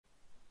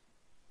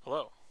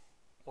Hello,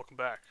 welcome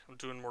back. I'm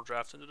doing more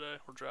drafting today.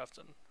 We're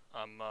drafting.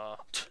 I'm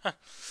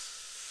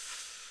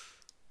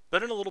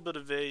been in a little bit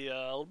of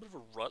a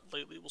rut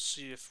lately. We'll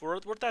see if we're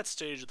at that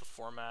stage of the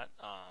format.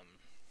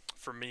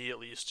 For me at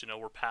least,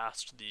 we're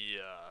past the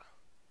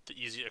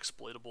easy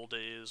exploitable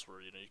days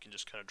where you can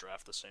just kind of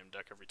draft the same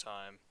deck every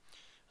time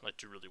and like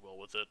do really well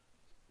with it.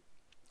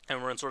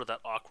 And we're in sort of that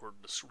awkward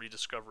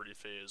rediscovery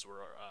phase where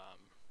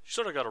you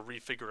sort of got to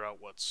refigure out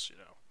what's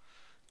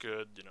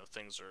good.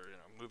 Things are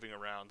moving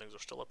around. Things are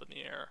still up in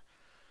the air.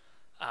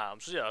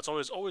 So yeah, it's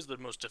always the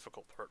most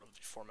difficult part of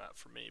the format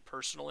for me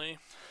personally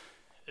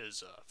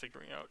is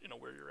figuring out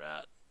where you're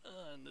at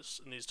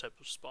in these type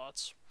of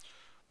spots.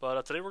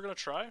 But today we're gonna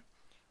try.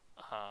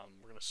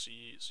 We're gonna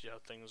see how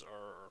things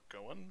are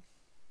going.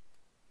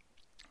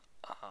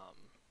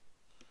 Um,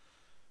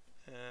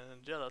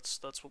 and yeah, that's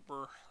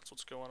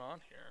what's going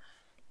on here.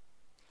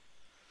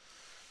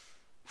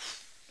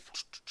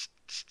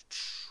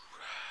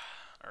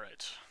 All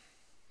right,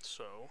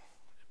 so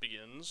it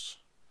begins.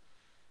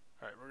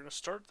 Alright, we're going to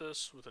start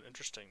this with an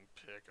interesting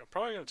pick. I'm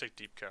probably going to take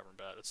Deep Cavern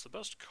Bat. It's the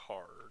best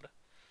card.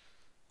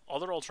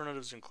 Other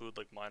alternatives include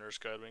like Miner's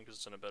Guidewing because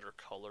it's in a better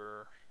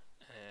color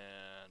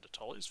and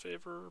Atali's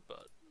Favor,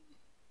 but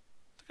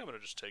I think I'm going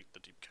to just take the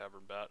Deep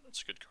Cavern Bat.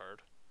 It's a good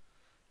card.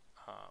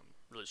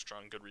 Really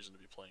strong, good reason to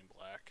be playing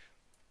black.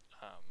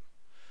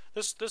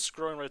 This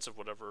Growing Rights of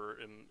whatever,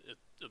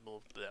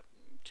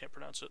 can't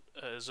pronounce it,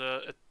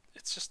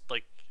 it's just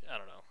like, I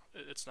don't know,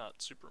 it's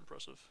not super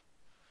impressive.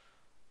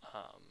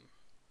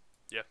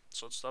 Yeah,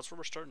 so that's where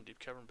we're starting. Deep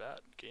Cavern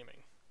Bat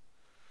gaming.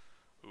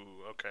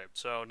 Ooh, okay.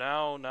 So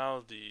now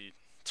the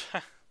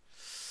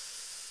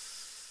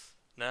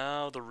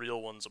now the real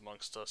ones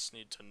amongst us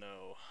need to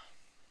know.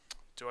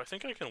 Do I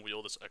think I can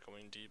wheel this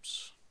Echoing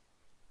Deeps?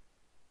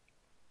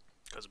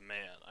 Because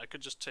man, I could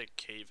just take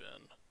Cave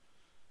In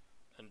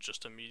and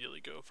just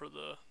immediately go for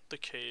the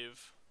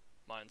cave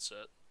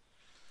mindset.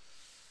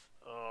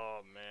 Oh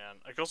man,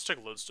 I could also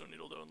take Lodestone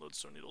Needle though, and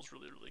Lodestone Needle's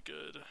really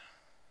good.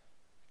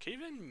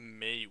 Cave-In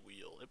may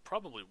wheel. It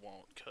probably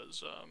won't,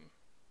 because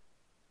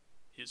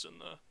he's in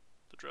the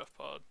draft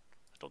pod.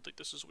 I don't think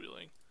this is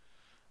wheeling.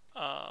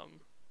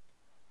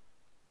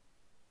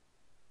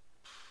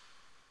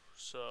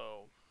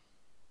 So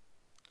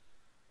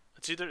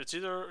it's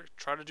either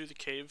try to do the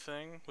cave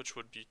thing, which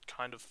would be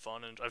kind of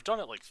fun, and I've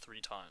done it like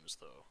 3 times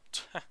though.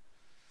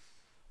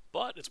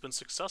 But it's been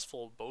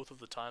successful both of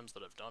the times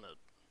that I've done it.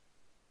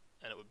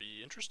 And it would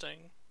be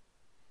interesting.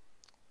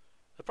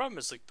 The problem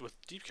is, like, with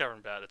Deep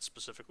Cavern Bat, it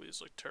specifically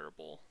is, like,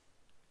 terrible.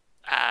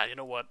 You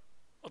know what?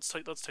 Let's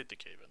take the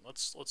cave in.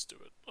 Let's do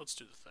it. Let's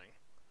do the thing.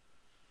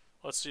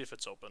 Let's see if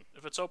it's open.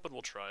 If it's open,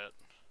 we'll try it.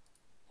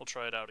 We'll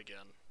try it out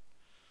again.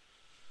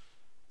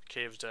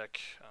 Cave deck.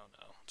 Oh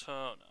no.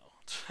 Oh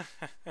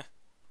no.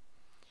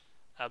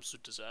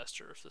 Absolute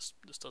disaster if this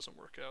doesn't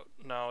work out.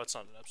 No, it's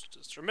not an absolute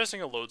disaster. I'm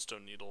missing a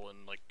Lodestone Needle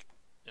and, like,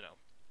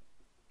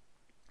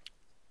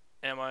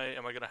 Am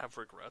I gonna have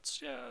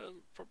regrets? Yeah,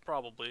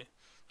 probably.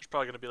 There's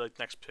probably gonna be like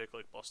next pick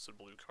like busted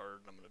blue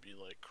card, and I'm gonna be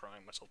like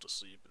crying myself to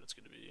sleep, and it's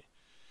gonna be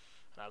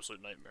an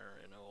absolute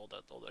nightmare, all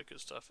that good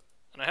stuff.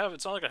 And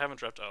it's not like I haven't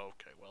drafted. Oh,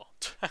 okay, well,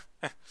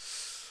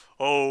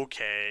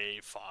 okay,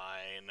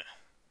 fine,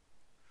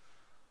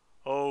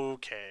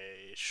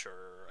 okay,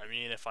 sure. I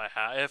mean, if I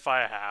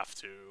have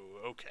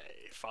to,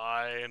 okay,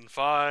 fine.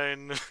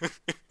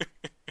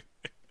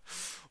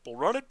 We'll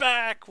run it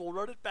back.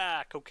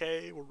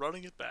 Okay, we're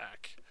running it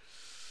back.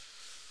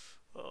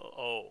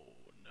 Oh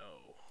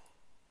no.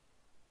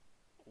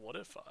 What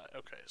if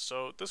okay,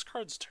 so this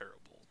card's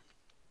terrible.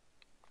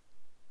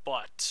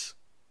 But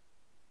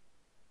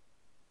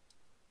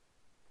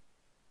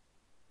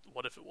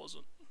what if it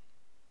wasn't?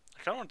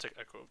 I kinda wanna take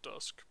Echo of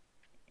Dusk.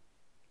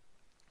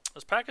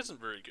 This pack isn't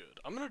very good.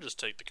 I'm gonna just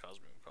take the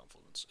Cosmic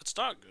Confluence. It's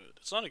not good.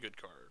 It's not a good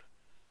card.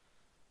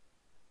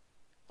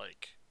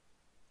 Like,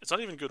 it's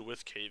not even good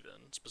with Cave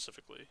In,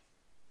 specifically.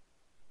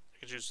 I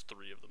could use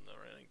 3 of them though,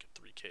 right? And get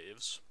 3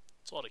 caves.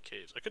 It's a lot of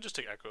caves. I could just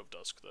take Echo of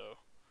Dusk, though.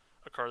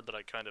 A card that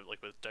I kind of,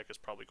 like, with deck is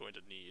probably going to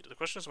need. The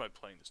question is, am I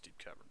playing this Deep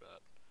Cavern Bat?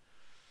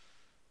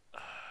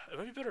 It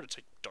might be better to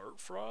take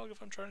Dart Frog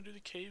if I'm trying to do the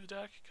cave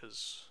deck,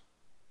 because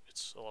it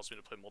allows me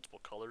to play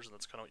multiple colors, and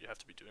that's kind of what you have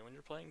to be doing when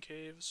you're playing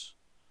caves.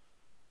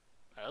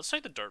 Alright, let's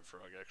take the Dart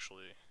Frog,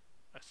 actually,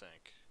 I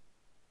think.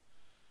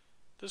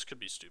 This could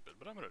be stupid,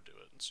 but I'm going to do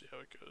it and see how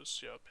it goes,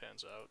 see how it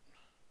pans out.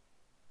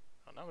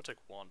 Oh, now I'm going to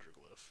take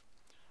Wanderglyph.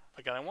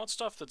 Again, I want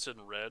stuff that's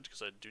in red,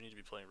 because I do need to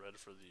be playing red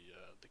for the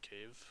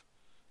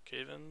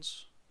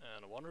cave-ins,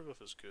 and a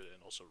Wanderglyph is good,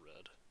 and also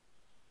red.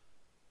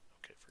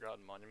 Okay,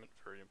 Forgotten Monument,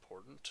 very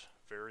important,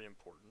 very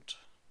important.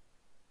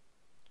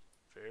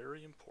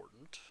 Very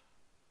important.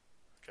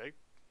 Okay,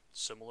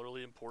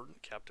 similarly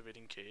important,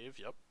 Captivating Cave,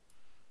 yep.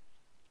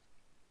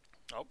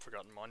 Oh,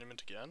 Forgotten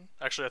Monument again.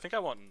 Actually, I think I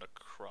want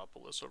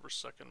Necropolis over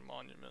Second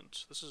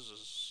Monument. This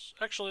is...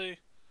 Actually,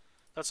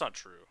 that's not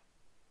true.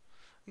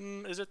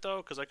 Is it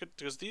though?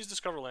 Because these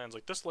Discover lands,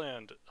 like this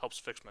land helps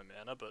fix my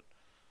mana, but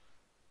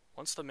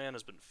once the mana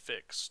has been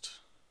fixed,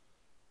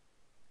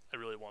 I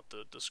really want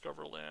the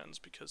Discover lands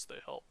because they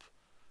help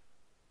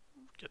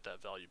get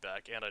that value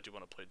back, and I do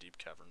want to play Deep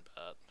Cavern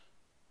Bat.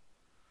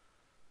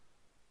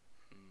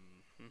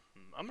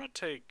 I'm gonna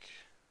take...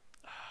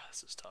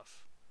 this is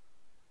tough.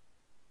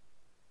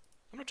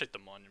 I'm gonna take the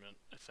Monument,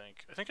 I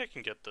think. I think I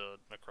can get the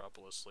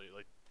Necropolis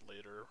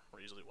later, or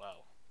easily.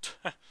 Wow.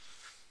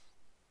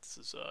 This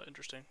is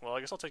interesting. Well, I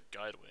guess I'll take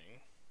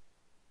Guidewing.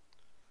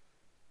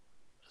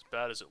 As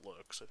bad as it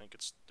looks, I think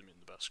it's, the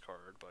best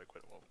card, but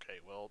okay,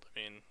 well,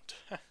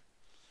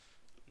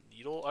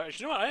 Needle.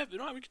 You know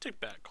what? We could take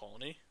Bat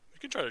Colony. We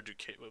could try to do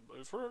cave.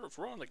 If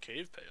we're on the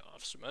cave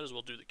payoffs, we might as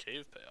well do the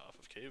cave payoff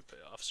of cave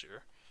payoffs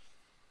here.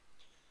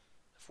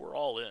 If we're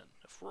all in,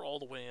 if we're all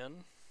the way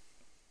in,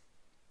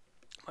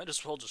 might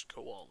as well just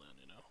go all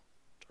in, you know.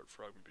 Tart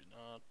Frog, maybe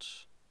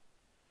not.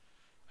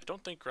 I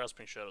don't think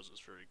Grasping Shadows is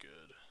very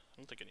good. I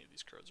don't think any of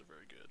these cards are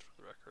very good, for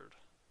the record.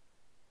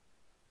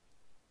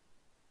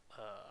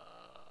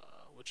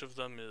 Which of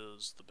them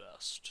is the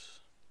best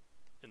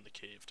in the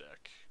cave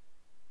deck?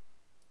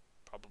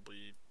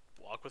 Probably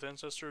Walk with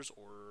Ancestors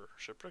or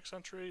Shipwreck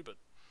Sentry, but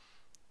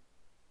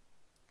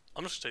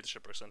I'm just gonna take the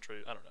Shipwreck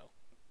Sentry. I don't know.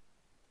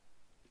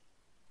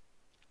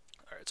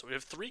 Alright, so we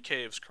have 3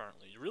 caves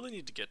currently. You really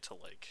need to get to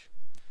like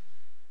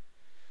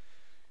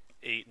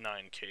 8,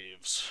 9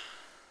 caves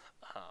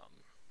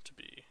to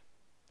be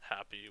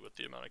happy with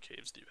the amount of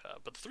caves that you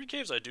have. But the 3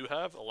 caves I do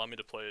have allow me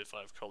to play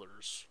 5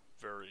 colors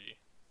very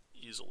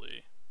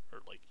easily, or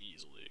like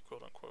easily,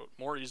 quote unquote,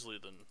 more easily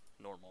than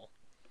normal.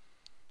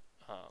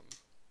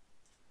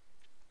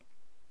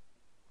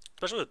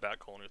 Especially with Bat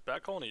Colony. With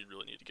Bat Colony, you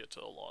really need to get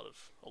to a lot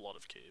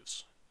of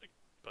caves.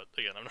 But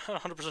again, I'm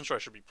not 100% sure I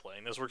should be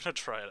playing this. We're gonna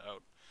try it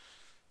out.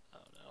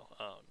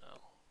 Oh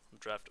no.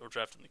 We're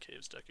drafting the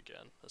caves deck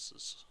again. This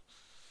is...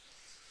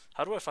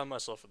 How do I find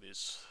myself in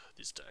these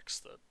decks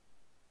that,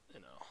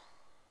 you know,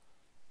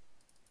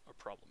 are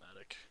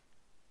problematic?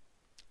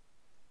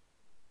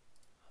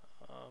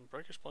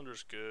 Breaker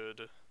Splendor's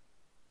good.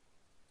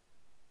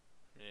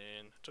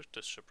 I took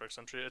this Shipwreck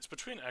Sentry. It's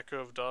between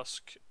Echo of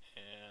Dusk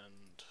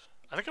and...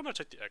 I think I'm gonna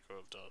take the Echo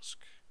of Dusk.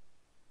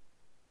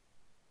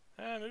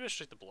 Maybe I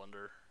should take the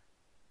Blunder.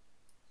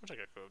 I'm gonna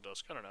take Echo of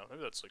Dusk. I don't know.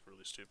 Maybe that's like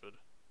really stupid.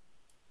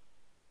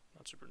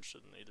 Not super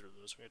interested in either of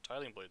those.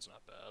 Tithing Blade's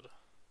not bad.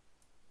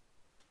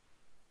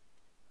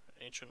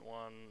 Ancient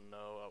one,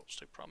 no. I'll just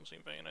take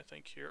Promising Vein, I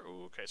think, here.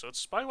 Ooh, okay, so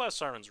Spyglass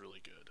Siren's really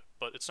good,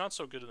 but it's not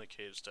so good in the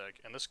Caves deck,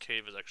 and this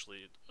Cave is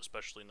actually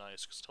especially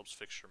nice because it helps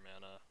fix your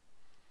mana.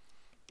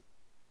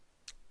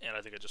 And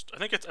I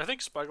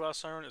think Spyglass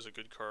Siren is a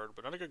good card,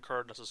 but not a good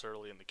card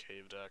necessarily in the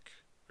Cave deck.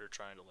 You're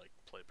trying to like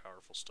play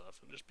powerful stuff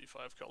and just be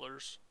 5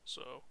 colors.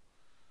 So,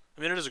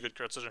 I mean, it is a good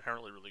card. It's an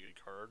inherently really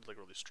good card, like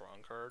a really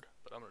strong card.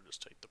 But I'm gonna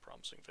just take the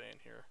Promising Vein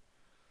here.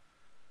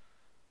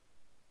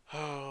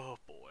 Oh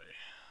boy.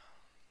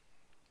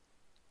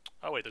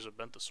 Oh wait, there's a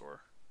Bentosaur.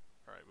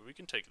 All right, but we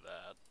can take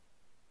that.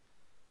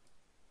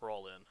 We're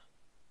all in.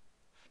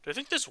 Do I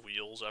think this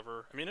wheels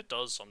ever? I mean, it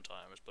does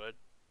sometimes, but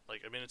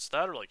I mean, it's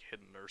that or like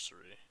Hidden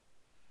Nursery.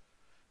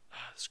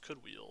 This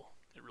could wheel.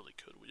 It really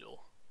could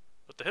wheel.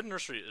 But the Hidden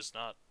Nursery is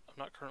not... I'm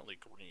not currently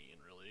green,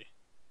 really.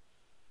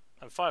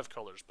 I'm 5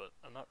 colors, but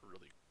I'm not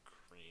really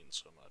green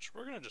so much.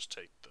 We're gonna just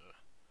take the...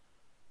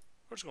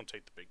 We're just gonna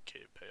take the big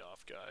cave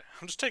payoff guy.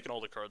 I'm just taking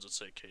all the cards that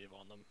say cave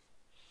on them.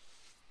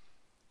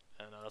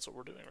 And that's what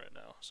we're doing right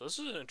now. So this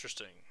is an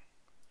interesting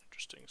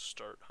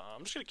start, huh?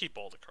 I'm just gonna keep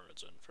all the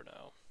cards in for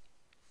now.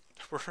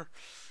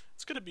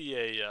 It's gonna be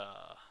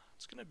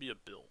a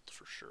build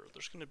for sure.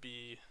 There's gonna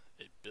be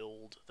a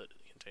build that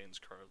contains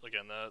cards.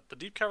 Again, the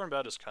Deep Cavern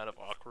Bat is kind of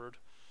awkward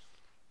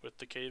with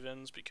the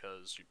cave-ins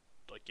because you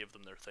like give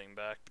them their thing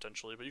back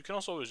potentially, but you can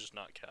also always just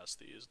not cast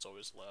these. It's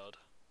always allowed.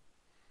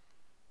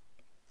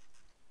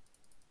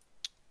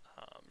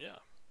 Yeah.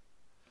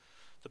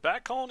 The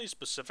Bat Colony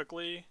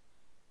specifically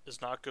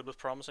is not good with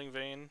Promising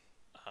Vein.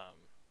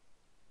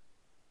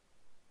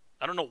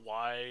 I don't know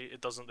why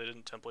it doesn't. They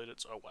didn't template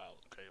it. So, oh wow.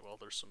 Okay. Well,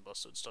 there's some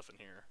busted stuff in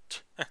here.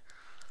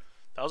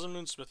 Thousand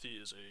Moon Smithy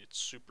is a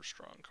super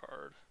strong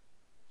card.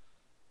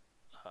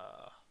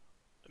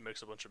 It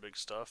makes a bunch of big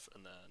stuff,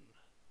 and then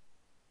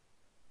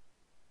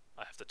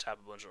I have to tap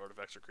a bunch of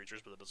artifacts or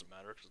creatures, but that doesn't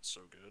matter because it's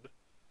so good.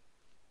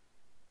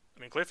 I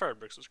mean, Clayfire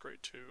Bricks is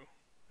great too,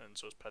 and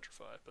so is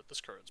Petrify, but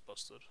this card's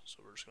busted,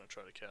 so we're just going to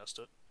try to cast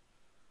it.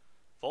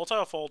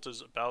 Volatile Fault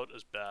is about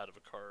as bad of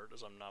a card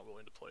as I'm not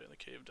willing to play in the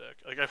Cave deck.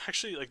 Like, I've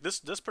actually, like,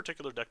 this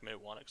particular deck may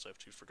want it because I have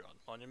 2 Forgotten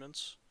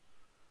Monuments.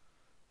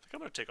 I think I'm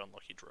going to take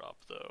Unlucky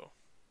Drop, though.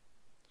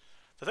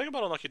 The thing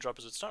about Unlucky Drop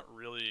is it's not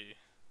really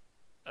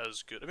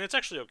as good. I mean, it's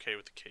actually okay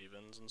with the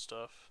cave-ins and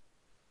stuff.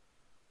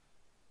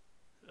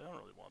 I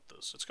don't really want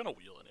this. It's gonna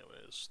wheel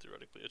anyways,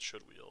 theoretically. It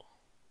should wheel.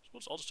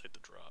 So I'll just take the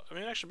draw. I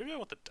mean, actually, maybe I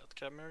want the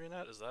Deathcap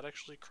Marionette. Is that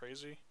actually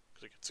crazy?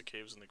 Because it gets the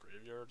caves in the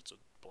graveyard. It's a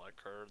black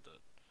card that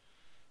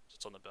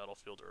sits on the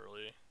battlefield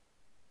early.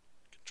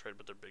 Can trade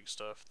with their big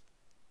stuff.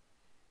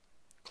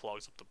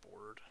 Clogs up the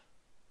board.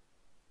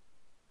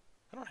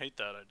 I don't hate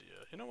that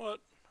idea. You know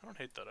what? I don't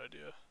hate that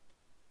idea.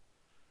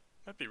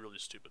 Might be really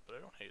stupid, but I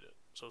don't hate it.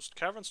 So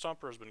Cavern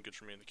Stomper has been good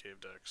for me in the cave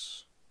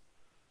decks.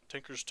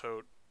 Tinker's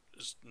Tote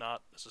is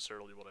not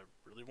necessarily what I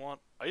really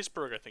want.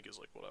 Iceberg I think is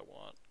like what I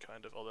want,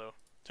 kind of, although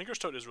Tinker's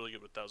Tote is really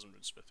good with Thousand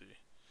Moon Smithy.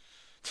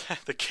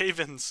 The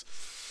Caverns,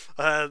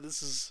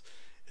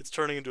 it's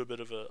turning into a bit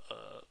of a,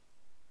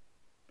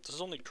 this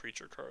is only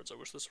creature cards. I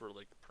wish this were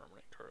like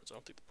permanent cards. I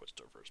don't think the Poison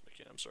Dart is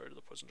making it. I'm sorry to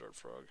the Poison Dart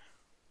Frog.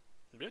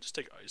 Maybe I just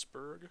take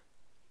Iceberg?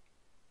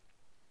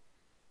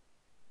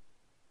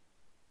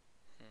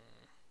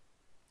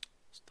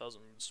 It's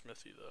Thousand Moon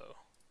Smithy though.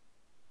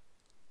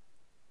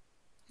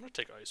 I'm gonna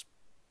take Iceberg.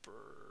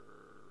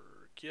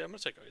 Yeah, I'm gonna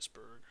take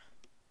Iceberg.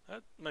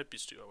 That might be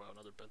Stu. Oh wow,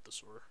 another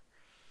Benthosaur.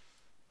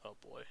 Oh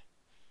boy.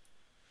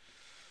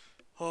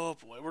 Oh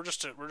boy, we're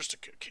just a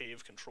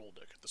cave control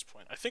deck at this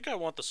point. I think I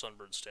want the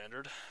Sunbird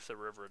Standard. If there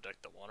were ever a deck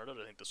that wanted it,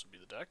 I think this would be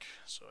the deck.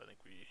 So I think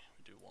we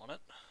do want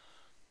it.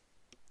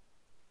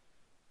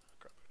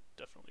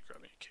 Definitely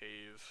grabbing a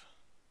cave.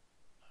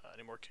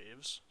 Any more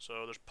caves?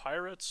 So there's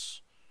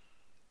Pirates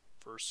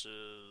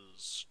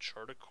versus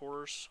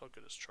Charticourse. How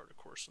good is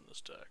Charticourse in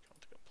this deck? I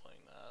don't think I'm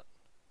playing that.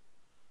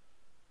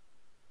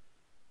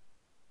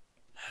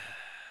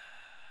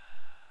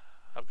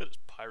 How good is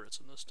Pirates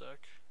in this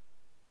deck?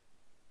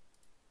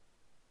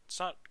 It's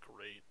not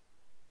great.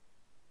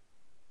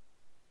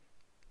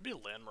 Maybe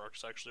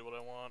Landmark's actually what I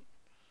want.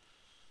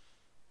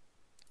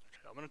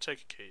 Okay, I'm gonna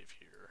take a cave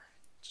here.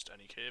 Just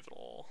any cave at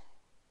all.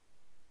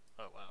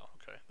 Oh wow,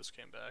 okay, this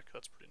came back.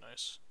 That's pretty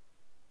nice.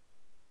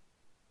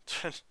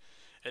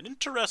 An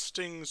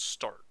interesting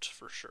start,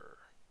 for sure.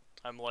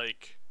 I'm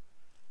like...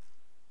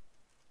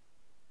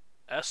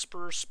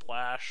 Esper,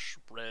 Splash,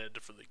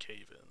 Red for the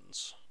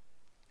Cave-ins.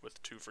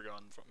 With 2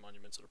 Forgotten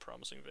Monuments and a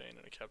Promising Vein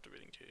and a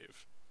Captivating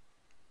Cave.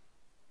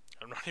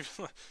 I'm not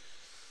even...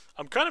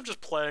 I'm kind of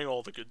just playing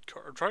all the good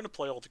cards. I'm trying to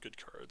play all the good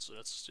cards. And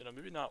it's, you know,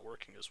 maybe not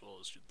working as well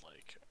as you'd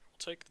like. We'll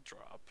take the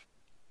drop.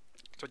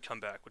 It would come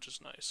back, which is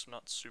nice. I'm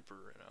not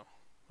super, you know...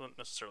 Wasn't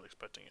necessarily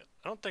expecting it.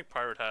 I don't think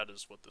Pirate Hat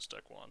is what this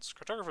deck wants.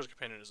 Cartographer's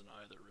Companion isn't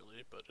either,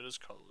 really, but it is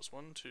colorless.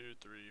 1, 2,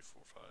 3,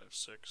 4, 5,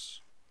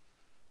 6.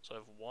 So I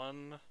have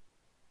one...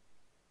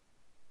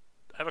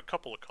 I have a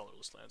couple of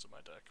colorless lands in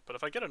my deck, but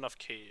if I get enough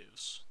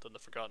caves, then the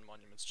Forgotten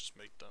Monuments just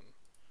make them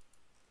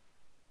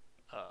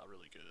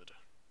really good.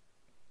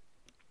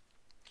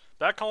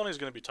 Bat Colony is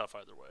going to be tough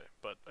either way,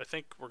 but I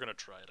think we're going to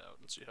try it out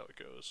and see how it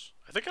goes.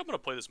 I think I'm going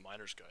to play this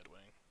Miner's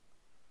Guidewing.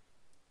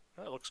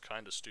 That looks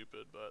kind of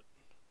stupid, but...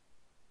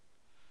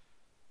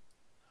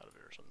 Out of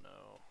here, so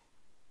no.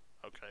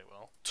 Okay,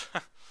 well.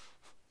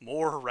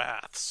 More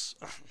Wraths.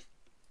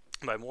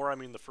 By more, I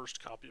mean the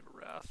first copy of a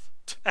Wrath.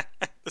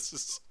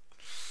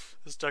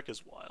 This deck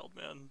is wild,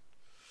 man.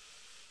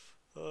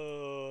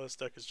 This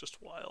deck is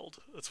just wild.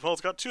 It's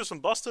got some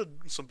busted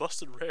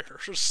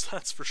rares,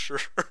 that's for sure.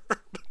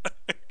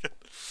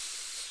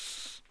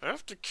 I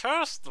have to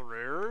cast the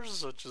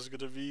rares, which is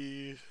gonna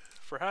be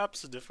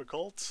perhaps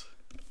difficult.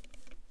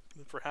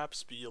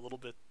 Perhaps be a little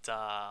bit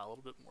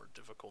more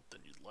difficult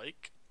than you'd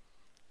like.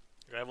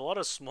 I have a lot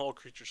of small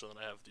creatures, and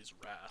then I have these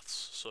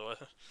Wraths. So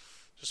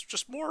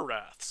just more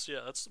Wraths.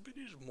 Yeah, we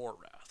needed more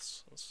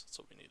Wraths. That's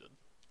what we needed.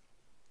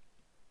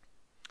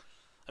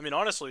 I mean,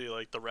 honestly,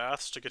 like the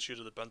Wraths to get you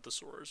to the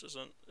Benthosaurs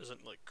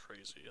isn't like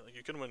crazy. Like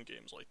you can win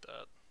games like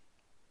that.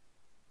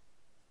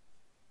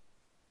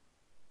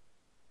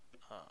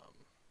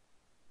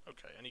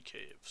 Okay, any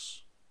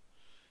caves?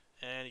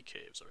 Any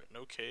caves? All right,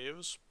 no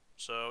caves.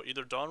 So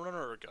either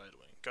Dawnrunner or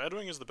Guidewing.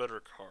 Guidewing is the better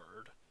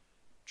card,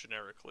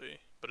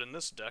 generically, but in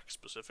this deck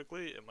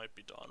specifically, it might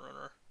be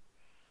Dawnrunner.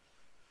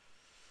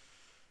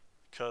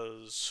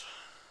 Because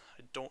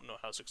I don't know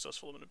how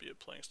successful I'm going to be at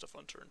playing stuff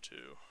on turn 2.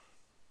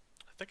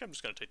 I think I'm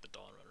just going to take the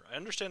Dawnrunner. I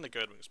understand the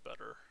Guidewing's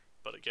better,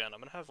 but again, I'm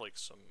going to have like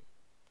some...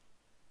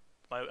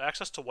 My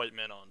access to white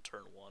mana on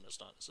turn 1 is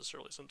not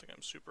necessarily something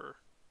I'm super...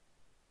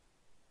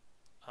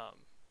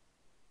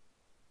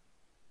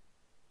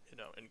 you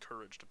know,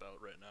 encouraged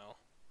about right now.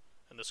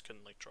 And this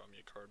can like draw me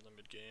a card in the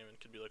mid-game and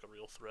can be like a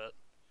real threat.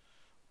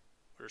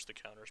 Where's the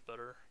counters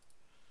better?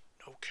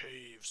 No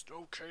caves,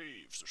 no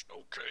caves, there's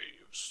no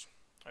caves.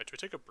 Alright, do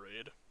we take a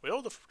Braid?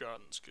 Well, the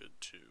Forgotten's good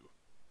too.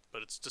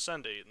 But it's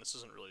Descend 8 and this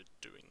isn't really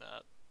doing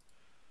that.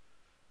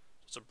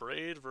 It's a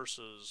Braid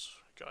versus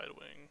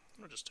Guidewing.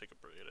 I'm gonna just take a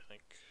Braid, I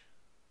think.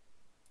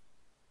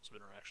 Some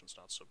interaction's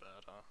not so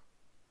bad, huh?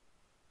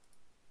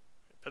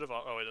 Pit of...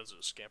 Oh, it is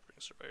a Scampering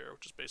Surveyor,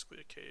 which is basically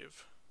a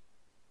cave.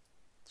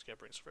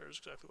 Scampering Surveyor is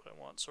exactly what I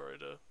want. Sorry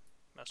to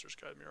Master's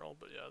Guide Mural,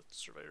 but yeah,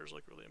 Surveyor is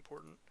like really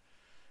important.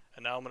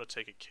 And now I'm going to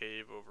take a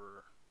cave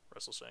over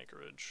Restless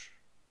Anchorage.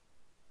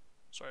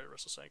 Sorry,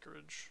 Restless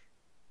Anchorage.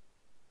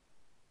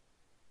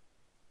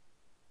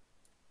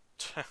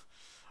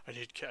 I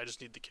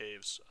just need the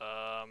caves.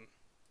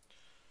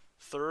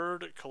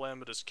 Third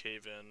Calamitous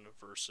Cave-In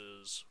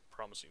versus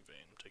Promising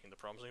Vein. I'm taking the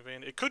Promising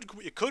Vein. It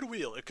could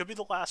wheel. It could be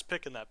the last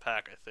pick in that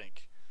pack, I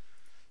think.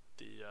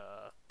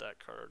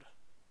 That card.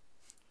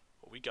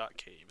 Oh, we got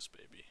caves,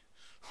 baby.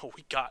 Oh,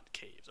 we got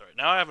caves. Alright,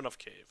 now I have enough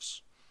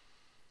caves.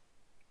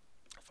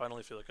 I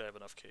finally feel like I have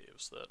enough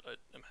caves that I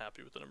am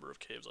happy with the number of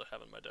caves I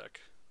have in my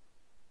deck.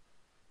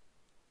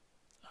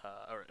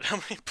 Alright, how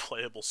many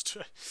playables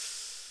do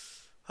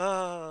I...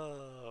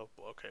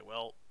 okay,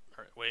 well...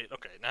 Alright, wait,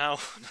 okay, now...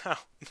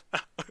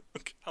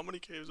 Okay, how many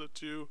caves are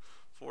 2,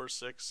 4,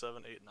 6,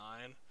 7, 8,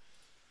 9?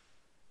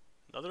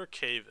 Another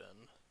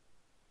cave-in.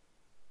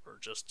 Or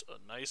just a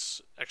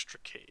nice extra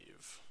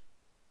cave.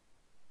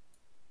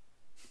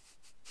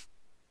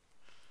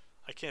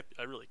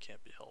 I really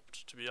can't be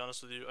helped. To be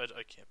honest with you,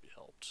 I can't be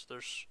helped.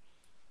 There's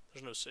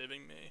no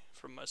saving me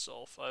from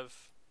myself.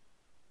 I've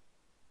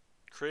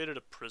created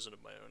a prison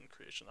of my own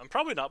creation. I'm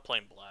probably not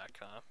playing black,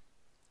 huh?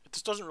 It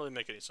just doesn't really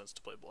make any sense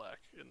to play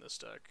black in this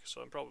deck,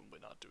 so I'm probably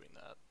not doing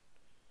that.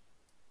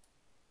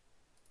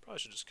 Probably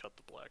should just cut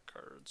the black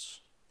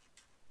cards.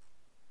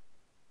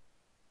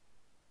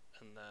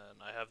 And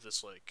then I have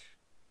this, like...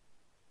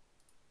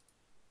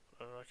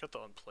 I cut the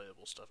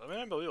unplayable stuff. I mean,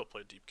 I'll be able to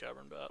play Deep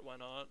Cavern Bat, why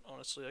not?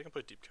 Honestly, I can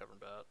play Deep Cavern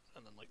Bat,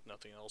 and then, like,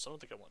 nothing else. I don't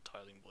think I want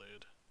Tithing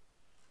Blade.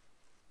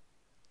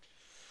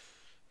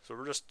 So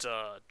we're just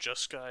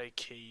Jeskai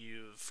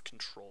Cave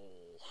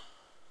Control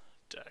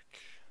deck.com.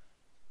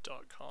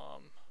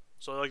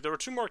 So, like, there were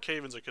 2 more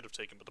cave-ins I could have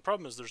taken, but the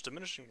problem is there's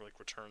diminishing, like,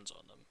 returns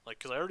on them. Like,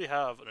 because I already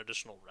have an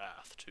additional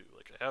Wrath, too.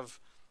 Like, I have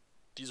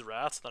these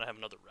Wraths, and then I have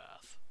another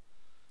Wrath.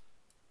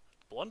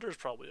 Blunder's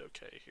probably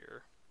okay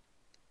here.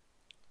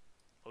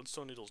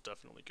 Lodestone Needle's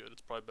definitely good. It's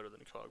probably better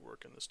than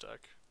Cogwork in this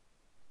deck.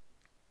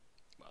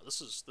 Wow,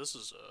 this is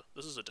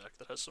a deck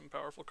that has some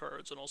powerful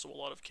cards and also a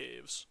lot of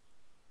caves.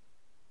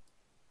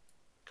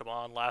 Come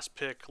on, last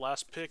pick,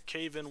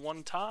 cave in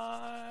one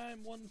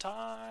time.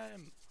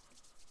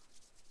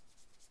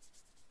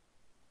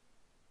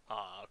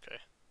 Ah, okay.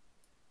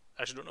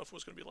 I actually don't know if it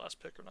was going to be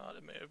last pick or not.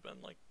 It may have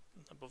been, like,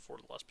 before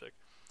the last pick.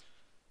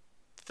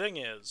 The thing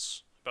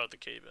is, about the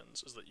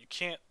cave-ins, is that you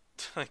can't,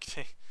 like,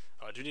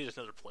 oh, I do need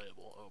another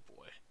playable. Oh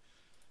boy.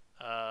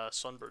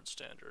 Sunbird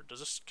Standard. Does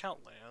this count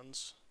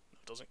lands? No,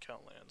 it doesn't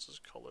count lands. This is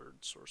colored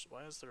source.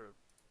 Why is there a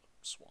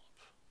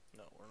swamp?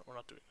 No, we're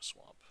not doing a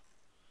swamp.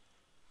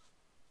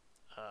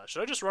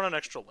 Should I just run an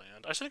extra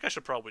land? I think I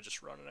should probably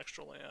just run an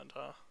extra land,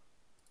 huh?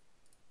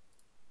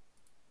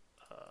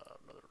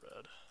 Another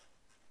red.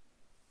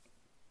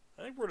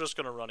 I think we're just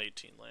gonna run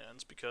 18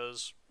 lands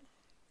because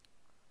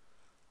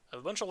I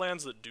have a bunch of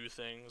lands that do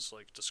things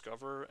like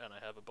Discover, and I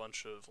have a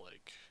bunch of,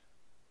 like...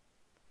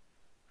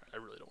 I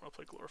really don't want to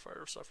play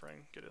Glorifier of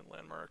Suffering. Get in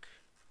Landmark.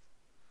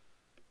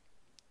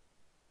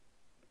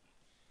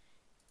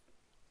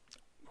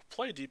 We'll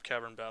play Deep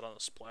Cavern Bat on a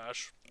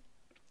splash.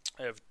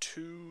 I have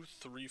 2,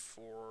 3,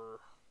 4...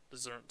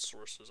 These aren't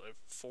sources. I have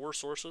 4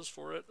 sources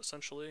for it,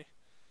 essentially.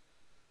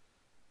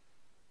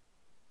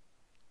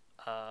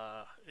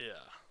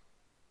 Yeah.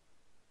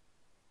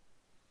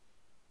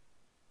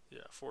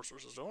 Yeah, 4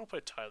 sources. Do I want to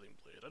play Tithing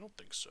Blade? I don't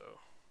think so.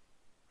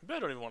 Maybe I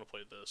don't even want to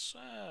play this.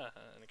 I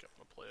think I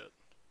want to play it.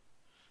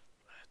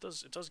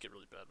 It does get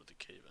really bad with the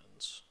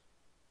cave-ins.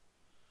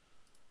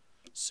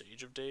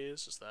 Sage of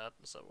Days, is that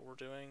what we're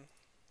doing?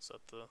 Is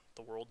that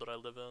the world that I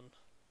live in?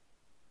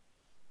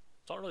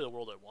 It's not really a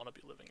world I want to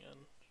be living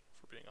in,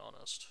 for being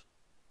honest.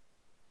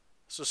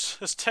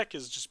 This deck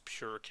is just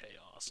pure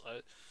chaos.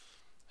 I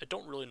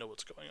don't really know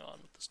what's going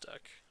on with this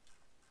deck.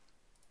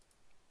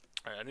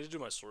 Alright, I need to do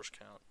my source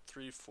count.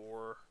 3,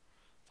 4,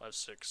 5,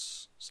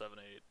 6, 7,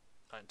 8,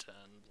 9, 10,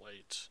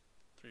 white,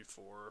 3,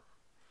 4,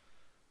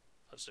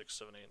 5, 6,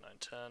 7, 8, 9,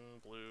 10,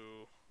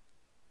 blue.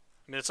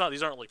 I mean, it's not,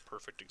 these aren't like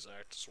perfect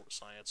exact sort of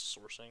science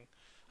sourcing.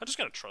 I'm just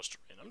gonna trust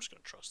Rain. I'm just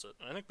gonna trust it.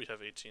 And I think we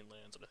have 18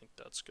 lands, and I think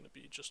that's gonna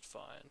be just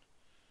fine.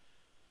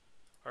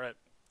 Alright,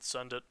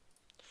 send it.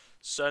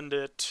 Send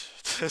it.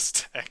 This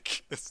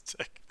deck is...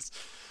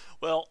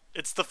 Well,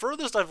 it's the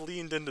furthest I've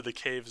leaned into the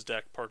Caves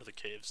deck, part of the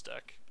Caves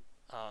deck.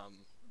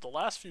 The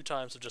last few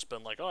times have just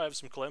been like, oh, I have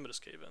some Calamitous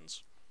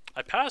Cave-ins.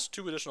 I passed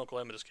 2 additional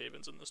Calamitous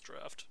Cave-ins in this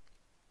draft.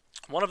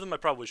 One of them I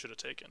probably should have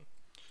taken.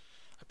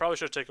 I probably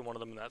should have taken one of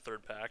them in that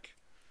 3rd pack,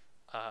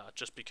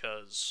 just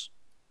because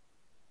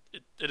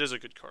it is a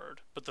good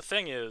card. But the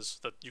thing is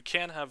that you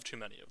can't have too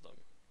many of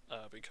them,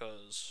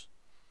 because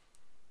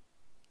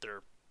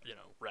they're, you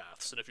know,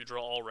 Wraths. And if you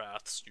draw all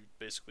Wraths, you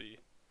basically...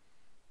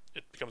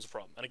 it becomes a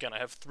problem. And again, I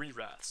have 3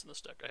 Wraths in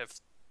this deck. I have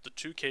the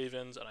 2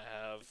 Cave-ins, and I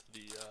have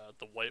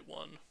the white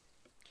one.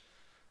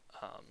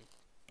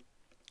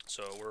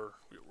 So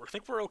I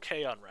think we're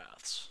okay on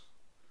Wraths.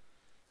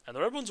 And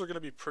the red ones are going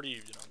to be pretty,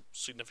 you know,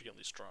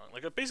 significantly strong.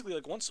 Like, basically,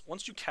 like, once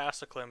you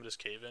cast a Calamitous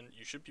Cave-in,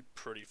 you should be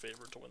pretty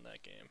favored to win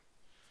that game.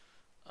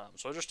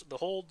 So the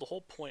whole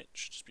point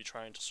should just be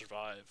trying to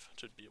survive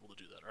to be able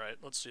to do that. Alright,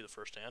 let's see the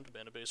first hand,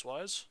 mana base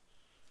wise.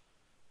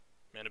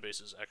 Mana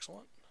base is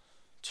excellent.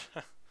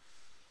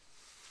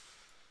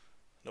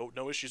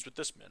 No issues with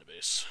this mana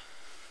base.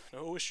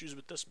 No issues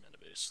with this mana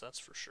base, that's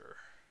for sure.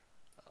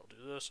 I'll do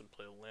this and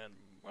play a land.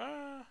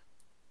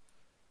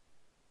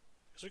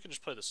 Because we can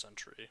just play the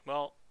Sentry.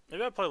 Well,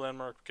 maybe I play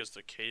Landmark because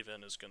the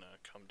Cave-in is gonna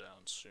come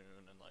down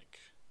soon and, like,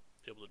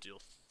 be able to deal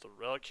 3.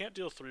 Well, I can't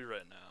deal 3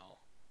 right now.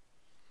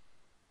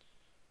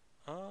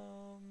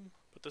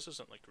 But this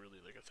isn't, like, really,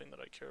 like, a thing that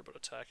I care about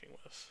attacking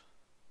with.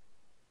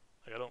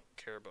 Like, I don't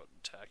care about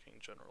attacking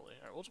generally.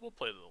 Alright, we'll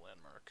play the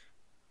Landmark.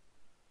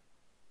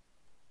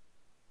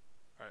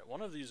 Alright,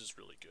 one of these is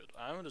really good.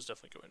 Island is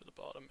definitely going to the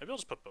bottom. Maybe I'll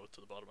just put both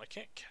to the bottom. I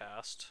can't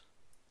cast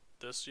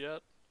this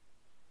yet.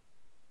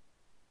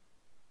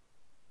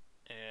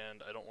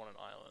 And I don't want an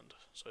island.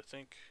 So I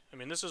think... I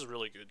mean, this is a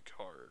really good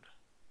card.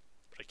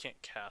 But I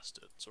can't cast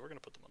it. So we're going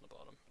to put them on the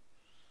bottom.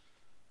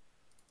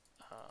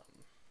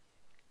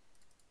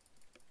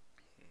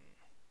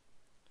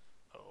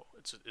 Oh,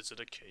 is it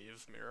a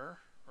cave mirror?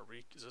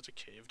 Is it a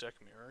cave deck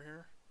mirror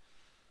here?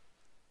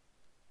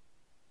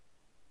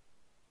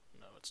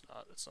 No, it's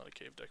not. It's not a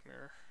cave deck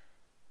mirror.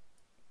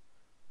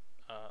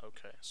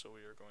 Okay, so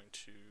we are going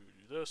to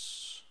do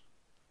this.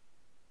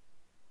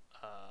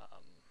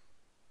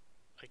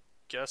 I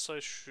guess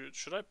I should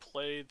I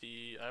play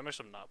the... I'm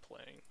actually not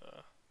playing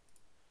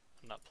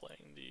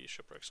the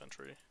Shipwreck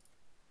Sentry.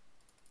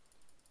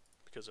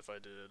 Because if I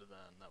did,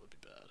 then that would be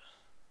bad.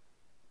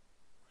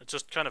 It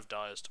just kind of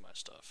dies to my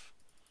stuff.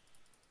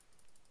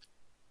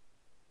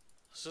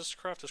 Does this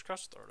craft? This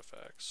crafts with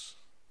artifacts.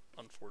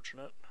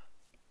 Unfortunate.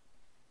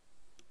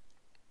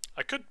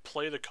 I could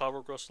play the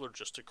Cobweb Rustler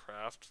just to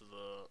craft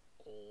the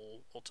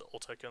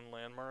Oltecan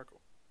landmark.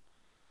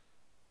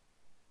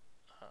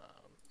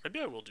 Maybe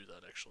I will do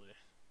that, actually.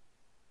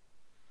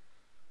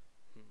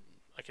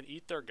 I can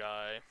eat their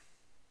guy.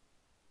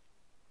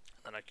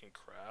 And then I can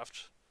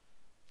craft.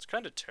 It's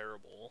kind of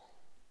terrible.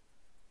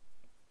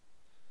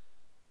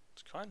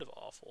 It's kind of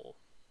awful.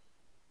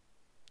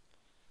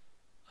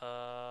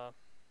 I'm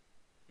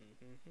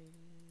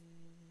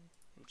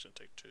just gonna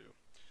take 2.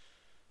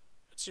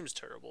 It seems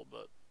terrible,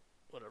 but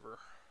whatever.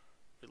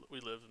 We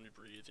live and we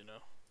breathe, you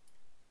know?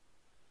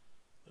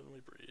 Live and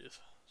we breathe.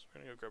 So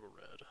we're gonna go grab a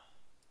red.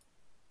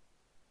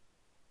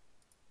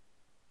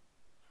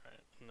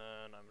 Alright, and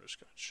then I'm just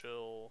gonna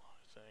chill,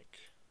 I think.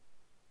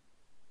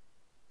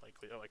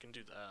 Likely. Oh, I can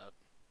do that.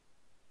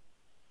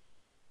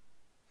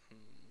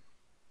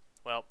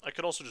 Well, I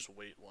could also just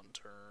wait 1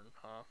 turn,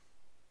 huh?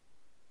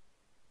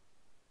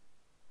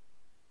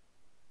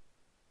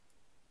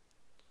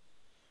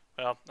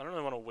 Well, I don't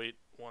really want to wait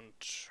 1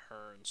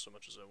 turn so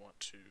much as I want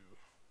to...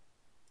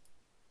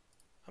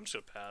 I'm just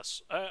gonna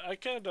pass. I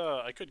could...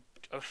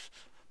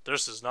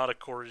 This is not a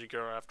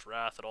choreographed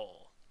wrath at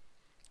all.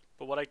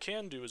 But what I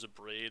can do is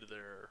abrade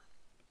their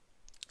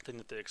thing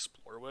that they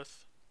explore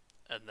with,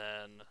 and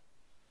then,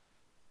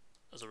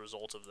 as a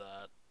result of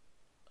that,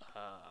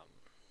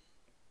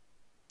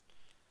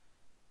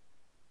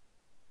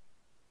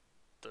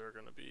 they're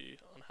gonna be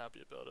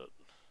unhappy about it.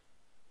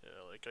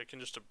 Yeah, like, I can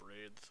just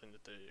abrade the thing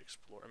that they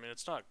explore. I mean,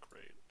 it's not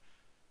great.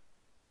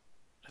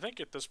 I think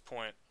at this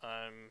point,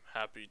 I'm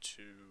happy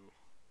to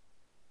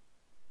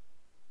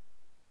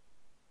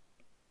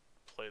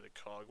play the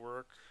cog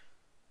work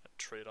and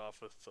trade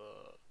off with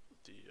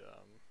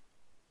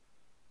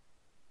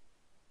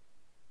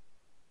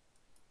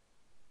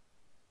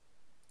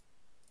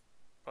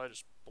probably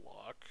just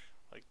block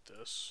like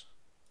this.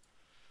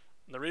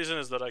 And the reason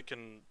is that I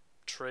can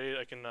trade.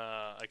 I can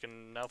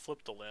now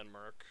flip the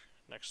landmark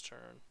next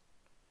turn.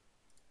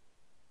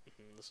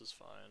 This is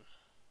fine.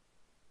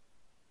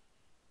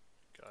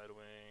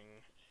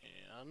 Guidewing,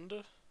 and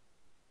they're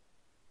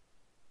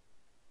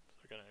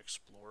gonna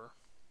explore.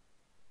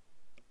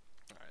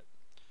 Alright.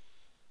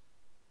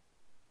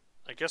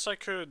 I guess I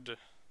could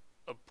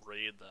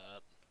abrade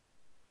that.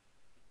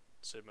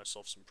 Save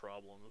myself some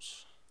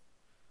problems.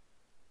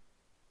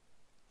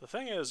 The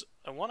thing is,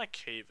 I want to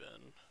cave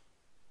in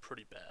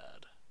pretty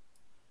bad.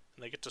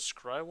 And they get to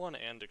scry 1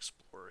 and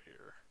explore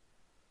here.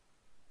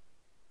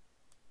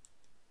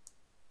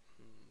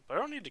 But I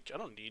don't need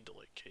to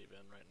like cave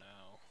in right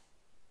now.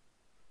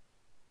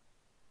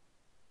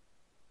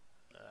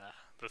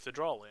 But if they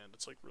draw land,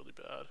 it's like really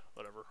bad.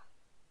 Whatever.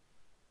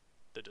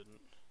 They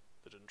didn't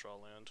draw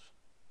land.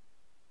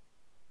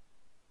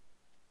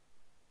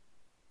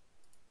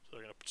 So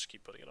they're gonna just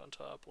keep putting it on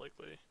top,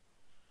 likely.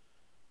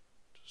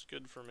 Which is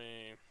good for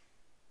me.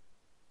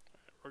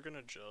 Alright, we're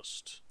gonna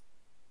just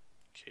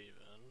cave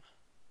in.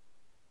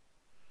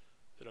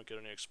 They don't get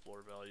any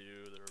explore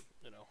value.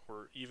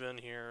 We're even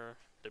here.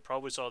 They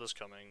probably saw this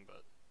coming,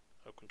 but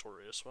oh,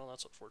 Quintorius. Well,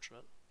 that's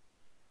unfortunate.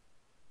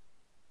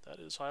 That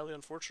is highly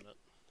unfortunate.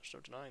 There's no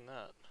denying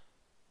that.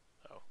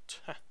 Oh.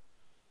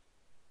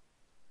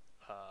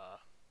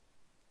 Alright,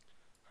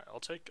 I'll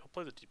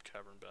play the Deep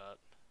Cavern Bat.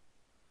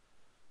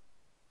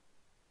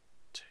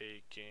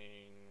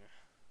 Taking...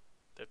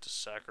 They have to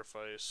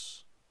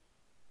sacrifice...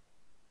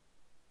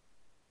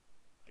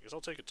 I guess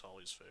I'll take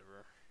Atali's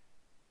favor.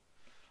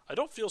 I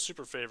don't feel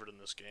super favored in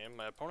this game.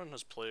 My opponent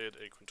has played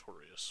a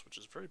Quintorius, which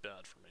is very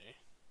bad for me.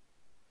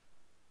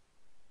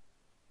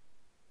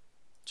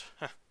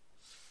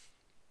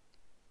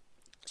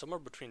 Somewhere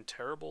between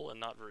terrible and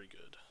not very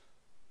good.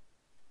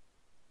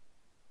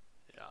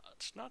 Yeah,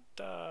 it's not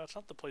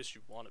the place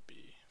you want to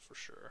be, for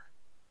sure.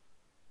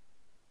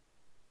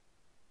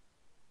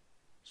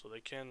 So they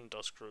can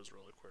Duskrow's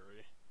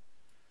Reliquary.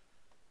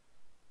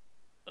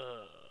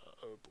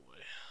 Oh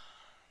boy.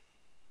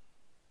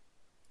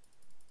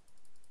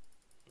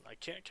 I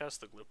can't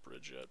cast the Glyph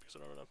Bridge yet because I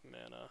don't have enough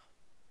mana.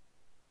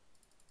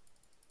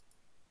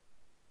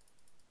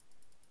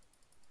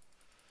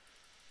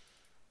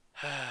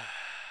 I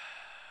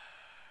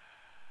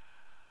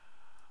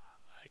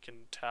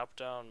can tap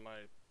down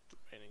my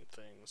remaining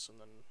things, and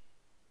then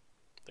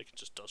they can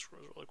just Dusk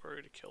Rose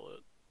Reliquary to kill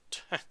it.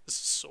 This is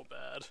so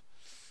bad.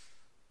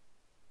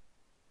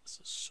 This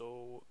is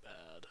so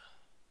bad.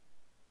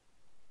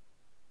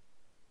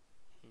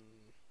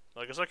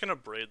 I guess I can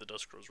abrade the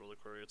Dusk Rose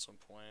Reliquary at some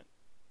point,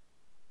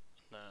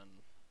 and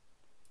then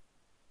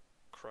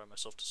cry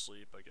myself to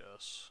sleep, I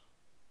guess.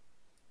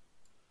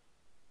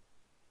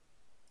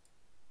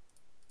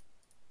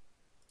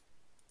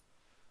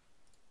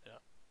 Yeah.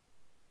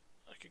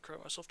 I can cry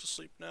myself to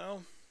sleep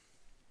now.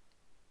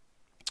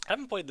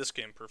 Haven't played this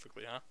game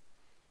perfectly, huh?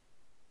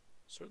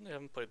 Certainly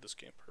haven't played this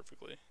game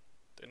perfectly.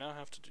 They now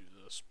have to do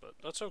this, but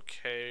that's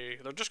okay.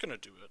 They're just gonna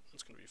do it.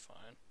 It's gonna be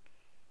fine.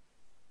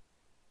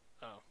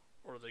 Oh,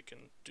 or they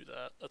can do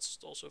that. That's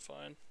also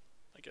fine,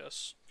 I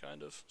guess.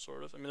 Kind of,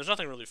 sort of. I mean, there's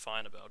nothing really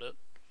fine about it,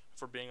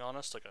 if we're being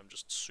honest. Like, I'm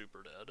just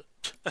super dead.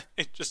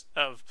 I just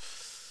have...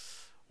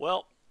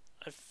 Well,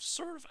 I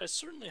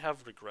certainly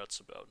have regrets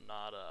about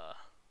not,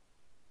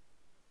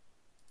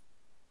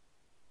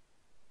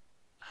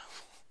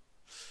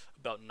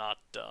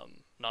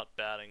 not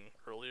batting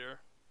earlier.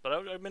 But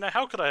I mean,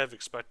 how could I have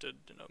expected,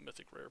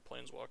 Mythic Rare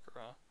Planeswalker,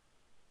 huh?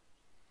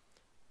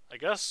 I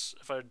guess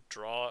if I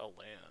draw a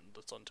land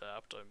that's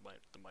untapped, I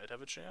might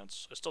have a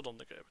chance. I still don't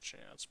think I have a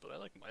chance, but I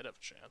might have a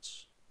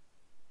chance.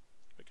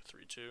 Make a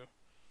 3/2.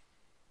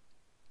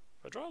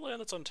 If I draw a land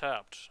that's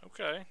untapped,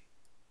 okay.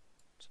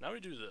 So now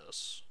we do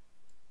this.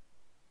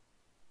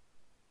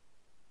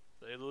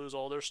 They lose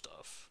all their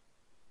stuff.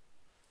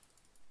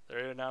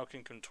 They now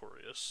can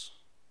Contorious,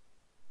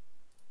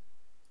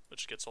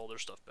 which gets all their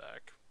stuff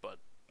back, but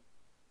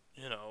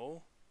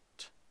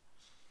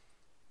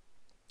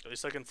at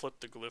least I can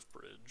flip the Glyph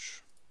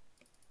Bridge.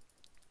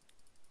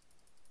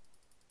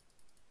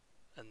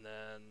 And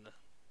then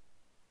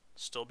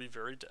still be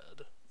very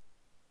dead.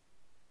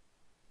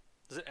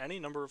 Is it any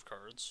number of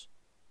cards?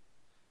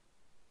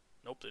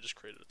 Nope, they just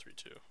created a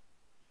 3/2.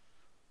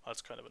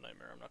 That's kind of a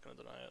nightmare, I'm not going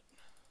to deny it.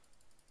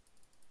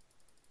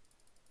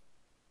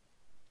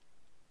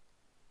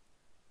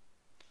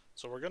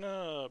 So we're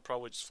gonna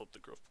probably just flip the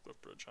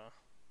Glyph Bridge, huh?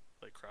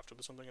 Like craft it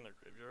with something in their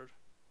graveyard.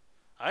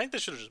 I think they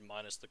should have just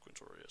minus the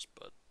Quintorius,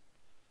 but...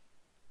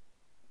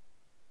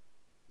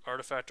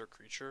 Artifact or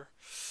creature?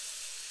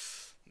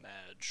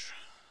 Madge.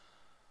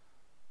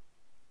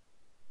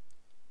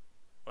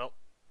 Well...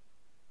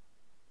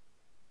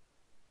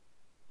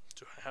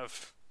 Do I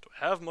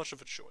have much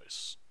of a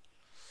choice?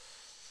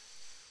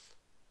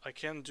 I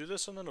can do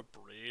this and then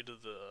abrade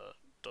the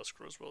Dusk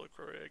Rose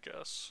Reliquary, I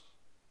guess.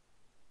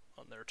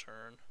 On their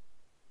turn.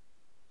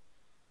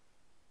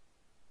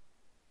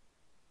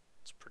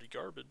 It's pretty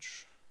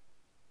garbage.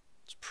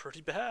 It's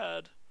pretty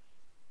bad.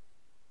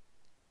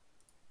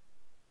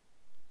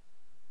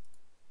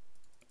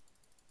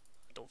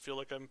 I don't feel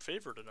like I'm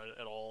favored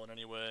at all in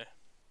any way.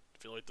 I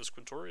feel like this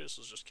Quintorius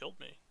has just killed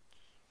me.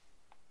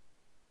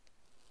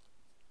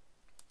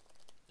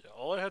 Yeah,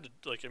 all I had to,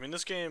 I mean,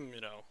 this game,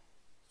 Alright,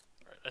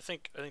 I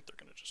think they're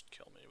gonna just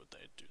kill me when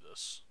they do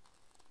this.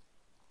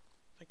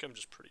 I think I'm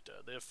just pretty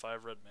dead. They have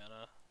 5 red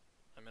mana.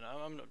 I mean,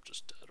 I'm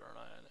just dead, aren't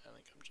I? I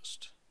think I'm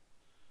just...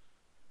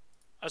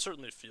 I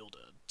certainly feel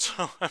dead,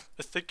 so I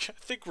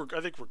think we're good.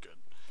 I think we're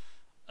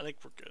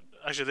good.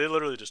 Actually, they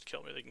literally just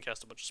kill me. They can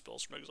cast a bunch of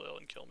spells from exile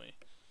and kill me.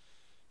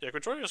 Yeah,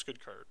 Quintorius, good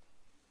card.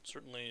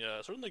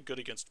 Certainly good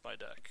against my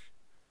deck.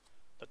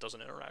 That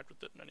doesn't interact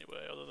with it in any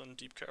way other than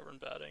deep cavern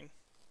batting.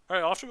 All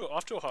right, off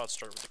to a hot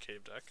start with the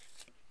cave deck.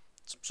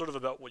 It's sort of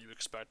about what you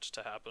expect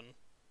to happen.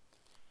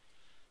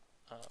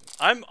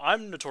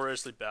 I'm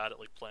notoriously bad at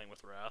playing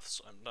with wraths.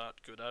 I'm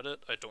not good at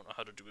it. I don't know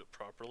how to do it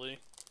properly.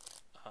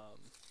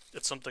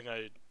 It's something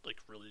I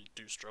really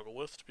do struggle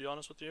with, to be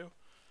honest with you.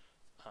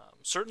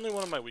 Certainly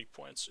one of my weak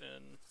points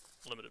in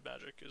limited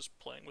Magic is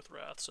playing with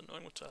wraths and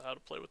knowing how to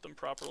play with them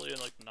properly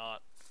and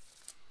not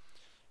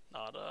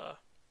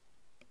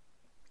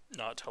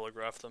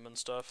telegraph them and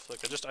stuff.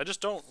 I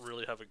just don't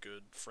really have a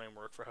good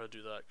framework for how to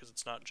do that because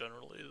it's not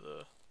generally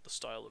the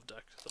style of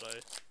deck that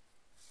I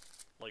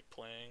like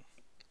playing.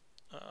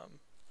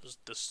 There's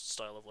this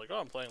style of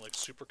I'm playing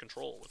super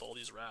control with all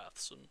these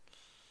wraths and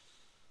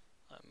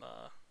I'm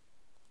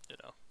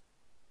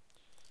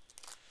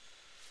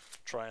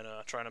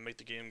trying to make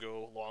the game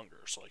go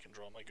longer so I can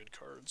draw my good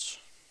cards.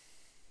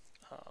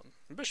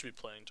 Maybe I should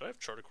be playing... Do I have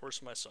Charter Course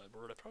in my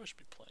sideboard? I probably should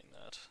be playing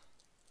that.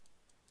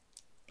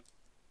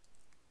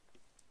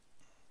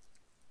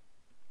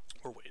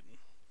 We're waiting.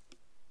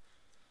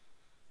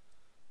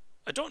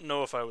 I don't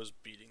know if I was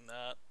beating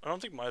that. I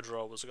don't think my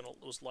draw was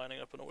lining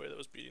up in a way that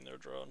was beating their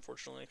draw,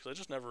 unfortunately, because I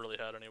just never really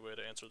had any way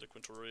to answer the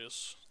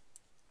Quintorius.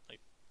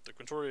 The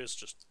Quintorius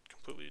just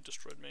completely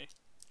destroyed me.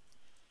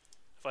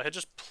 If I had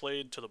just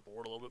played to the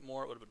board a little bit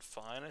more, it would have been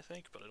fine, I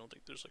think, but I don't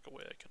think there's a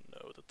way I can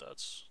know that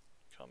that's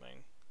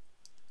coming.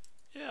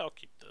 Yeah, I'll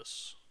keep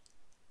this.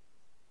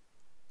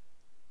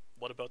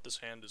 What about this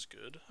hand is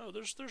good? Oh,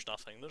 there's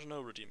nothing. There's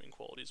no redeeming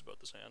qualities about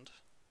this hand.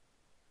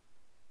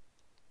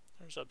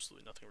 There's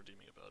absolutely nothing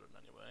redeeming about it in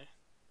any way.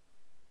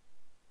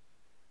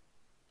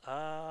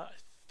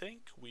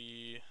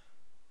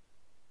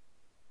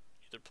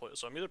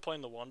 So I'm either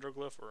playing the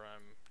Wanderglyph or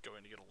I'm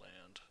going to get a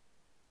land.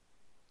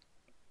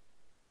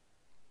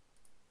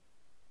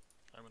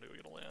 I'm gonna go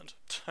get a land.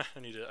 I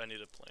need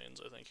a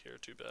plains, I think, here.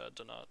 Too bad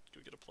to not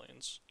go get a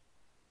plains.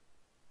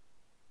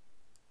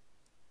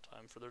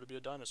 Time for there to be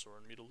a dinosaur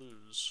and me to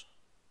lose.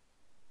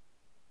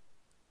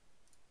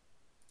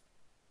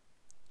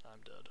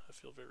 I'm dead. I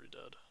feel very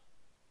dead.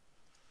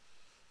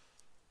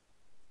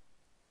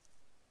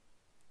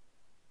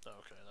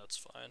 Okay, that's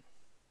fine.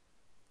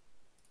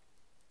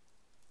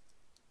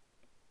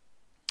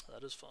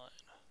 That is fine.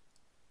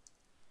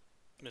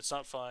 I mean, it's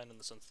not fine in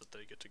the sense that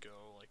they get to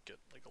go, like, get,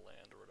 like, a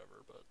land or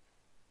whatever, but...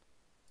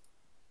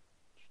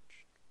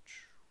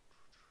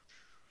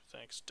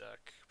 Thanks,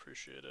 deck.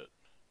 Appreciate it.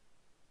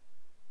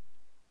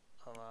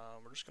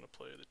 We're just gonna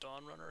play the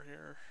Dawn Runner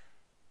here.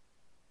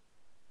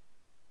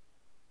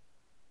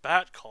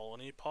 Bat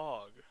Colony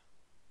Pog.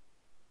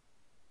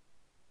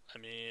 I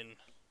mean...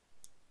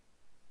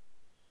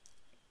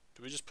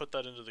 Do we just put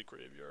that into the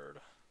graveyard?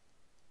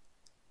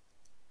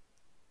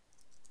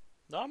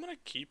 No, I'm gonna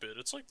keep it.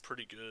 It's, like,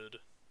 pretty good.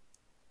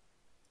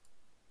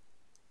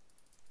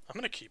 I'm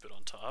gonna keep it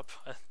on top.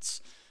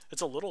 It's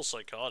a little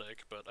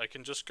psychotic, but I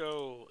can just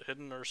go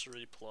Hidden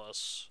Nursery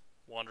plus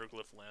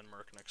Wanderglyph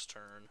Landmark next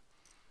turn.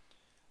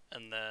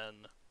 And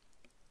then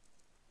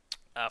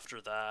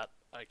after that,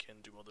 I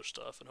can do other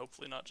stuff and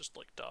hopefully not just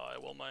like die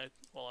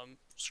while I'm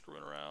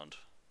screwing around.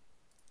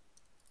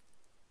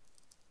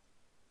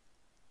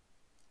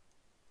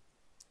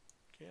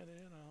 Get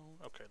it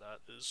out. Okay,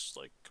 that is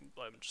like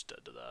I'm just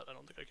dead to that. I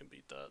don't think I can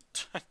beat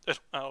that. I don't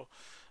know.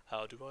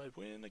 How do I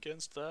win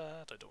against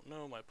that? I don't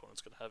know. My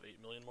opponent's gonna have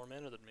 8 million more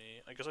mana than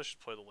me. I guess I should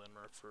play the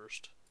Landmark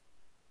first.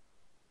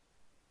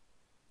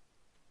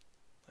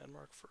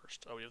 Landmark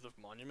first. Oh, we have the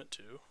Monument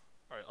too.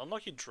 Alright,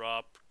 Unlucky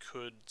Drop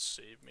could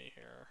save me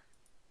here.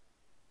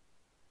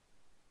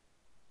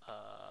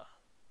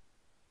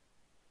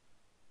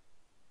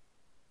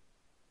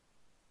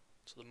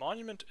 So the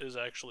Monument is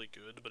actually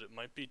good, but it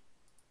might be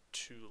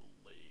too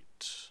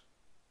late.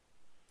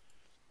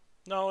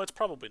 No, it's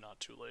probably not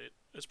too late.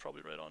 It's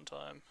probably right on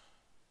time.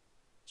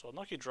 So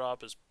Unlucky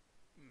Drop is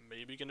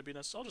maybe going to be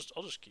necessary.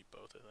 I'll just keep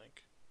both, I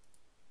think.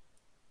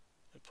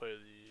 And play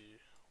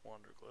the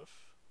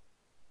Wanderglyph,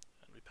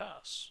 and we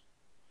pass.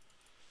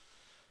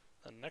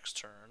 Then next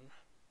turn,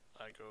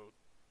 I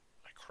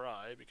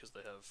cry because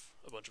they have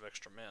a bunch of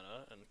extra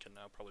mana and can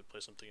now probably play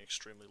something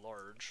extremely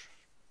large.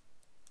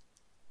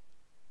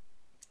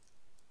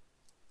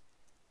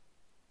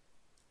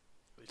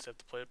 At least I have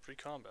to play it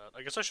pre-combat.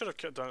 I guess I should have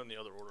done it in the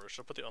other order. I should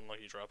have put the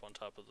Unlucky Drop on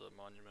top of the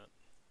Monument.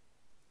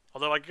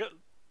 Although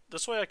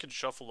this way I could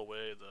shuffle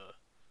away the...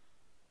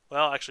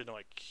 Well, actually no,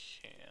 I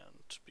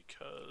can't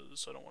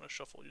because I don't want to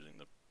shuffle using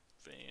the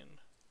Vein.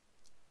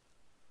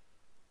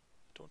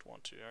 Don't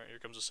want to. Alright, here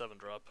comes a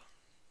 7-drop.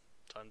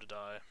 Time to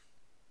die.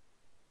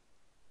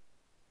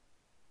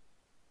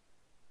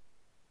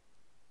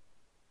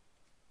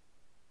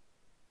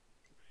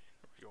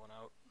 Are we going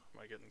out?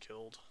 Am I getting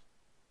killed?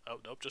 Oh,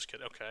 nope, just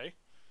kidding. Okay.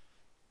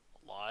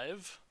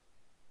 Alive?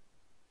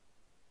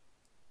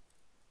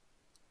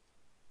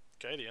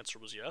 Okay, the answer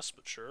was yes,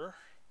 but sure.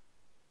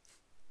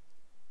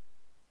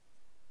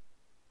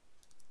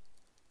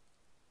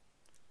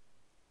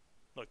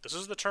 Look, this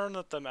is the turn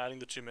that them adding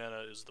the 2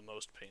 mana is the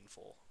most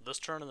painful. This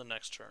turn and the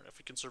next turn. If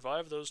we can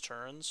survive those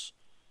turns...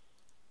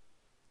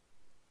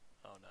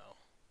 Oh no.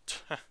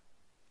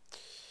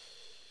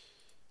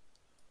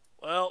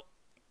 Well,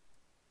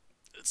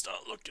 it's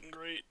not looking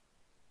great.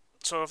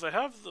 So if they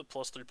have the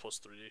 +3/+3,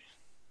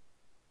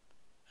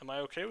 am I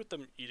okay with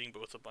them eating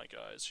both of my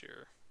guys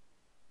here?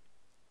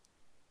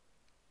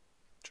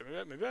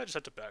 Maybe I just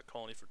have to Bat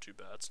Colony for 2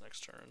 bats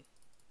next turn.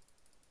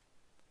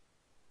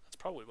 That's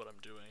probably what I'm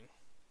doing.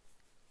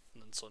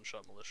 And then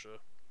Sunshot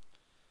Militia.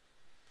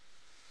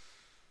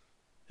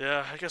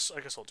 Yeah, I guess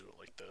I'll do it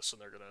like this,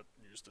 and they're gonna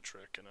use the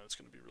trick, and it's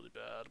gonna be really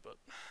bad. But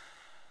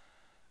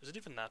is it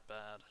even that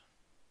bad?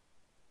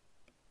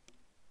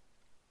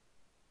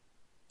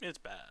 It's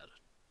bad.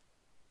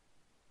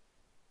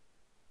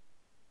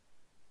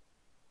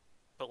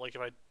 But like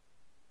if I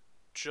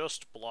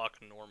just block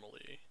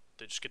normally,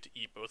 they just get to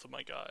eat both of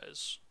my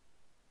guys.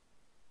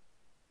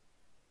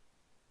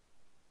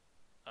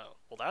 Oh,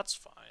 well that's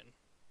fine.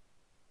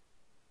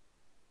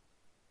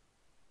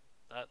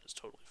 That is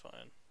totally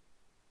fine.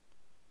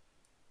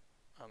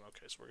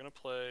 Okay, so we're gonna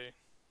play...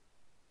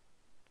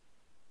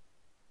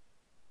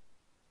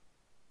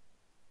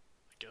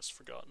 I guess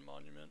Forgotten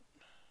Monument.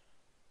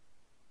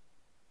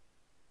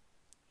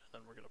 And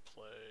then we're gonna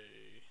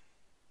play...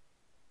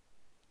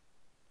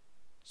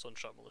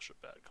 Sunshot Militia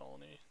Bat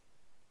Colony.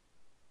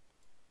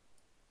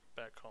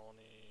 Bat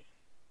Colony...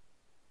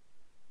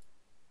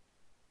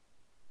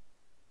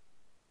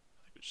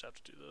 I think we just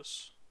have to do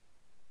this.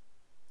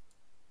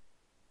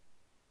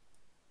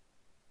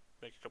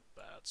 Make a couple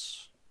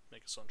bats,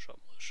 make a Sunshot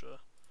Militia.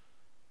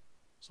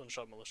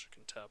 Sunshot Militia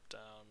can tap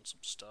down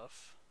some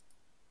stuff.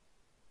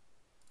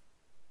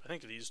 I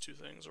think these 2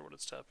 things are what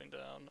it's tapping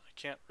down. I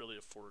can't really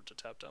afford to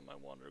tap down my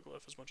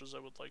Wanderglyph as much as I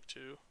would like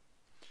to.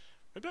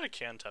 Maybe I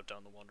can tap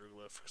down the Wonder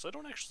Glyph, because I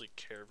don't actually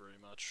care very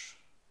much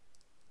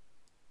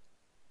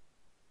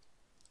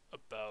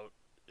about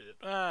it.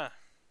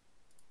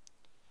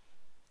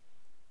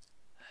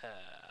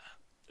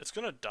 It's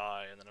gonna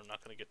die, and then I'm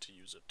not gonna get to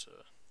use it to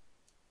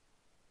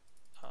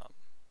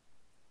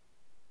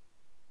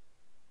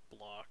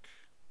block,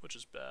 which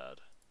is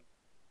bad.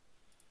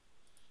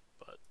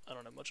 But I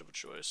don't have much of a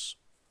choice.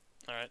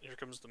 Alright, here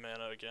comes the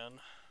mana again.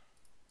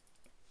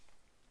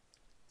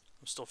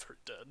 I'm still very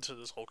dead to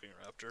this hulking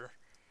raptor.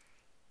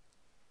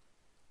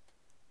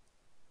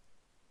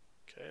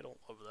 Okay, I don't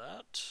love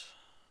that.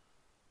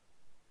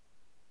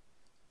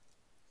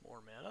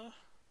 More mana.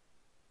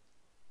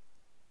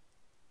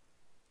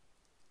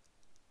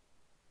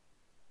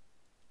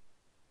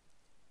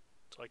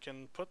 So I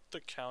can put the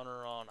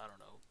counter on, I don't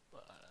know.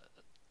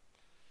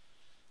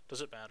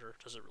 Does it matter?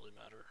 Does it really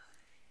matter?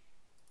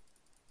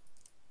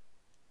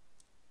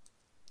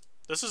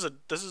 This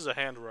is a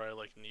hand where I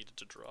like needed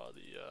to draw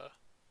the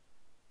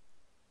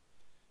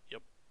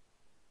yep.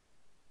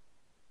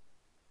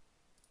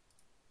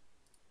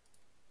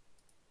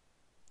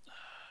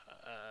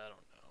 I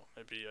don't know.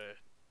 Maybe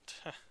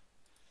I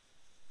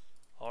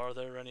are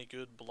there any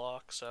good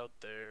blocks out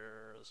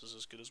there? This is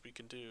as good as we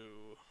can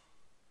do.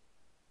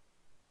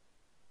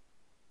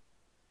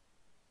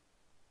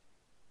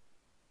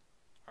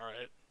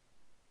 Alright.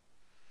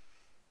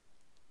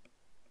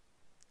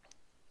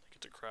 I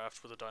get to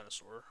craft with a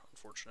dinosaur.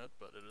 Unfortunate,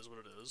 but it is what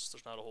it is.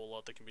 There's not a whole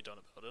lot that can be done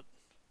about it.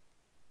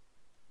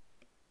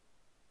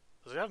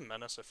 Does it have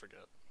menace? I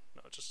forget.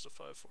 No, it just is a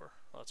 5/4.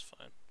 Oh, that's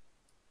fine.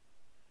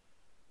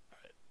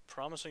 Alright.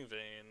 Promising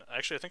Vein.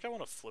 Actually, I think I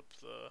want to flip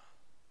the...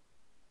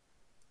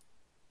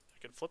 I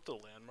can flip the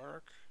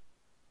landmark.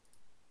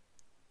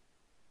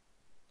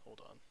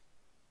 Hold on.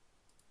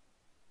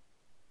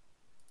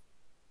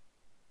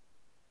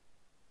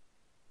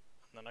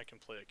 And then I can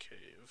play a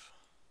cave.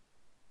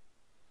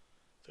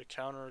 The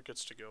counter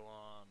gets to go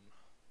on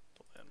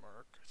the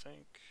landmark, I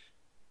think.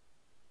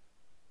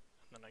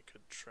 And then I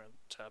could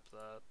tap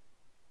that.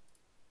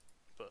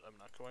 But I'm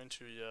not going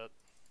to yet.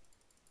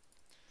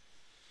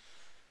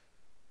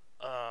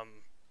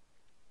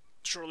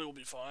 Surely we'll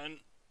be fine.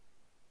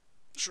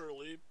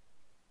 Surely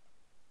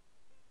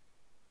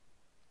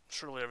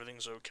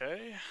everything's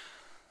okay.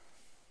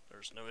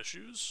 There's no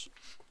issues.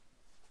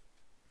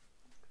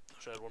 I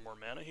should add one more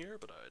mana here,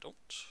 but I don't,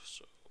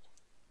 so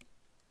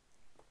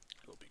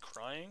I will be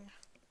crying.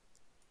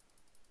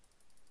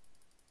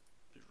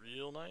 Be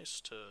real nice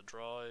to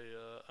draw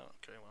a,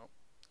 okay, well,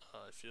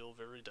 I feel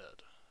very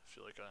dead. I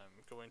feel like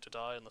I'm going to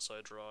die unless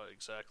I draw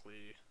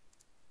exactly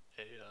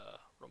a,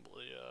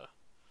 rumbly,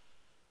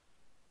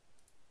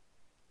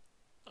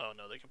 oh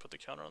no, they can put the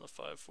counter on the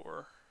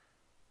 5/4.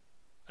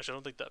 Actually, I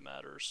don't think that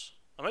matters.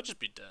 I might just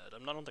be dead. I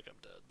don't think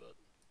I'm dead, but...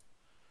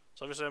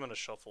 So obviously I'm going to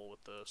shuffle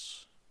with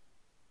this.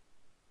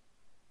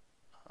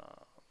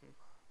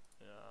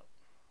 Yeah.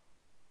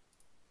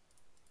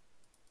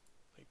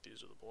 I think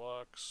these are the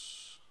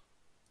blocks.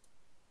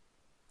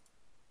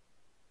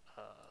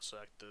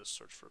 Sack this,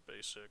 search for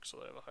basic, so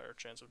that I have a higher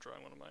chance of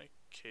drawing one of my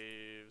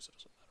caves. It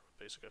doesn't matter what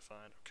basic I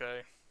find.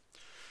 Okay.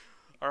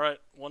 Alright,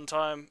 one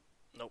time.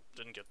 Nope,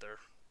 didn't get there.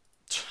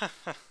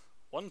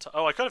 One time.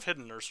 Oh, I could have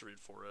hidden Nursery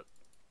for it.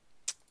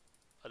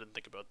 I didn't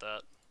think about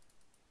that.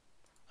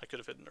 I could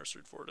have hidden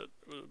Nursery for it.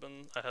 It would have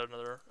been. I had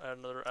another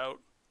out.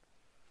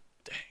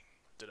 Dang.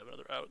 Did have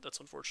another out. That's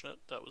unfortunate.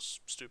 That was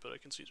stupid. I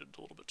conceded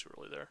a little bit too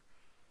early there.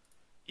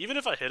 Even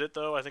if I hit it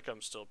though, I think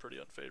I'm still pretty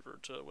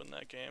unfavored to win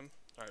that game.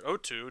 Alright,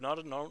 0-2,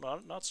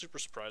 not super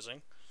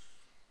surprising.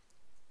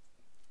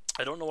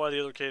 I don't know why the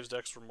other Caves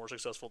decks were more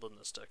successful than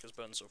this deck has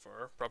been so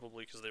far.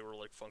 Probably because they were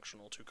like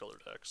functional 2-color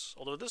decks.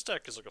 Although this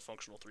deck is like a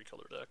functional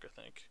 3-color deck,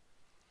 I think.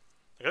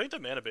 Like, I think the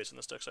mana base in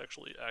this deck's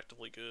actually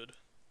actively good.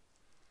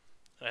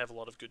 And I have a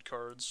lot of good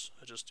cards.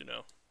 I just, you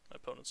know, my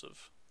opponents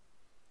have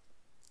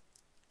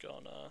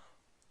gone,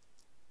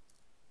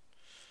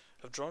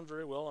 have drawn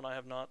very well, and I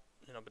have not,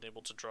 you know, been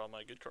able to draw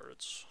my good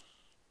cards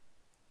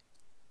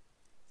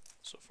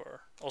so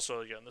far. Also,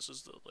 again, this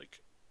is the, like,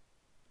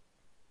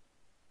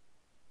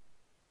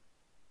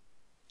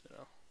 you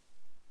know.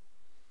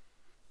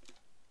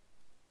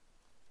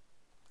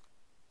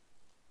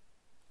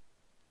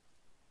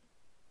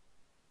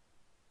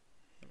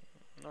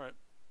 Alright.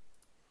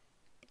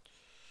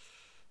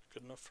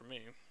 Good enough for me.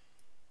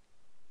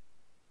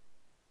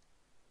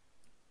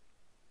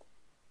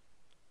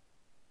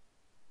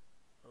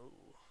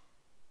 Oh.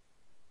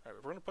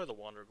 Alright, we're gonna play the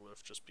Wander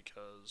Glyph just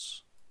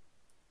because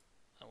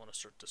I want to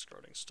start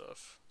discarding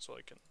stuff so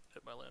I can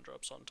hit my land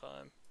drops on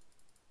time.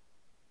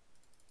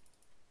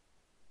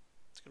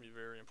 It's gonna be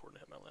very important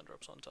to hit my land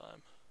drops on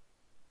time.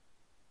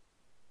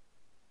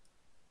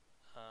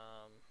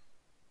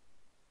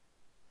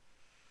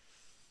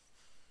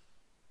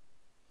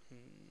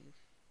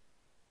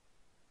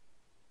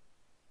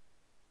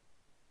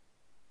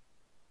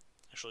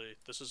 Actually,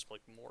 this is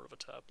like more of a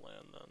tap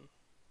land than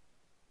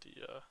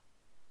the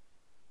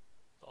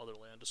other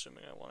land,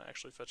 assuming I want to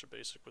actually fetch a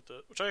basic with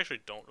it, which I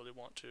actually don't really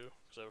want to,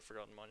 because I have a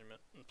Forgotten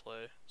Monument in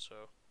play,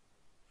 so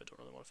I don't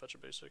really want to fetch a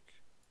basic.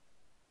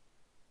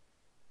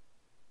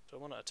 Do I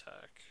want to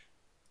attack?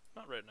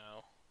 Not right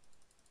now.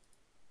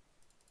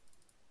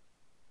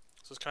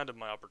 This is kind of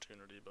my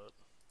opportunity, but...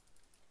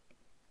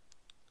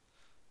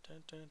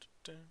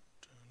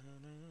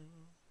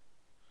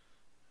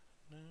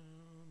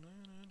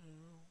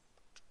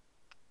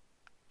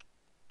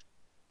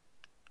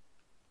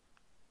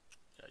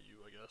 Yeah,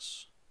 you, I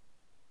guess.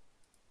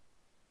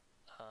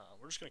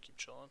 We're just gonna keep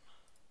chilling.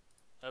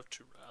 I have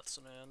 2 Wraths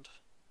in hand,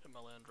 get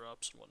my land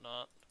drops and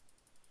whatnot.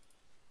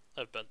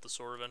 I've bent the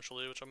sword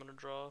eventually, which I'm gonna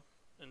draw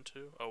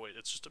into. Oh wait,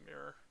 it's just a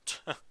mirror.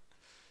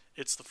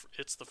 It's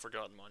the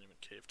Forgotten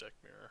Monument Cave deck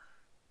mirror.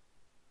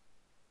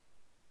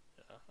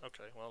 Yeah,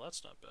 okay, well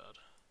that's not bad.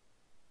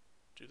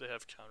 Do they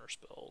have counter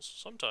spells?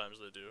 Sometimes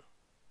they do.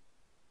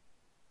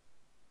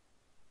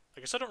 I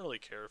guess I don't really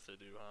care if they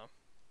do, huh?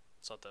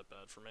 It's not that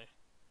bad for me.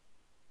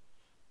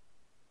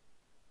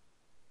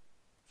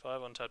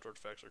 5 untapped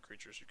artifacts or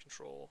creatures you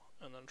control,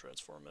 and then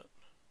transform it.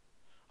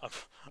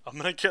 I'm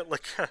gonna get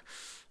like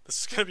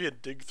this is gonna be a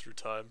dig through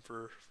time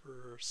for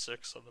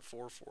 6 on the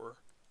 4/4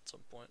 at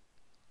some point.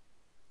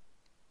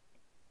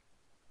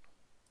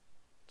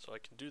 So I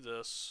can do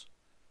this,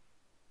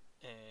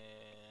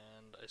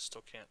 and I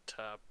still can't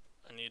tap.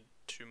 I need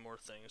 2 more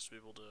things to be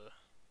able to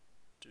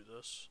do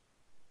this.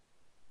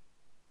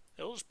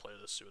 Yeah, we'll just play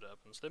this, see what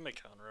happens. They may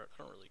counter it.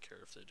 I don't really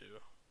care if they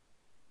do.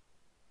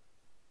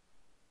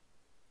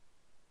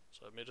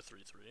 So I've made a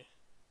 3/3.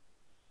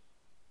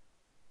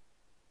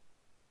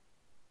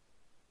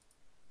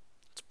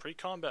 It's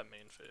pre-combat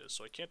main phase,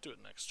 so I can't do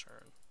it next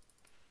turn.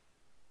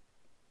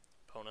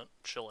 Opponent,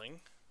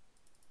 chilling.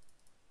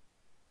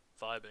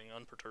 Vibing,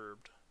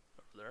 unperturbed.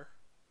 Over there.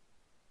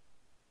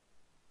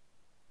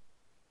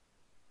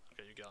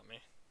 Okay, you got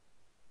me.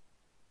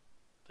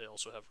 They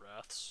also have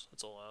Wraths.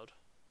 It's allowed.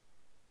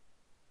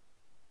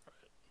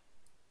 Alright.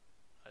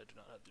 I do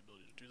not have the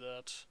ability to do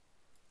that.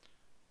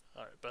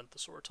 Alright, bent the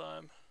sword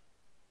time.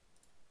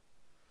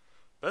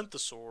 Bent the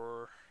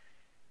sword.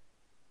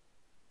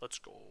 Let's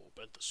go,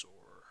 bent the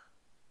sword.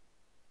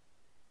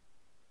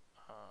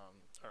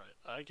 Alright,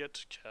 I get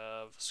to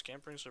Cav,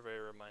 Scampering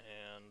Surveyor in my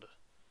hand.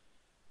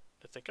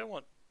 I think I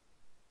want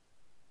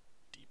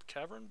Deep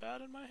Cavern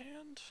Bat in my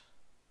hand?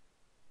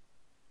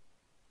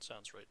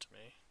 Sounds right to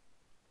me.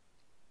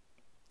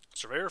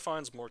 Surveyor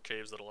finds more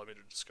caves that allow me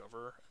to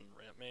discover and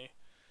ramp me.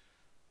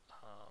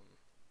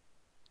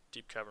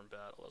 Deep Cavern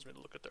Bat allows me to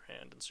look at their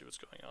hand and see what's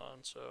going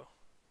on, so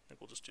I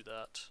think we'll just do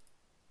that.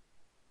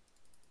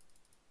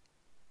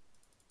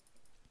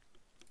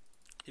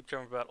 Deep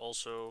Cavern Bat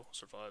also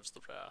survives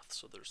the Wrath,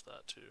 so there's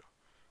that too.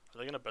 Are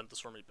they going to bend the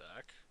sword me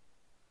back?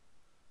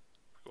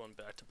 We're going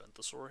back to bend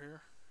the sword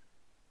here.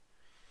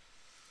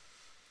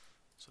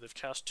 So they've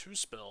cast 2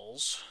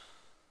 spells.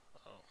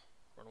 Oh,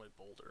 Runaway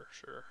Boulder,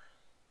 sure.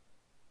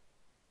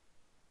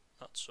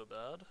 Not so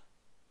bad.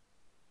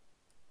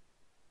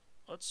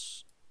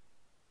 Let's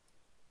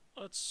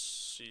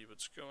see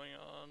what's going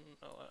on.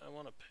 Oh, I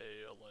want to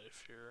pay a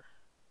life here.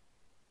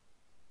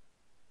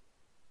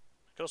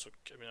 I could also,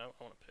 I mean, I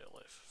want to pay a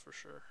life for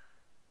sure.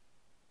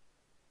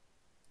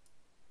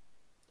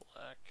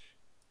 Black.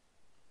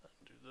 Then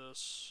do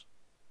this.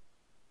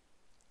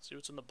 See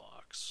what's in the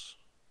box.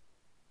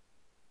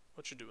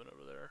 What you doing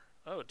over there?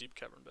 Oh, a Deep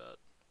Cavern Bat.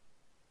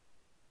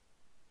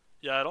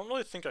 Yeah, I don't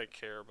really think I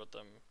care about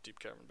them Deep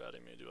Cavern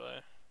Batting me, do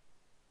I?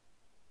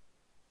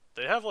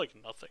 They have like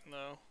nothing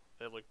though.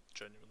 They have like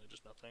genuinely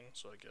just nothing,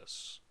 so I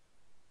guess.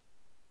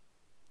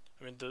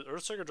 I mean, the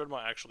Earthshaker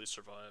Dreadmaw actually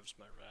survives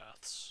my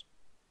Wraths.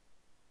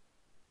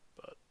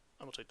 But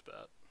I'm gonna take the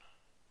bat.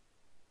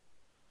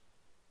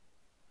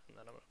 And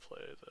then I'm gonna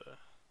play the...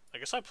 I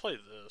guess I play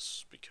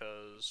this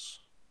because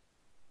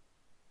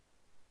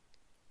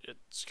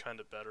it's kind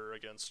of better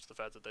against the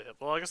fact that they have...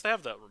 Well, I guess they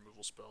have that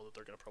removal spell that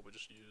they're gonna probably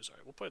just use.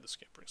 Alright, we'll play the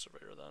Scampering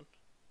Surveyor then.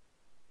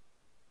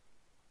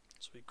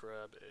 So we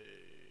grab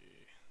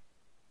a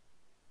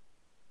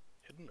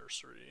Hidden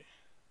Nursery.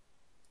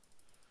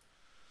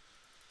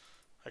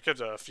 I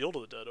could Field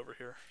of the Dead over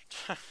here.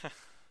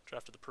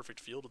 Drafted the perfect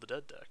Field of the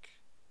Dead deck.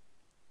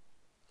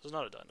 This is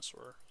not a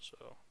dinosaur,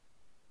 so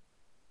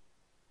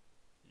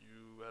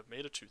you have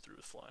made a 2/3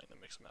 with flying.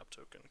 That makes a map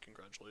token.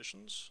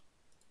 Congratulations.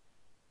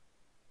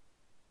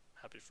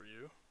 Happy for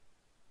you.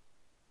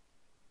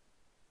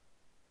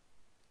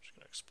 Just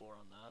gonna explore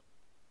on that.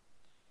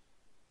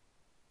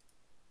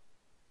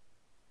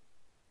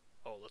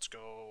 Oh, let's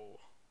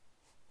go.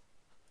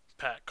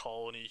 Bat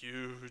colony,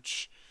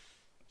 huge.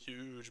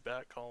 Huge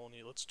bat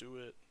colony, let's do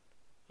it.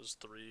 This is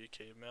 3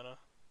 cave mana.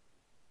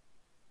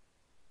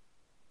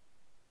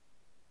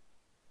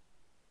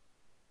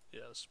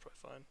 Yeah, this is probably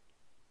fine.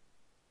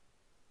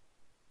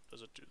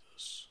 Does it do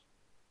this?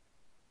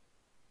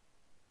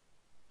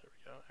 There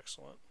we go,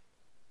 excellent.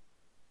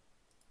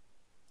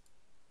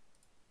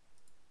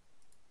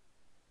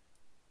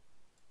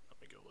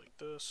 Let me go like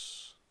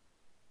this.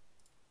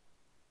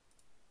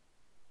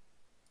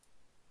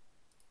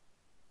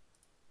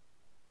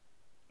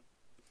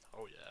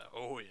 Oh yeah,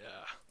 oh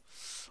yeah,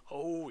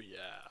 oh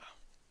yeah.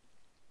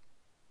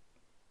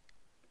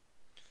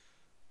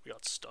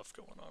 stuff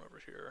going on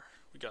over here.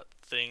 We got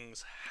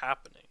things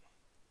happening.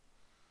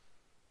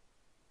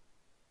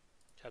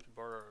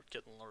 Capybara are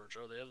getting large.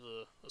 Oh, they have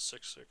the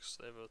 6/6.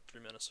 They have a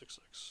 3-mana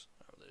 6/6.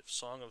 Oh, they have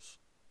Song of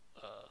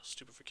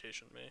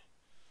Stupefaction me.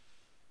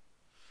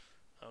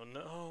 Oh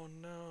no,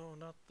 no,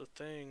 not the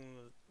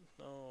thing.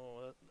 No,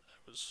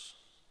 I was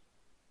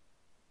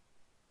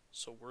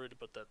so worried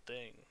about that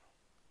thing.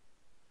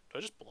 Do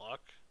I just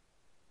block?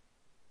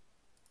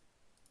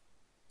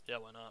 Yeah,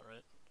 why not,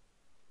 right?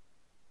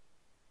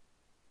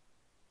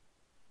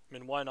 I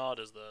mean, why not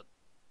is that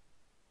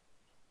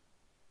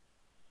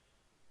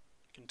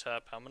you can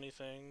tap how many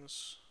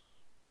things?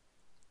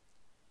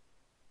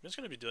 I mean, it's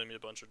going to be dealing me a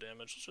bunch of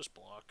damage. Let's just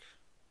block.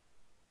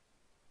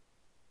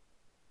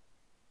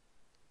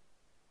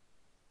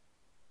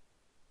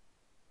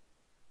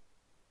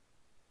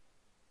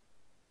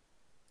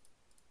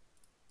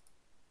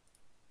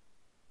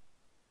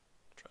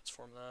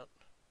 Transform that.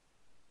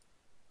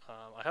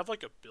 I have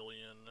like a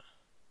billion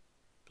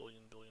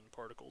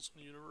particles in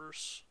the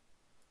universe.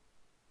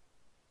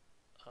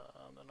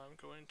 And I'm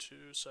going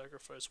to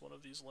sacrifice one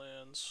of these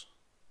lands.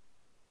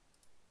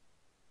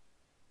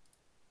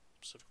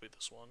 Specifically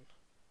this one.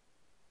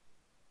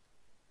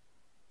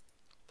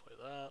 Play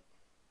that.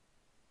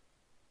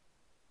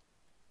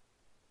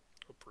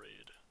 A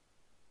Braid.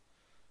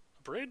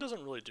 A Braid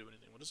doesn't really do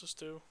anything. What does this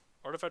do?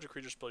 Artifact or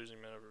creature spell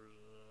using mana.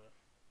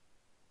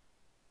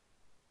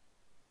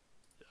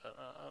 Yeah,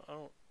 I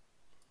don't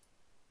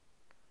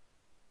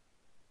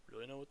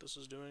really know what this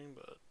is doing,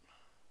 but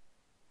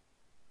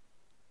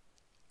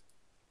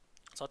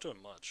it's not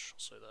doing much, I'll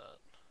say that.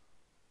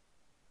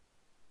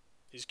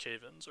 These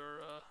Caverns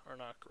are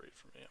not great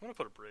for me. I'm gonna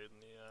put a Braid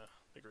in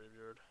the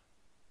graveyard.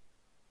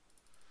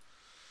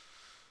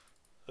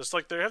 It's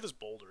like they have this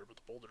boulder, but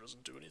the boulder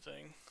doesn't do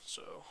anything,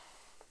 so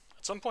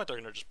at some point they're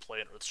gonna just play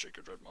an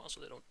Earthshaker Dreadmaw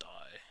so they don't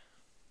die.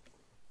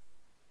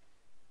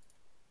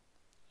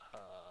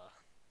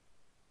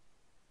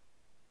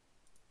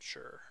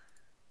 Sure.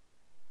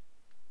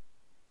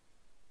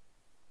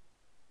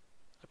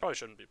 I probably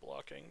shouldn't be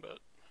blocking, but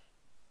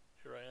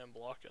here I am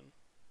blocking.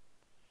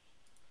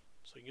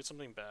 So you can get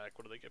something back.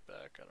 What do they get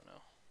back? I don't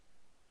know.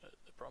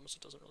 I promise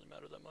it doesn't really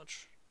matter that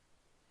much.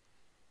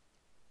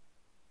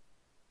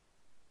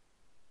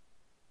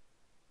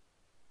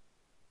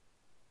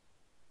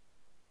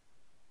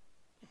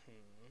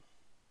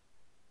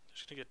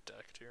 Just gonna get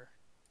decked here.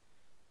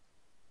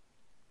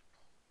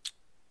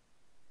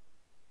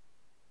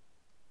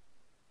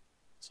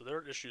 So there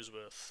are issues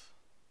with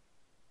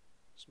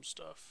some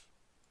stuff.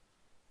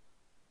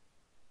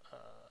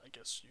 I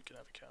guess you can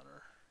have a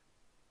counter.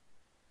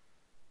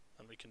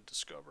 And we can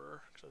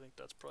discover, because I think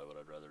that's probably what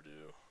I'd rather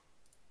do.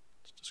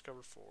 Let's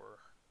discover 4.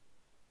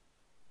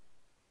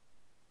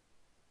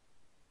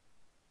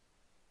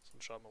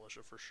 Sunshot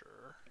Militia for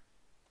sure.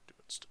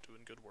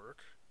 Doing good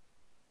work.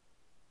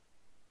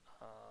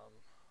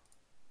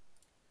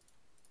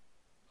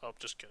 Oh,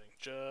 just kidding.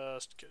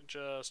 Just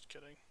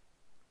kidding.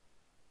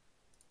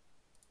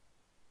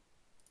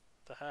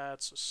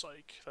 That's a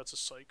psych. That's a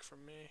psych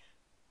from me.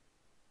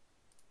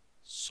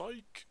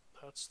 Psych!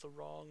 That's the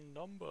wrong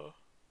number.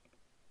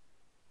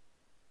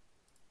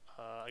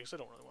 I guess I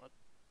don't really want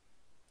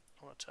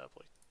to tap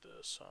like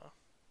this, huh?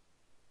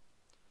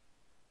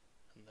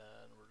 And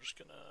then we're just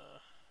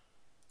gonna...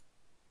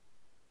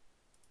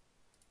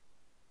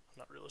 I'm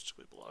not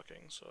realistically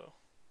blocking, so...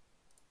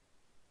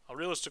 I'll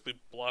realistically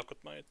block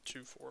with my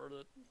 2/4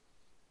 that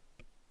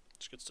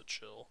just gets to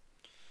chill.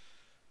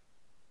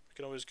 We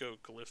can always go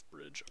Glyph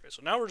Bridge. Okay,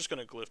 so now we're just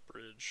gonna Glyph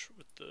Bridge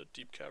with the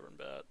Deep Cavern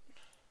Bat.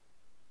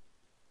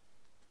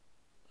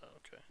 Oh,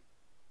 okay,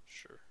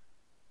 sure.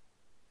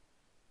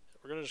 Yeah,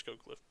 we're gonna just go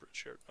Glyph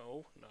Bridge here.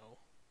 No, no.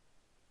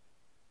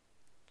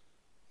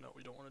 No,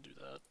 we don't want to do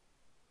that.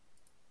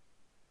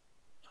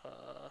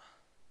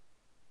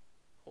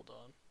 Hold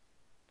on.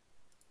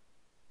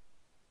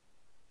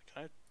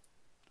 Can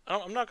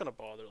I'm not gonna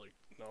bother, like,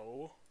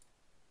 no.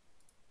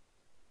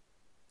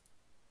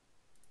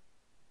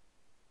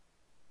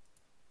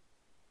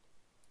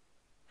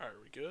 Alright,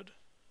 are we good?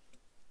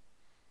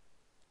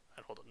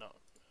 Alright, hold on, no.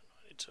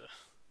 I need to...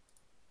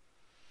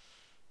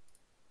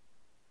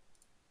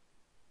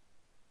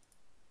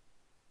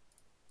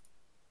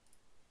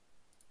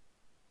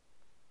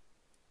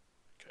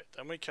 Okay,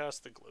 then we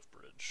cast the Glyph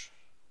Bridge.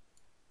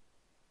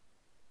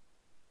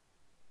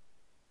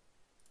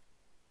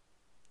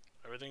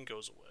 Everything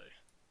goes away.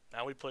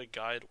 Now we play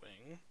Guide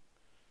Wing.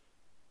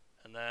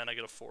 And then I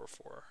get a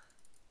 4/4.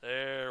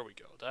 There we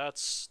go.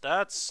 That's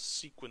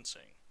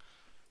sequencing.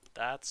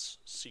 That's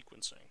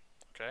sequencing.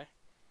 Okay?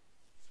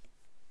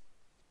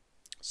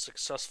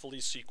 Successfully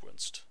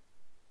sequenced.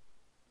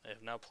 They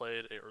have now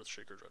played a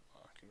Earthshaker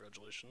Dreadmaw.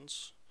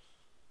 Congratulations.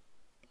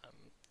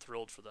 I'm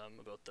thrilled for them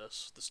about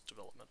this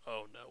development.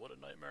 Oh no, what a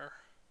nightmare.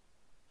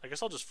 I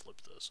guess I'll just flip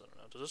this. I don't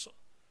know. Does this...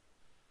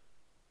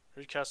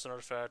 Recast an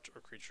artifact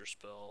or creature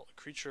spell. A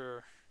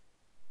creature...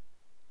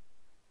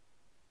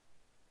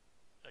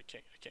 I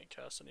can't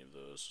cast any of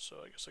those,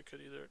 so I guess I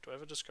could either... Do I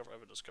have a discover? I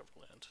have a discover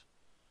land.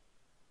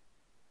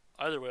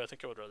 Either way, I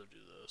think I would rather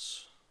do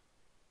this.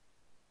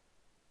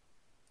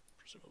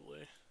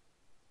 presumably.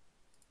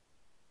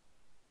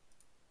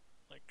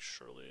 Like,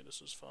 surely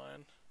this is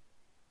fine.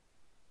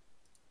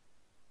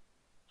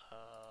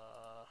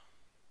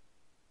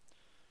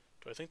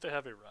 Do I think they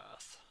have a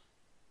Wrath?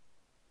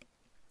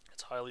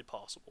 It's highly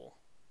possible.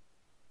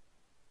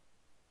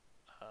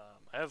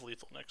 I have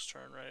lethal next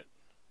turn, right?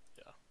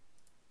 Yeah.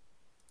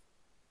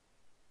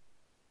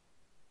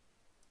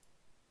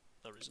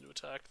 No reason to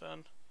attack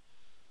then.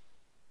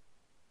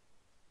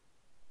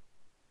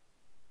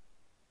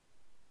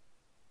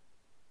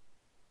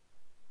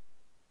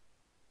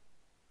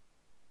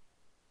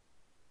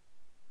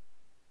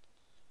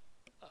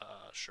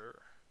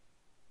 Sure.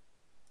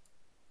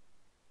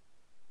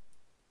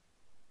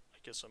 I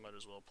guess I might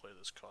as well play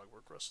this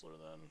Cogwork Wrestler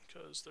then,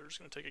 because they're just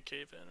going to take a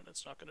cave in and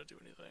it's not going to do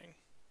anything.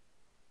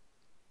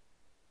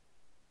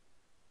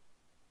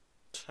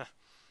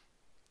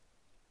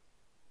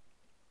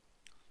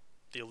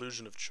 The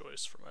illusion of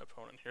choice for my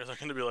opponent here. They're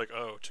going to be like,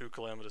 oh, 2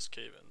 Calamitous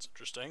Cave-ins.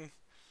 Interesting.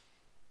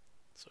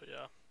 So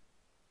yeah.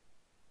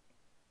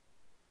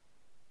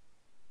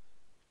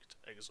 Get to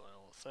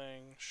exile a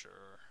thing,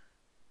 sure.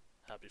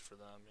 Happy for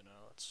them, you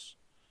know, it's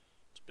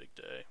a big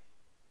day.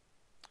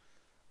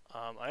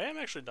 I am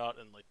actually not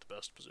in like the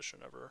best position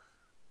ever.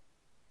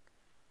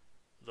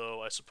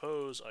 Though I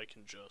suppose I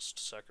can just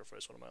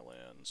sacrifice one of my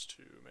lands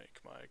to make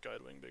my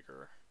Guidewing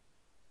bigger.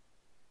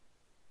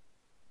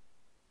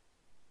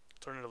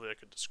 Alternatively, I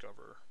could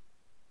discover.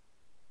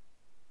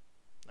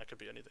 That could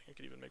be anything. I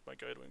could even make my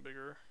Guidewing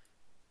bigger.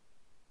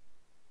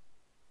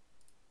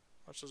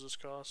 How much does this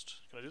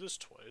cost? Can I do this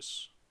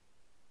twice?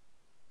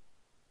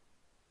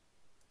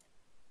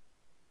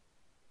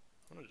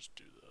 I'm gonna just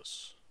do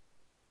this.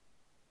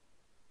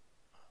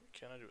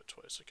 Can I do it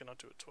twice? I cannot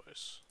do it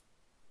twice.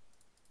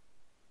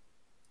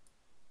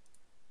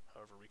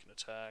 However, we can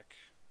attack.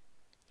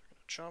 They're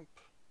gonna jump.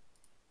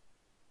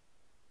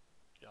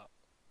 Yeah.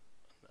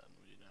 And then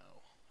we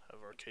now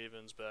have our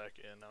cave-ins back,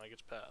 and now I get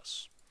to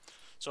pass.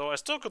 So I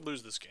still could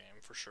lose this game,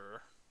 for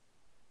sure.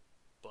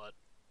 But...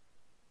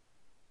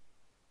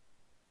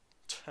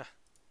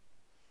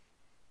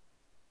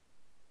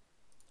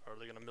 are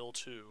they gonna mill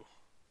 2?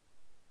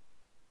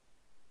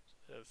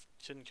 They have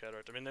Hidden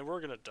Cataract. I mean, they were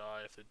gonna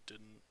die if they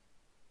didn't.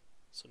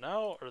 So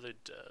now, are they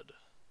dead?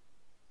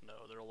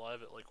 No, they're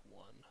alive at like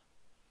 1.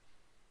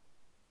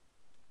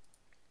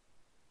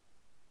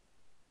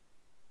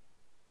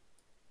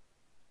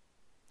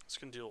 This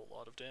can deal a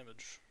lot of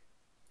damage.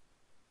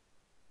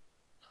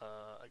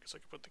 I guess I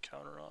could put the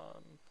counter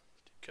on.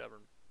 Deep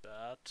Cavern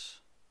Bat.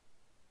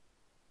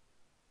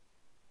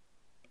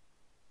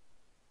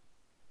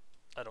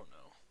 I don't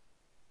know.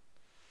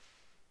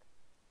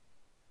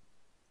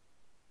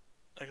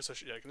 I guess I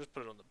should, yeah, I can just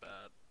put it on the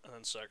bat, and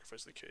then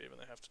sacrifice the cave,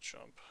 and they have to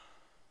jump.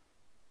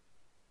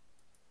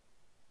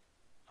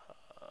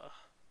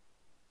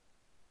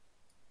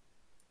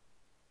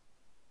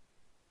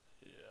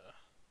 Yeah.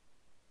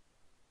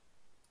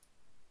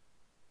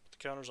 Put the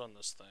counter's on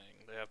this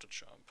thing, they have to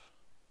jump.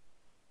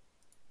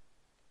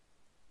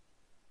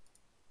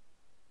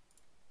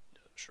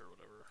 Yeah, sure,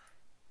 whatever.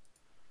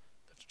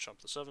 They have to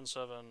jump the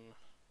 7/7.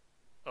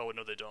 Oh,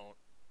 no, they don't.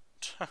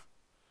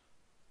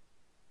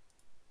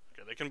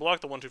 Okay, they can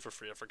block the 1/2 for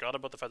free. I forgot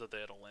about the fact that they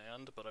had a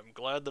land, but I'm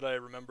glad that I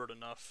remembered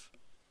enough.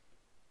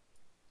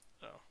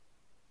 Oh,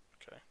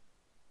 okay.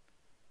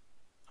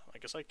 I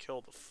guess I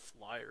kill the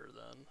flyer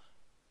then.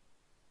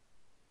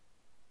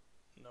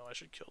 No, I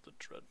should kill the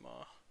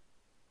Dreadmaw.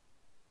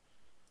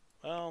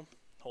 Well,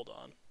 hold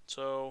on.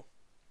 So,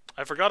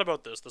 I forgot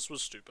about this. This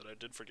was stupid. I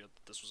did forget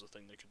that this was a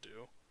thing they could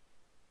do.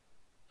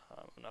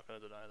 I'm not going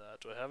to deny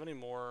that. Do I have any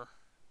more?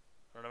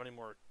 I don't have any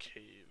more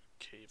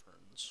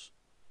caverns.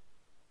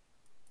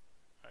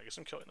 I guess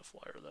I'm killing the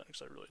flyer then,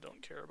 because I really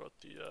don't care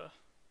about the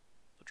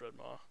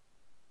Dreadmaw.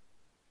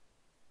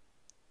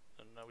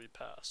 And now we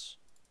pass.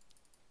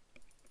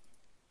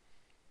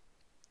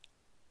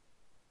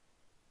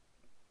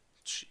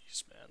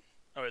 Jeez, man.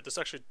 Oh wait, this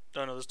actually...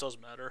 Oh no, this does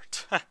matter.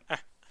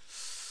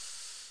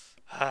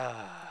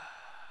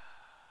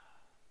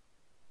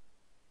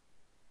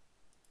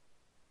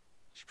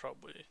 Should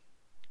probably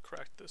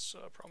crack this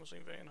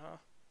Promising Vein, huh?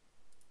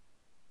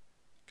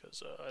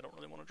 Because I don't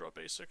really want to draw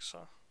basics,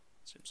 huh?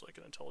 Seems like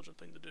an intelligent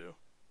thing to do.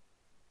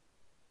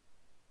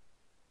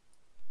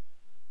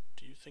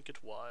 Do you think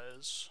it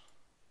wise?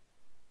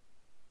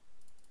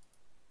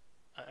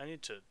 I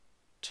need to...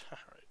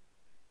 Alright.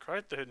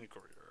 Cry the Hidden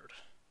Courtyard.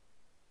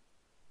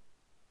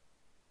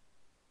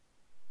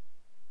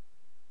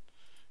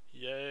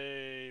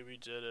 Yay, we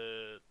did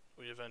it.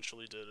 We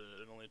eventually did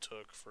it. It only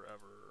took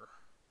forever.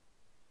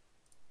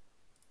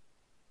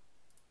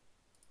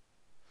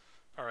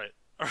 Alright.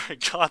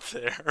 Alright, got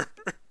there.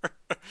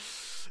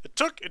 It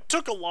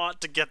took a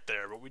lot to get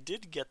there, but we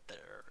did get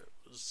there.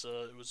 It was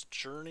a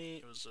journey.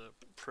 It was a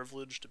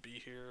privilege to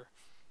be here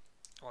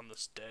on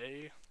this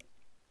day.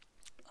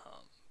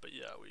 But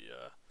yeah, we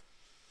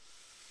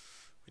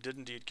did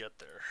indeed get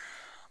there.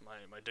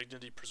 My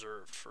dignity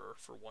preserved for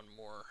one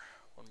more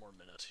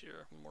minute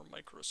here, one more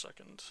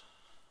microsecond.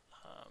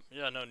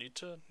 Yeah, no, need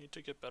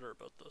to get better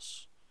about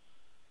this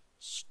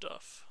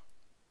stuff.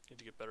 Need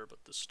to get better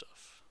about this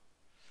stuff.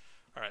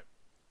 Alright.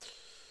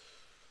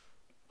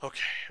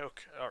 Okay,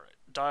 alright.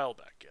 Dial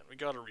back in. We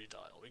gotta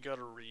redial. We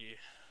gotta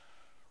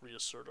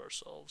reassert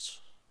ourselves.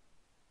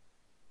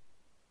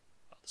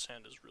 Wow, this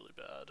hand is really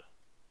bad.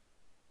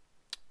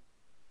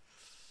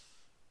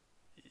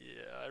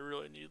 Yeah, I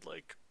really need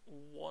like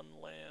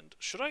one land.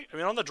 Should I? I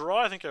mean, on the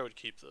draw, I think I would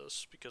keep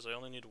this because I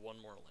only need one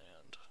more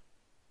land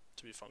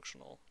to be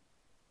functional.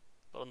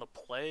 But on the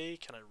play,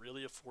 can I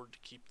really afford to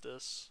keep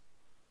this?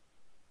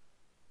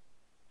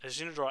 I just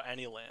need to draw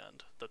any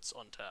land that's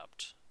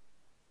untapped.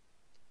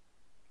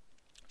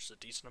 There's a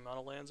decent amount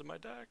of lands in my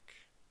deck.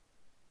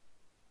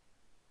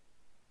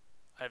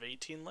 I have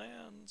 18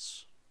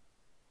 lands.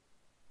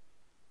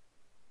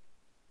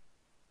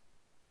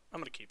 I'm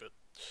gonna keep it.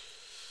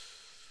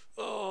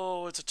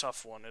 Oh, it's a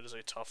tough one. It is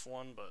a tough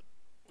one, but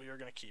we are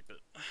gonna keep it,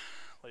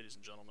 ladies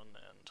and gentlemen,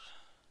 and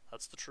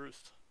that's the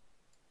truth.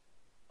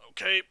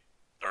 Okay,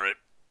 alright.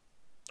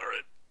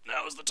 Alright,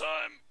 now is the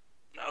time.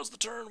 Now's the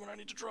turn when I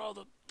need to draw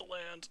the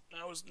land.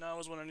 Now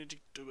is when I need to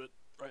do it.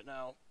 Right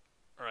now.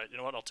 Alright, you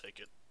know what? I'll take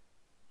it.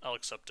 I'll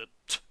accept it.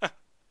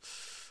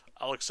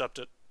 I'll accept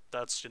it.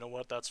 That's, you know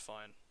what? That's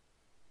fine.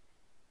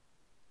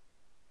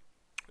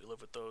 We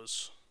live with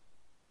those.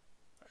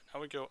 Alright,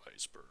 now we go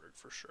Iceberg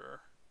for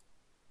sure.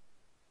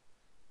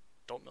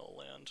 Don't mill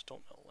land.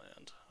 Don't mill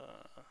land.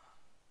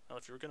 Now,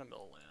 if you were gonna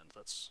mill land,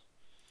 it's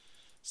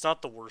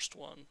not the worst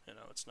one. You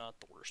know, it's not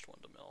the worst one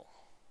to mill.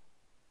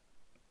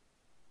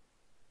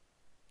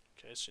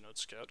 Okay, so you know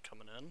it's Scout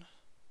coming in.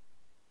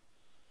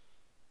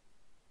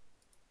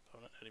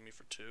 Opponent hitting me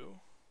for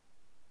 2.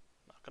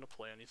 Not gonna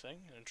play anything.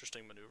 An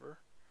interesting maneuver.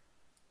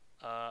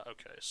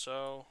 Okay,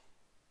 so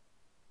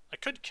I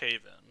could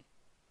cave in.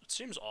 It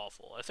seems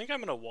awful. I think I'm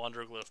gonna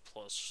Wanderglyph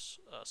plus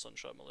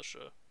Sunshot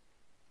Militia.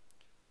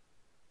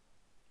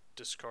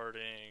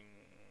 Discarding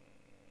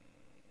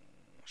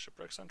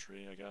Shipwreck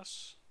Sentry, I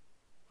guess.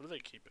 What are they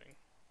keeping?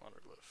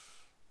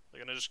 Wanderglyph. They're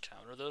gonna just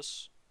counter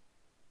this.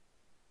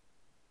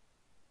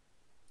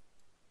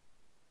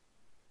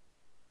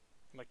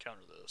 I might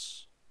counter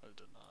this. I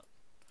did not.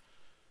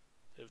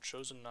 They've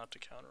chosen not to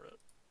counter it.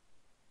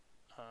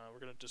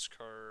 We're gonna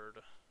discard.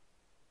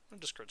 I'm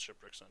gonna discard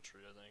Shipwreck Sentry,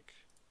 I think.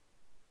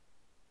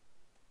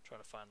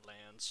 Trying to find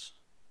lands.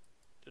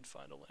 Did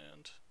find a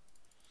land.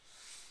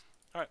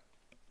 Alright.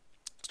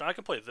 So now I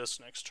can play this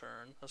next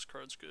turn. This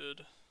card's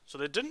good. So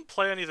they didn't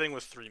play anything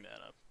with 3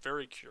 mana.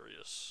 Very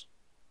curious.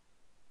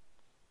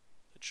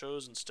 They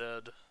chose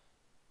instead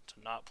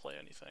to not play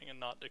anything and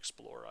not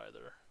explore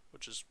either,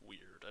 which is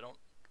weird. I don't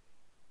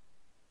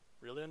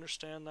really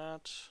understand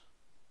that.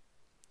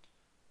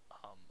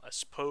 I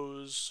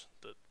suppose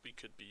that we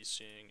could be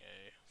seeing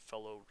a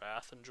fellow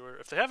Wrath Enjoyer.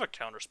 If they have a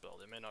counterspell,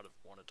 they may not have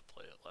wanted to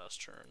play it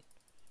last turn.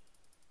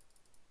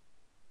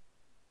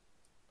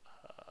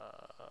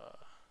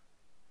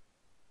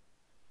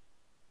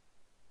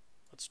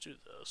 Let's do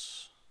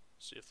this.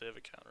 See if they have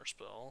a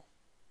counterspell.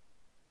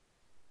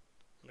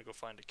 I'm gonna go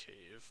find a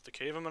cave. The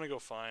cave I'm gonna go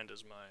find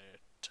is my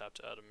tap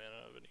to add a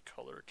mana of any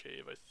color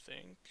cave, I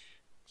think.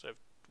 Because I have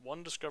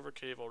one Discover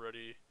Cave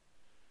already.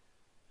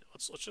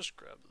 Let's just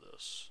grab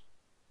this.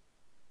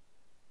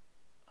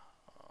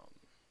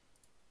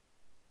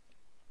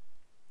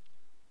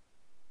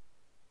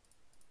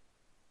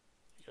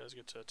 You guys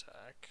get to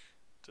attack.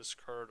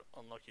 Discard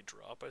Unlucky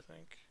Drop, I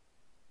think.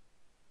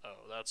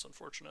 Oh, that's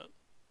unfortunate.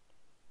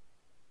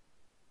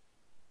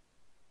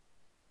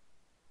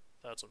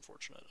 That's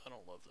unfortunate. I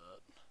don't love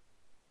that.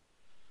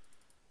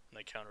 And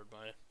they countered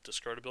my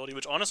discard ability,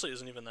 which honestly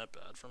isn't even that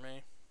bad for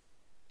me.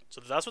 So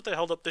that's what they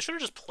held up. They should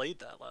have just played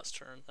that last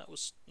turn. That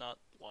was not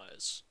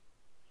wise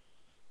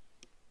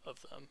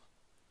of them.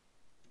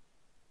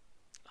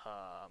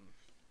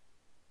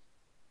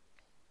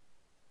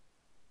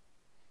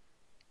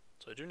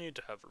 So I do need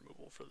to have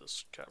removal for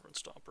this Cavern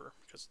Stomper,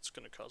 because it's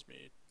going to cause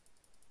me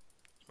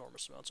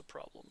enormous amounts of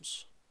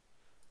problems.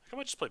 I think I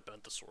might just play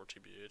Bent the Sword,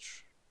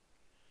 TBH.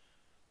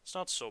 It's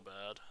not so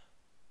bad.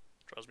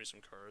 Draws me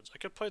some cards. I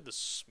could play the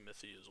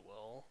Smithy as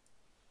well.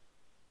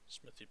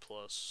 Smithy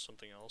plus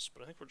something else,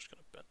 but I think we're just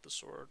going to Bent the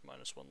Sword,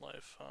 -1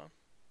 life, huh?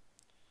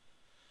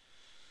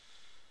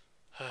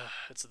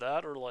 It's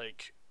that or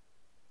like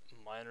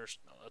minors.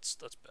 No, that's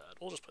bad.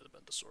 We'll just play the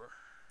Bent the Sword.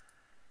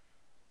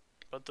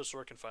 Bent the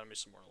Sword can find me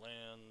some more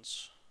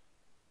lands.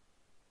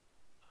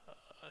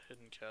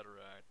 Hidden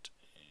Cataract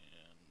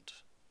and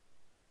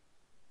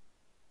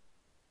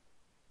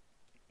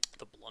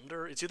the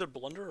Blunder. It's either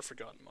Blunder or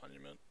Forgotten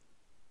Monument.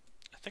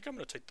 I think I'm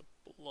gonna take the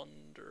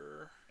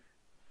Blunder.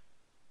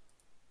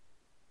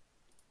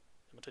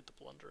 I'm gonna take the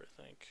Blunder,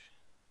 I think.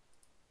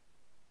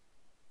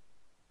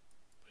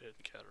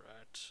 Hidden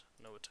Cataract,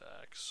 no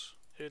attacks.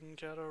 Hidden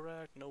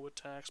Cataract, no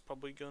attacks.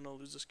 Probably gonna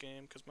lose this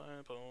game because my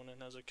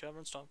opponent has a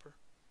Cavern Stomper.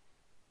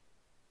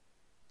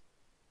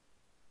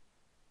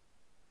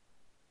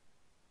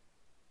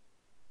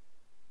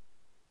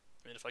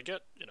 I mean, if I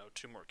get,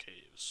 2 more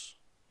caves,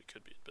 we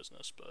could be in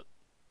business, but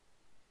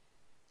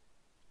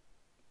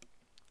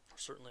we're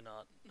certainly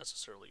not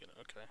necessarily gonna.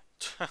 Okay.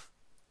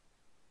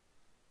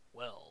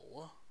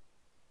 Well,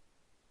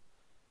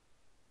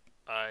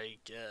 I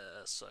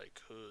guess I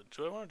could.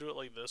 Do I want to do it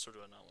like this, or do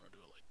I not want to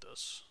do it like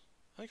this?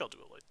 I think I'll do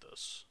it like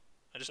this.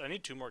 I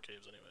need 2 more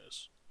caves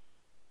anyways.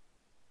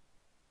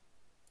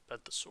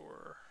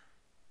 Benthesaur.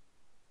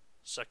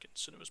 Second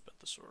sinuous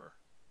Benthesaur.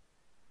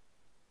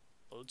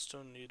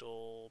 Lodestone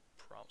Needle.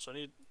 So I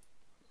need...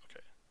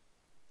 Okay.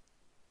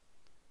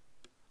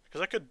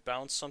 Because I could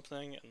bounce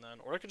something, and then...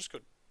 Or I could just go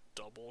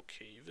double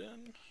cave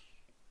in.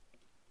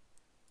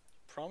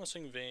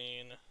 Promising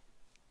Vein.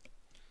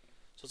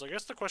 So I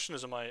guess the question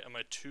is, am I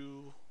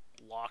too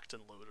locked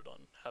and loaded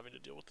on having to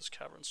deal with this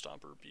Cavern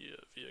Stomper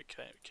via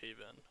cave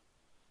in?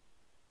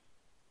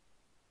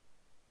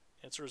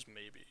 Answer is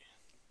maybe.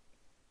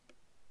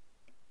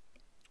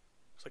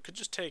 So I could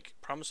just take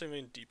Promising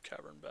Vein, Deep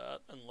Cavern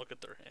Bat, and look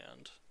at their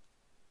hand.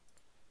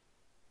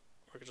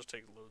 Or I could just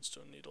take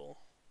Lodestone Needle,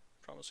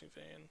 Promising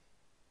Vein.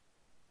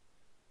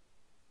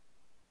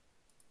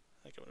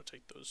 I think I'm going to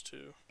take those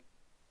 2.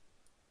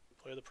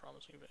 Play the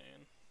Promising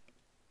Vein.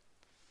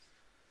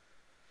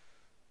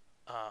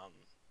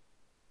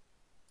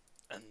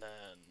 And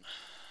then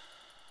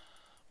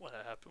what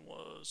happened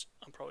was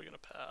I'm probably going to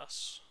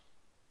pass.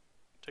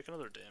 Take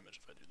another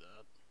damage if I do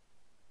that.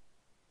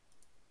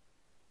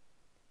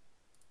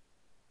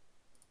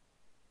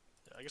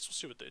 Yeah, I guess we'll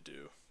see what they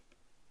do.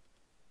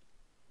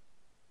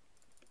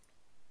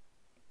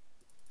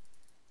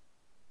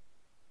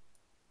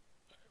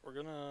 Alright, we're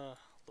gonna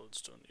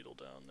Lodestone Needle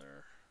down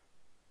there.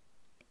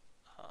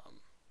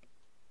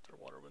 Their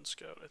Waterwind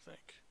Scout, I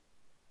think.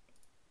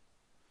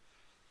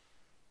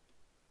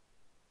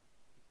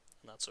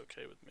 And that's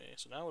okay with me.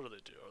 So now what do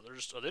they do? Are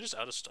they just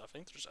out of stuff? I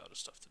think they're just out of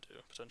stuff to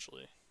do,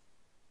 potentially.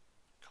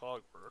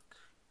 Cogwork.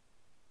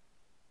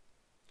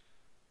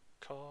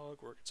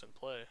 Cogwork, it's in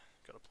play.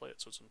 Gotta play it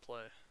so it's in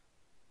play.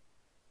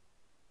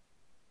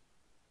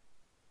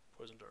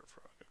 Poison Dart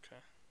Frog,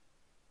 okay.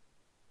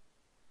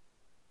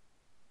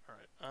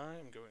 Alright,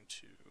 I'm going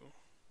to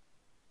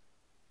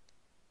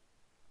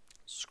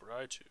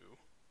scry 2.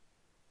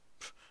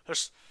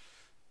 There's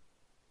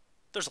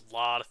a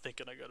lot of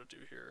thinking I gotta do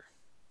here.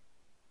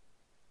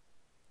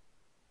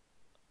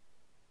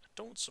 I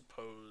don't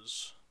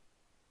suppose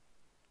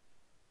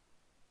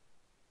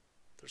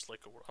there's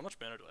like a... How much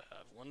mana do I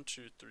have? 1,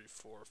 2, 3,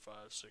 4, 5,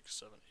 6,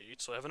 7,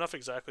 8. So I have enough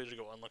exactly to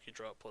go Unlucky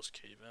Drop plus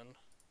Cave In.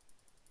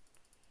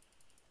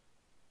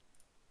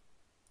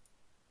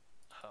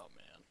 Oh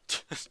man.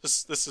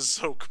 this is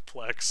so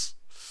complex.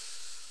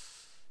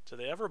 Do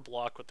they ever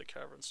block with the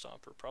Cavern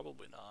Stomper?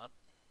 Probably not.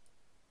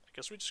 I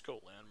guess we just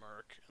go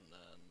Landmark and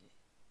then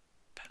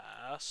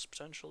pass,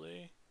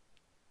 potentially.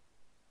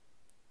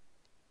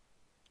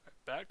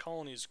 Alright, Bat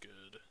Colony's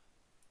good.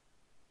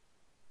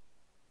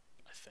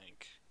 I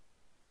think.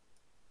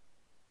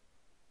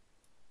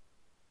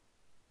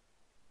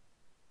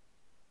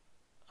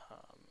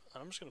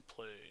 And I'm just gonna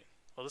play...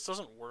 Well, this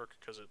doesn't work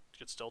because it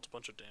gets dealt a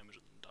bunch of damage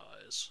and then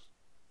dies.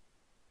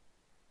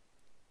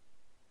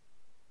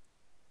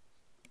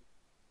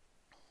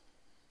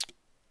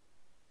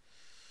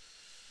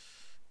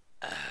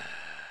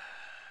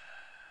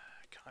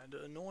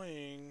 Kinda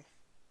annoying.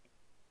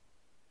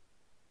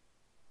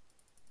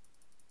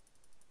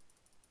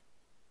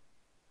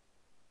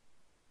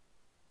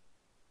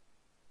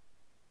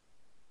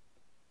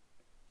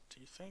 Do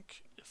you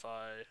think if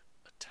I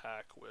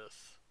attack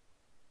with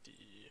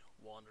the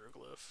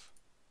Wanderglyph,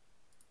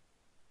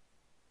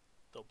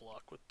 they'll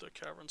block with the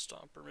Cavern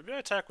Stomper? Maybe I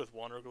attack with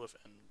Wanderglyph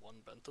and 1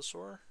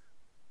 Benthesaur?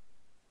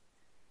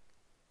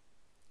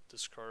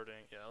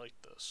 Discarding, yeah, I like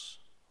this.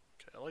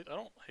 Okay, I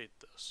don't hate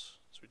this.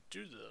 So we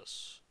do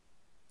this.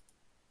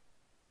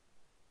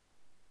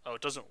 Oh,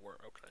 it doesn't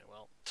work. Okay,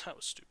 well, that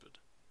was stupid.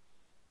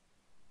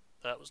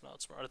 That was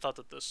not smart. I thought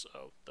that this,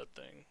 oh, that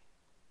thing.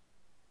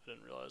 I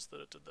didn't realize that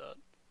it did that.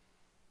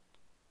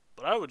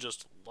 But I would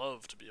just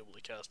love to be able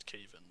to cast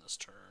Cave In this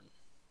turn.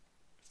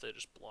 If they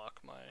just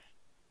block my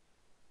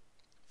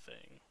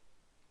thing.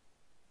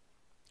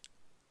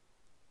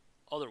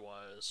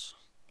 Otherwise,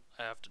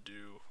 I have to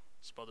do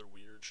some other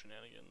weird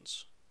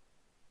shenanigans.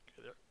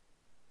 Okay, there.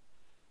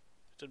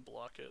 It did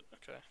block it,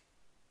 okay.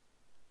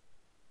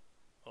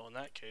 Well, in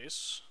that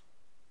case,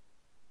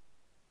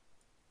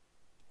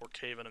 we're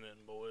caving them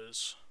in,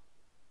 boys.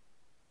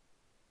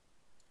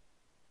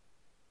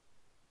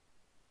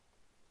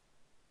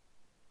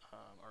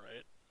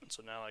 Alright, and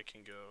so now I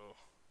can go...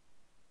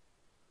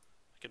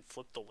 I can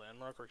flip the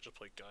Landmark, or I can just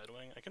play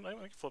Guidewing. I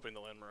think flipping the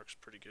Landmark's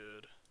pretty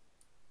good.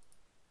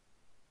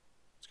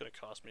 It's gonna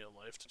cost me a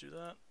life to do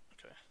that?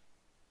 Okay.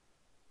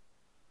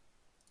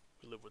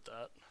 We live with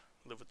that.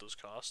 Live with those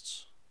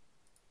costs.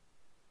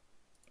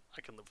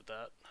 I can live with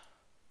that.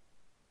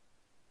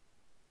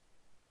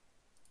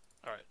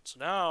 Alright, so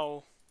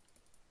now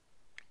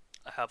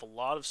I have a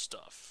lot of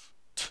stuff.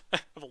 I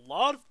have a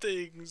lot of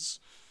things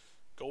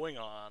going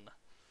on.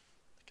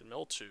 I can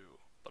mill 2,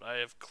 but I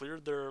have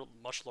cleared their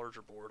much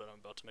larger board and I'm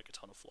about to make a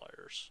ton of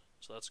flyers.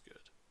 So that's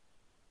good.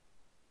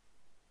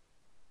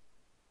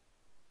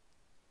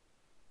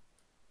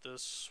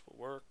 This will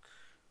work.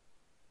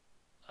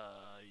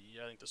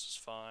 Yeah, I think this is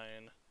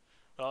fine.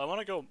 Well, I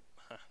want to go...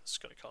 this is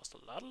going to cost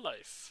a lot of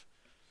life.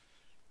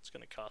 It's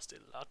gonna cost a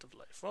lot of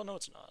life. Well, no,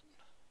 it's not.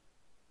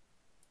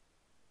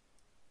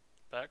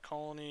 Bat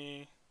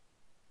Colony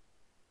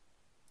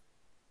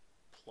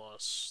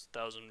plus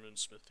 1000 Moon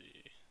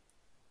Smithy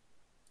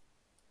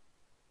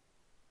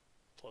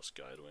plus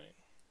Guidewing.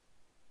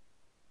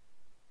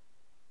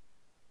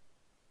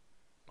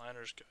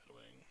 Miner's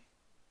Guidewing.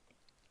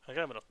 I think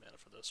I have enough mana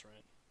for this,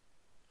 right?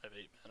 I have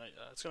 8 mana,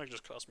 yeah. It's gonna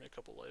just cost me a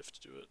couple life to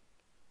do it.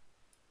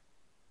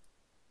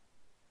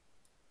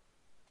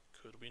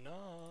 Could we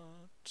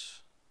not?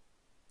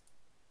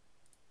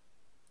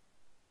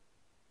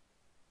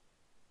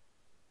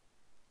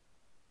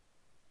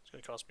 It's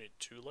gonna cost me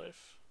 2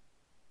 life.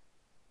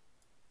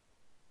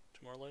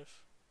 2 more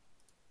life.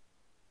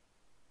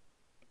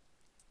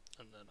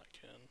 And then I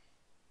can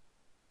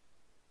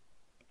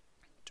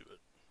do it.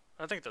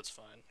 I think that's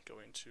fine.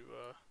 Going to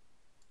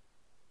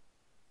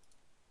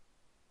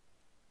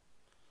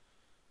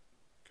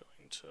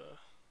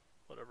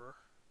whatever.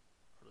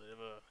 Or do they have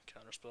a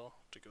counterspell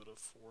to go to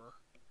 4?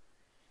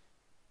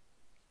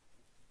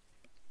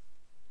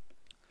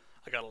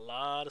 I got a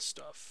lot of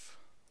stuff.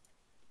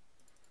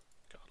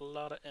 Got a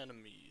lot of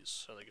enemies.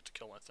 So they get to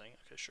kill my thing.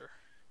 Okay, sure.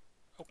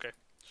 Okay.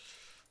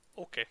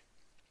 Okay.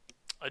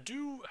 I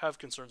do have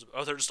concerns about...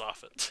 Oh, they're just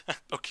off it.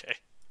 Okay.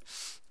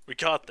 We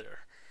got there.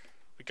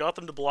 We got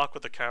them to block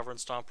with a Cavern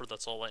Stomper.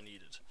 That's all I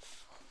needed.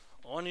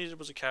 All I needed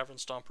was a Cavern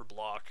Stomper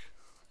block.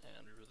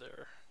 And we were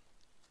there.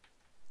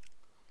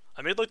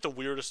 I made like the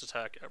weirdest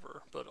attack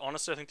ever. But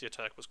honestly, I think the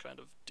attack was kind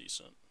of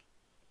decent.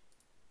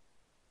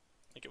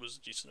 I think it was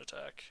a decent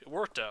attack. It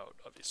worked out,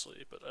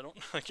 obviously, but I don't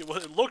like it.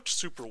 It looked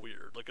super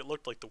weird. Like it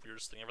looked like the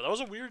weirdest thing ever. That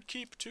was a weird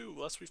keep too.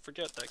 Lest we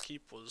forget, that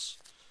keep was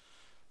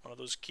one of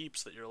those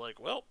keeps that you're like,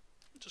 well,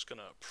 I'm just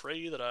gonna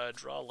pray that I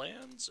draw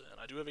lands, and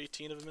I do have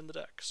 18 of them in the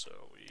deck,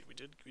 so we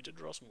did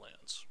draw some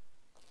lands,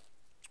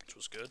 which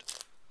was good.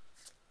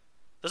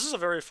 This is a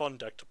very fun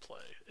deck to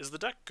play. Is the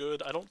deck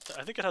good? I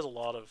think it has a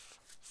lot of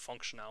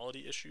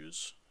functionality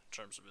issues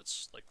in terms of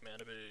its like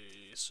mana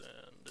base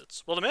and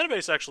its the mana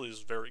base actually is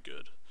very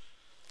good.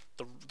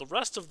 The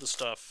rest of the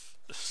stuff,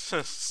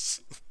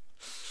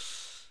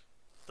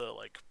 the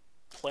like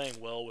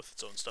playing well with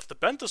its own stuff. The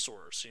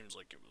Bentasaur seems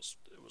like it was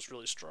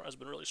really strong. Has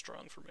been really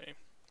strong for me.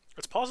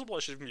 It's possible I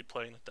should even be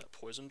playing that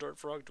Poison Dart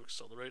Frog to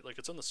accelerate. Like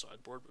it's in the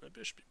sideboard, but maybe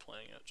I should be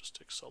playing it just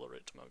to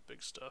accelerate to my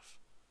big stuff.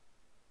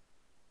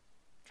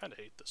 Kind of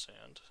hate this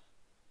hand.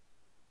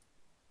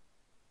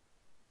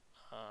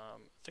 I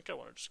think I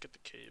want to just get the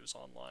caves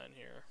online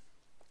here.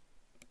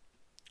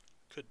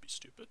 Could be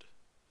stupid.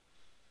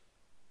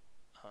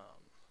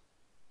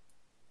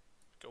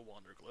 Go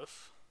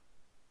Wanderglyph.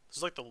 This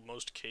is like the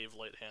most cave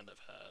light hand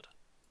I've had.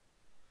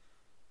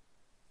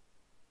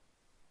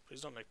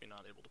 Please don't make me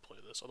not able to play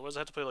this. Otherwise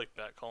I have to play like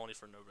Bat Colony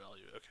for no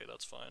value. Okay,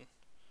 that's fine.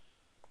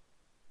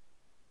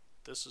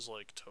 This is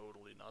like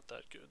totally not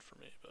that good for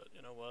me, but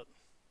you know what?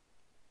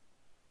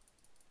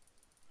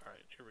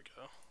 Alright, here we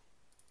go.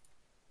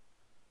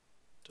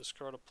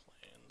 Discard a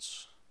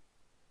plains.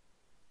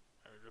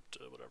 I ripped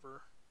a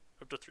whatever.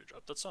 Ripped a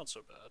 3-drop. That's not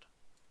so bad.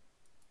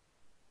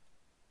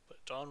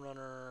 But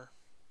Dawnrunner.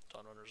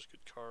 Dawnrunner's a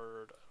good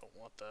card. I don't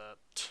want that.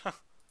 I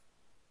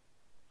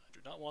do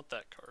not want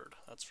that card,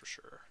 that's for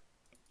sure.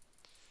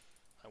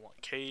 I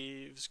want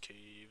caves,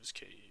 caves,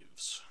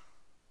 caves.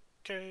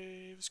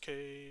 Caves,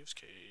 caves,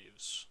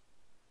 caves.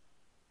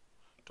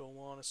 Don't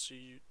want to see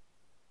you.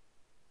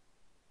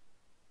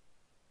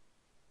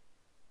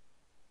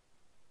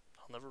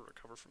 I'll never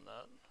recover from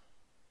that.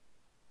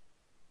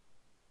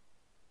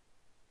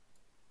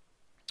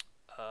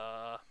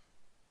 I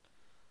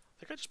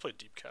think I just played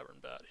Deep Cavern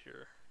Bat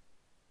here.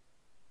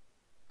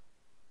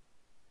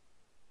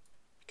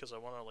 Because I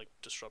want to like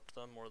disrupt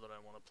them more than I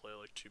want to play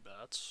like 2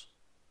 bats.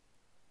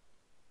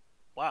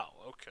 Wow,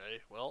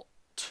 okay, well.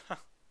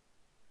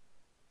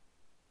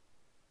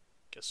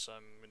 Guess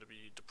I'm going to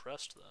be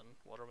depressed then.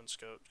 Waterwind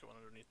Scout going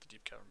underneath the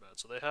Deep Cavern Bat.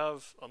 So they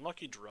have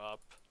Unlucky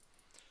Drop.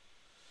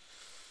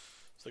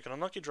 So they can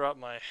Unlucky Drop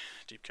my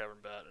Deep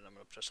Cavern Bat, and I'm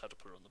going to just have to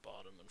put it on the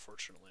bottom,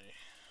 unfortunately.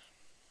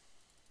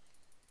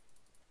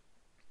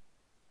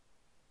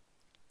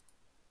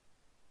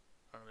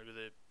 I don't know, maybe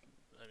they...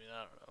 I mean,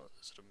 I don't know.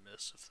 Is it a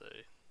miss if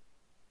they...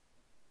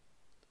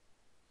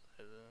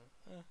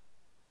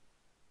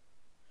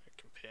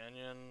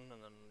 Companion,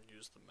 and then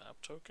use the map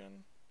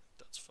token?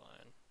 That's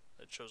fine.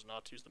 I chose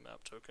not to use the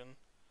map token.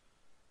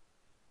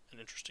 An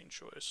interesting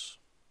choice.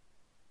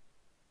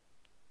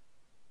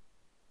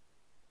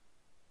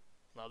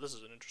 Now this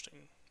is an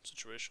interesting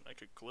situation. I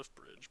could Glyph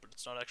Bridge, but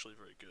it's not actually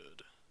very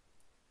good.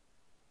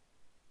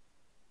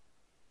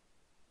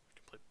 I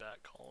can play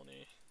Bat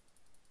Colony.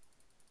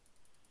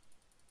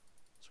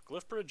 So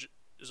Glyph Bridge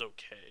is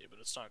okay, but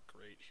it's not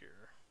great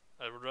here.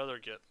 I would rather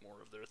get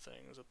more of their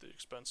things at the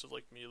expense of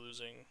like me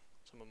losing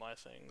some of my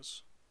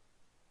things.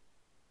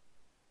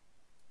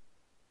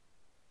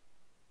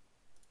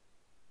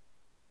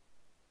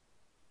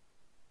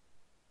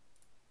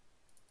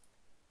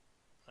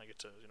 I get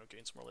to, you know,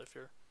 gain some more life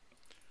here.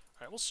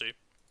 Alright, we'll see.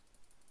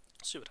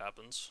 See what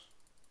happens.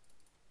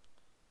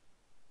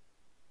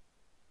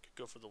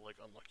 go for the like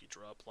unlucky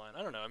drop line.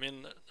 I don't know. I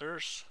mean,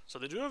 so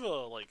they do have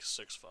a like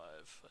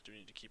 6/5. I do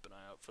need to keep an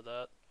eye out for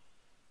that.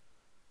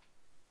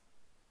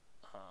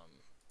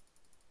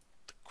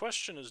 The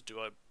question is, do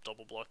I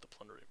double block the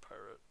Plundering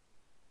Pirate?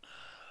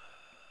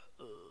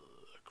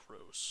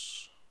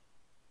 Gross.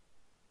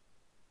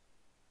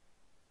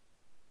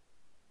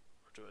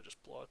 Or do I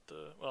just block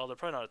the... Well, they're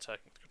probably not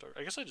attacking the target.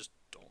 I guess I just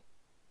don't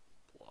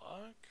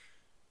block.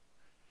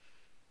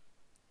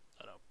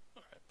 I know.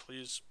 Alright,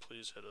 please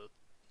hit a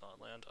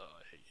non-land. Oh,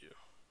 I hate you.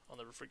 I'll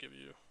never forgive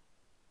you.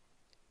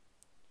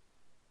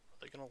 Are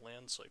they gonna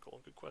land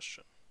cycle? Good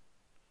question.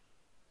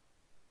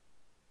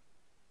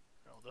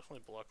 I'll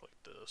definitely block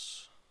like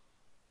this.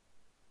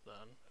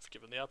 Then, if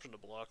given the option to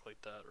block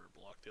like that or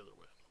block the other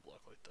way, I'm gonna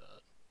block like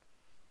that.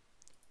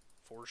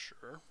 For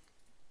sure.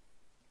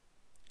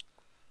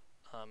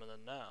 And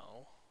then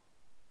now,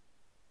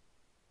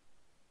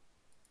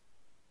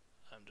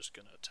 I'm just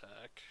gonna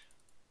attack.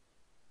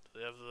 Do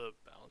they have the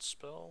bounce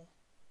spell?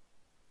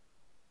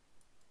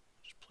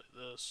 Just play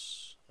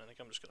this. I think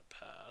I'm just gonna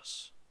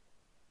pass.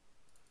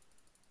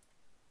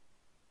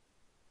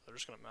 They're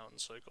just gonna mountain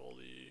cycle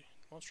the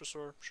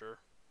Monstrosaur? Sure.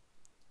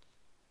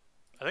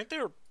 I think they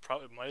were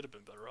probably might have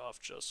been better off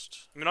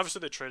just... I mean, obviously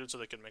they traded so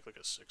they could make like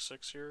a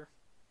 6/6 here.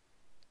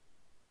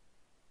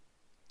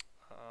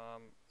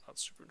 Not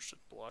super interested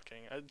in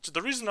blocking.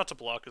 The reason not to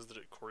block is that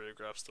it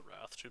choreographs the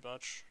Wrath too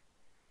much.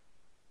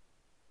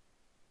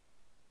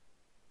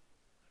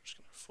 I'm just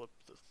gonna flip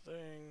the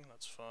thing,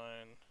 that's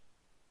fine.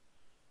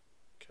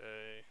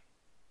 Okay.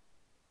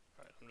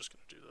 Alright, I'm just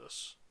gonna do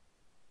this.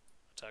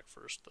 Attack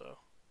first though.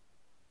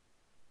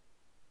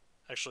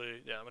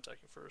 Actually, yeah, I'm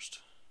attacking first.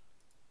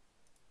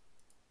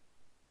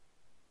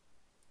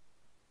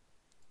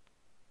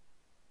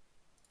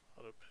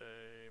 Auto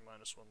pay,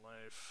 -1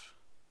 life.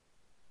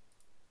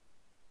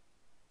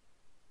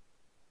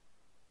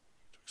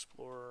 To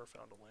explore,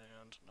 found a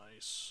land,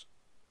 nice.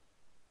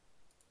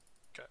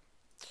 Okay.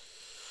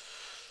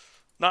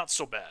 Not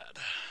so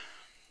bad.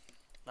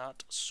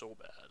 Not so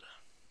bad.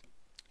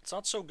 It's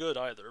not so good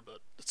either,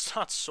 but it's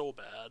not so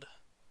bad.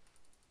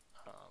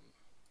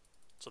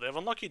 So they have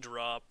Unlucky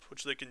Drop,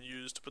 which they can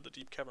use to put the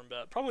Deep Cavern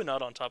Bat. Probably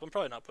not on top. I'm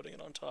probably not putting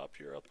it on top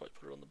here. I'll probably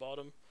put it on the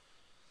bottom.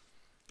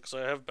 Because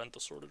I have Bent the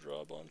Sword to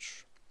draw a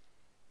bunch.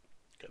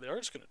 Okay, they are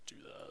just going to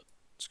do that.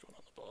 It's going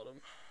on the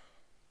bottom.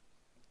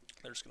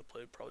 They're just going to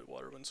play probably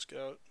Waterwind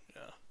Scout.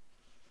 Yeah.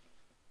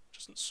 Which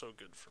isn't so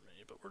good for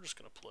me, but we're just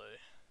going to play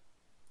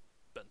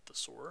Bent the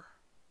Sword.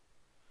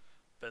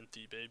 Bent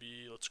the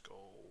baby, let's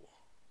go.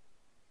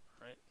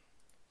 Alright.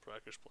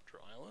 Brackish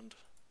Plunder Island.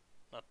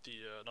 Not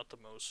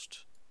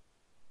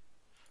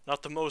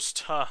the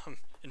most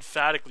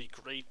emphatically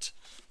great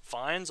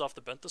finds off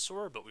the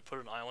Benthosaur, but we put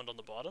an island on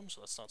the bottom, so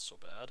that's not so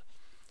bad.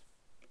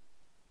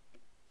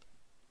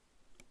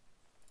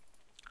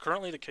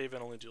 Currently the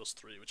Cave-In only deals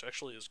 3, which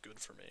actually is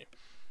good for me.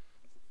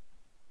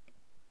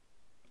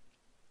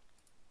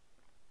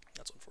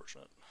 That's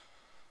unfortunate.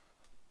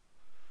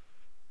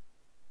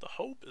 The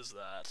hope is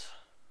that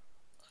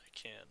I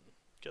can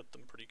get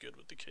them pretty good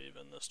with the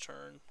Cave-In this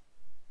turn.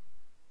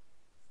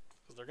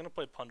 Because they're going to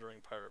play Plundering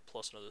Pirate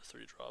plus another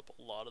 3-drop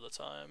a lot of the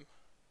time.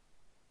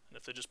 And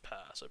if they just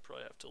pass, I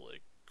probably have to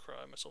like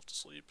cry myself to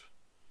sleep.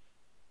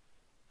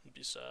 And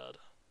be sad.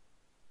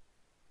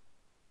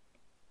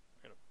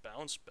 I'm going to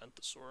bounce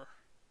Benthosaur.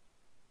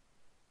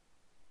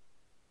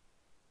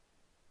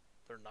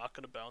 They're not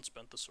going to bounce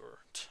Benthosaur.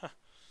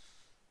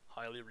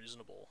 Highly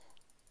reasonable.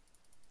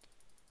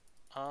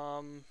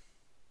 Yeah,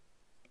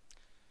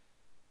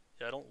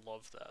 I don't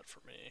love that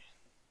for me.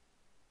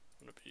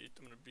 I'm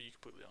gonna be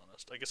completely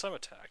honest. I guess I'm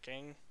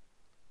attacking.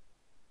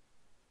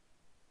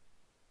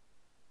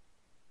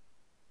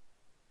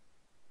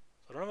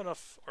 I don't have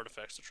enough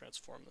artifacts to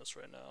transform this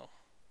right now.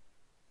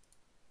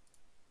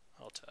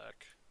 I'll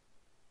attack.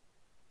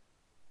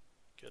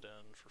 Get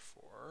in for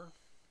 4.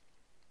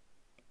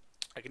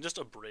 I can just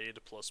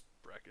Abrade plus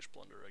Brackish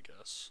Blunder, I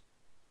guess.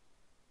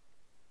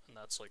 And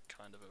that's like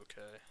kind of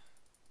okay.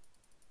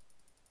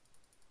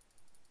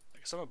 I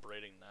guess I'm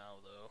abrading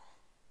now though,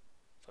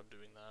 if I'm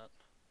doing that.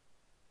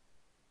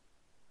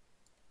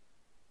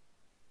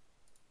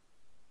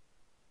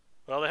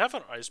 Well, they have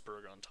an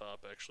iceberg on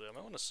top, actually. I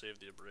might want to save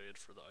the abrade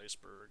for the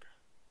iceberg.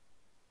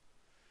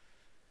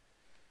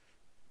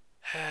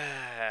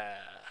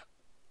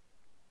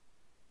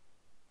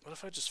 What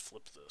if I just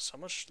flip this? How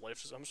much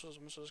life does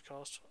this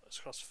cost? This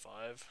costs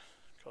 5.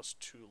 It costs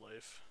 2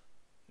 life.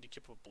 Need to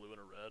keep a blue and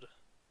a red.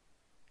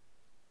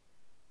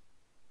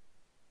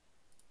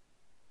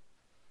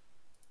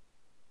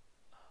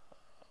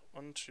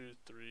 One, 2,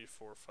 3,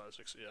 4, 5,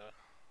 6. Yeah.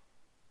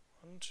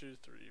 1, 2,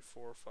 3,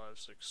 4, 5,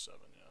 6,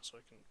 7. Yeah, so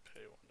I can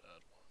pay 1 to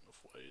add 1 of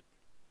white.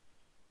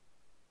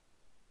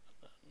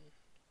 And then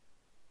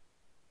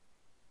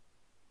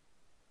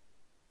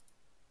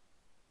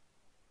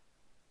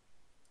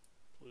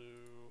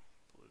blue,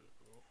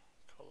 blue,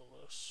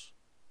 colorless.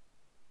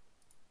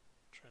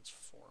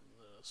 Transform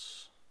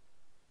this.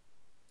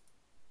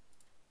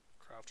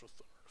 Craft with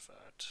the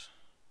artifact.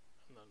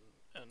 And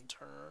then end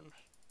turn.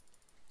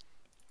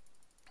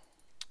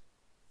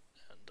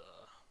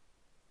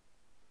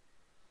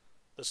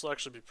 This will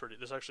actually be pretty.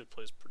 This actually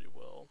plays pretty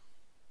well,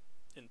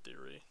 in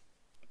theory.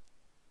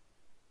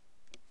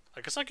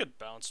 I guess I could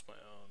bounce my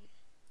own.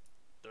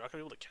 They're not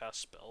gonna be able to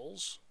cast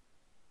spells.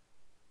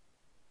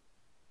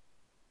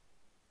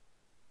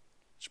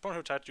 Each opponent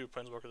who attacked you with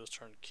Planeswalker this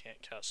turn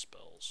can't cast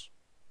spells.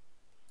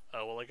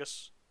 Oh, well, I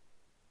guess.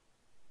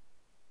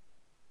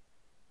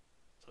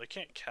 So they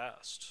can't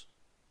cast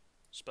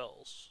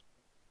spells.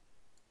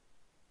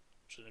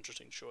 Which is an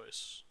interesting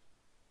choice.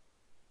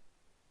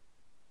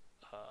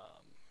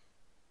 Because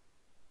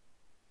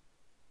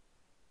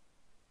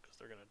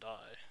they're gonna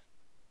die.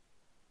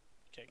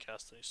 Can't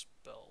cast any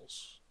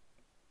spells.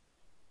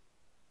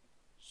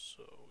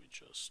 So we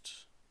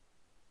just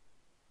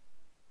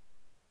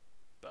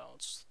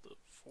bounce the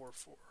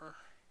 4/4.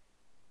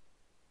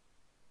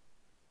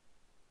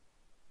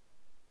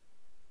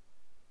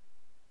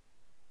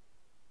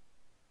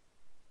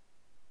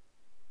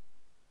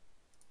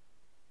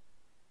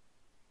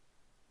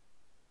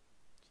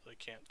 So they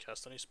can't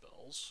cast any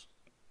spells.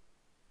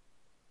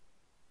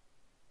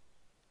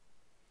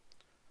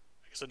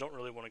 I guess I don't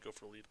really want to go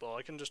for lethal. Well,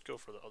 I can just go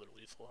for the other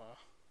lethal, huh?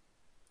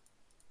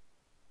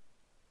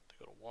 They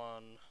go to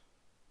 1.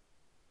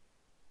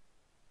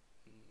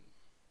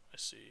 I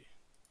see.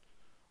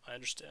 I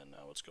understand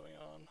now what's going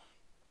on.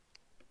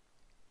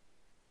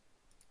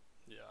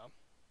 Yeah.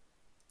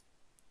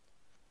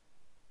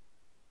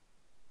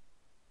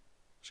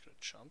 Just gonna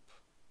jump.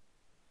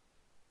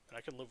 And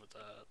I can live with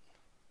that.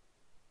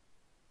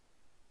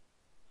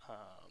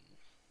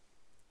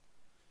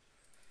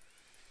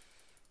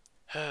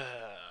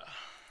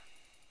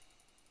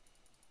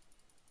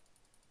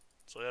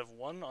 So I have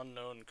one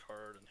unknown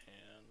card in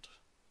hand.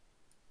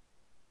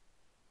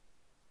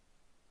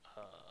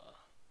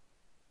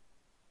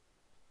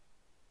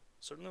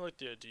 Certainly like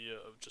the idea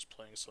of just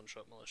playing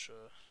Sunshot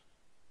Militia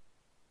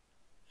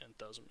and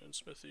Thousand Moon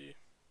Smithy,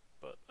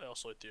 but I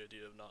also like the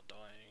idea of not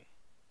dying.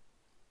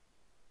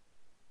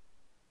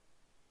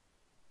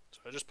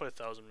 So I just play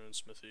Thousand Moon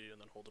Smithy and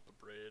then hold up a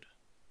Braid.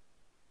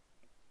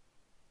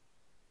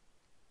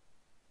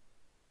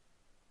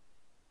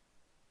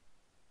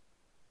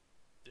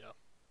 Yeah.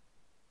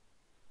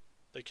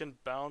 They can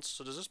bounce,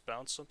 so does this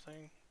bounce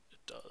something?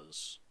 It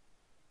does.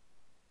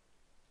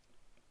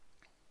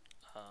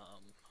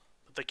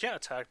 But they can't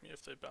attack me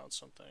if they bounce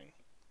something.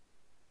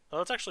 Oh,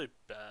 that's actually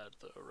bad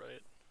though,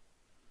 right?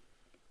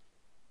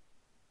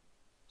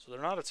 So they're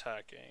not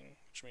attacking,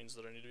 which means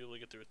that I need to be able to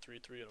get through a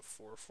 3/3 and a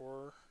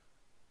 4/4.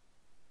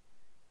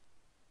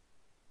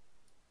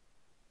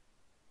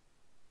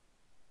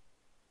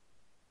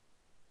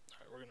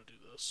 Alright, we're gonna do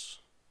this.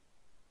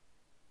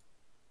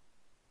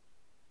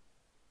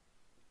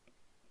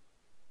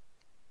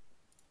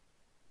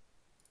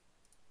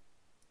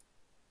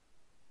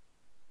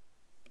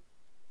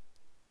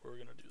 We're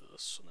gonna do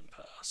this and then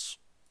pass.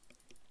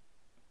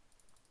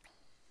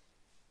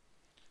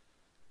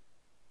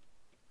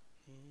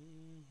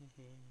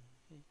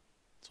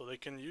 So they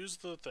can use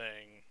the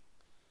thing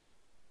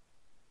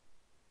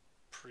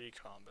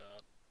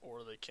pre-combat,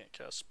 or they can't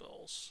cast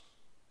spells,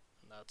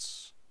 and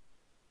that's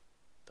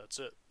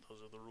it.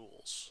 Those are the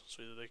rules.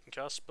 So either they can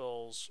cast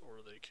spells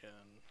or they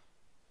can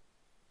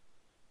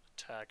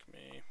attack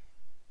me.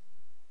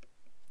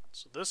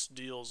 So this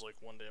deals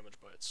like 1 damage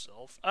by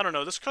itself. I don't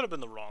know, this could have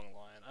been the wrong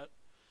line.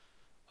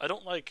 I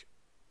don't like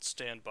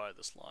stand by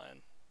this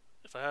line.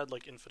 If I had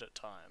like infinite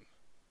time.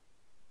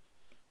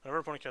 Whenever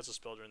an opponent casts a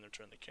spell during their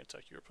turn, they can't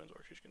attack your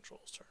Planeswalker creature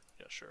controls turn.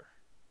 Yeah, sure.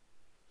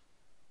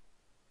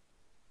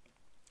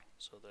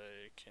 So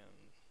they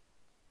can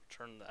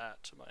return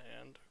that to my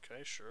hand.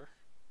 Okay, sure.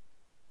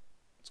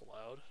 It's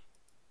allowed.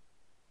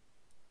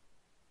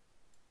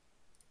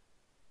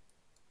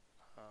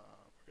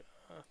 We're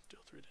gonna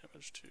deal 3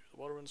 damage to the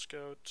Waterwind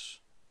Scout.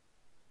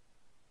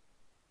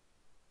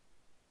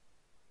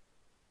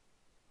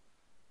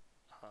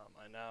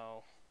 I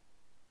now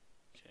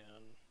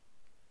can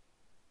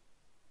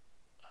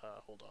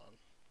hold on.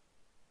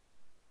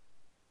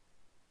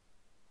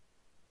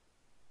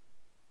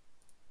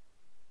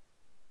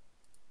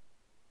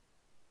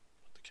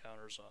 Put the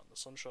counters on the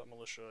Sunshot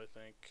Militia, I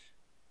think.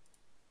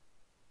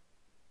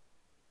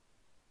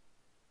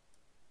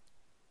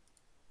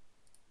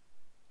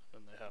 And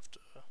then they have to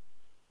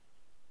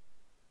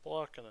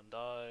block and then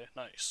die.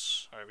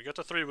 Nice. Alright, we got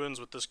to 3 wins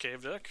with this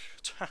cave deck.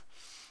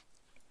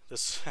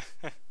 This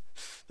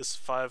this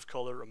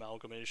 5-color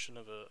amalgamation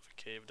of a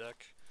cave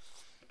deck.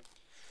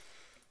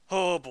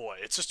 Oh boy,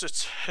 it's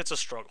a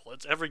struggle.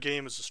 Every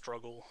game is a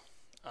struggle.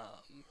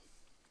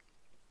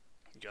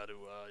 You got to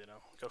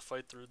gotta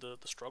fight through the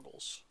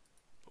struggles.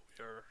 But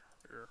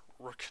we're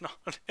working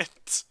on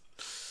it.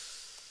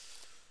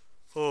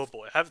 Oh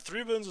boy,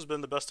 3 wins has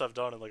been the best I've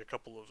done in like a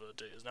couple of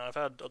days. Now I've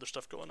had other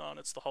stuff going on.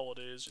 It's the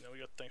holidays. We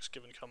got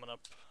Thanksgiving coming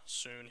up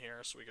soon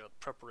here, so we got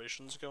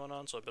preparations going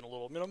on. So I've been a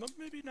little,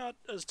 maybe not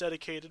as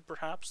dedicated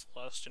perhaps the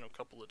last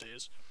couple of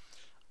days.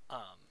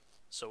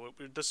 So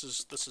this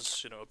is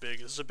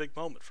a big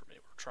moment for me.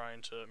 We're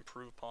trying to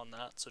improve upon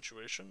that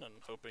situation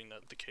and hoping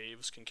that the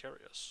caves can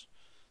carry us.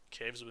 The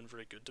caves have been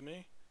very good to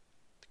me.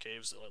 The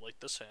caves that I like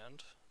this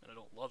hand. and I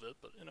don't love it,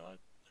 but, you know, I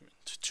mean,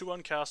 2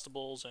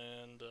 uncastables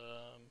and,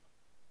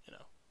 you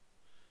know,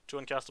 2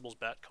 uncastables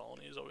Bat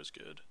Colony is always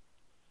good.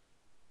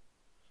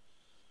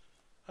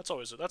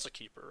 That's a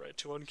keeper, right?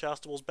 2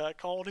 uncastables Bat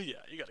Colony?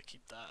 Yeah, you gotta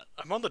keep that.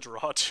 I'm on the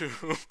draw,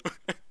 too.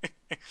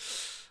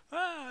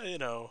 You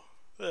know,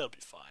 it'll be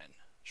fine.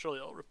 Surely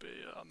I'll rip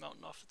a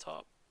mountain off the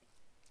top.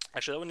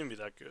 Actually, that wouldn't even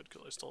be that good,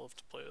 because I still have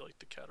to play, like,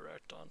 the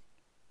Cataract on.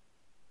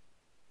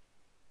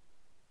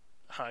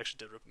 I actually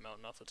did rip a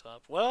mountain off the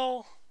top.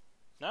 Well,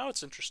 now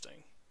it's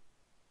interesting.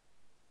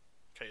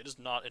 Okay, it is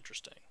not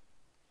interesting.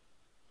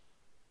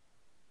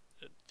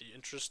 The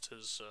interest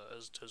has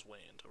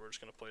waned. We're just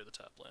going to play the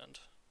tap land.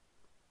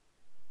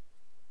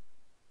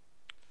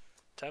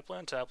 Tap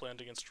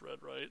land against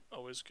red, right?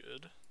 Always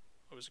good.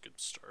 Always a good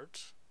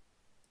start.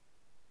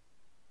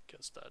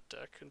 Against that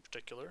deck in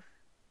particular.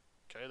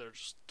 Okay, they're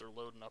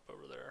loading up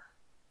over there.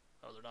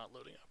 Oh, they're not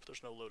loading up.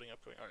 There's no loading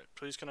up going. Alright,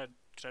 please can I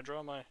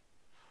draw my...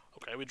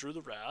 Okay, we drew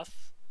the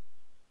Wrath.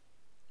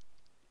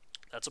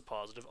 That's a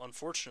positive.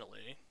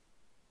 Unfortunately, it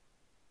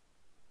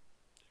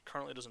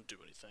currently doesn't do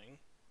anything.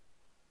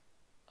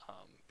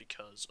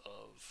 Because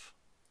of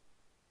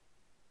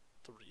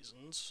the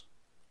reasons.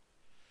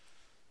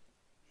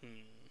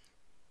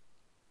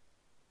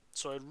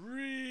 So I'd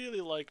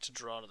really like to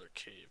draw another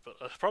cave, but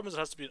the problem is it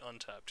has to be an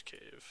untapped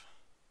cave.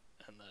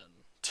 And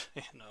then,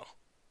 you know.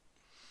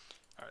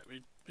 Alright,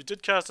 we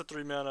did cast a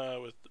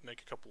 3-mana with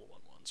make a couple of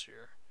 1/1s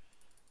here.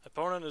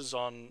 Opponent is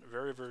on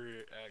very,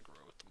 very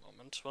aggro at the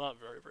moment. Well, not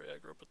very, very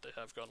aggro, but they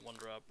have gone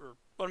 1-drop, or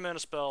 1-mana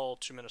spell,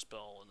 2-mana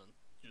spell, and then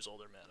use all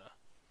their mana.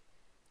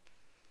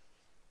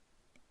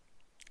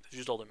 They've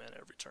used all their mana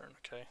every turn,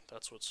 okay?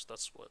 That's what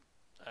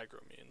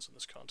aggro means in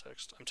this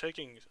context. I'm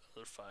taking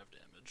another 5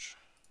 damage.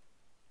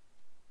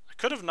 I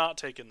could have not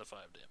taken the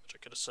 5 damage. I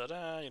could have said,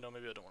 you know,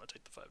 maybe I don't want to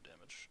take the 5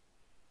 damage.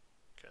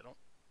 Okay, I don't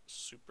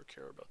super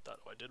care about that.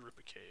 Oh, I did rip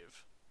a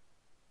cave.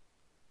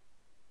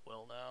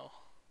 Well, now,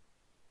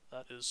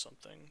 that is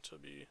something to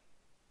be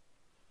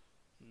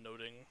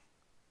noting.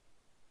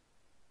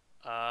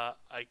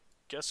 I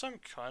guess I'm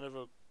kind of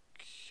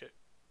okay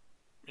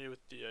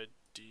with the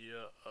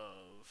idea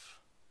of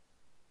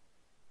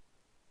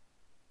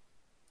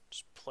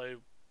just play...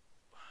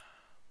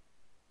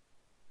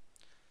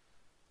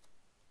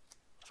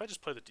 If I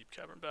just play the Deep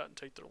Cavern Bat and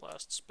take their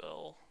last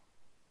spell,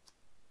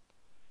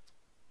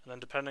 and then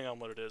depending on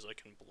what it is, I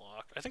can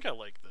block. I think I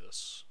like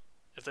this.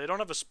 If they don't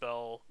have a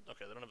spell,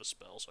 okay, they don't have a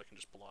spell, so I can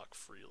just block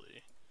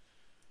freely.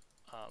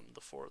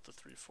 The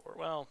 3/4.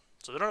 Well,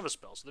 so they don't have a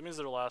spell, so that means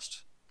their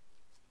last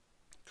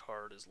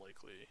card is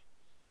likely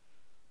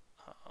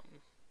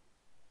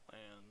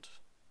land.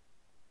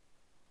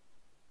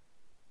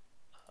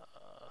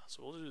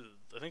 So we'll do.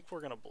 I think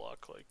we're gonna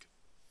block like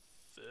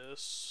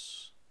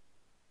this.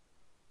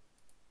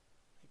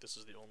 I think this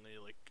is the only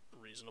like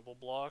reasonable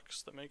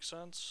blocks that make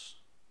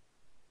sense.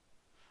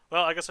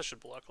 Well, I guess I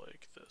should block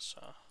like this,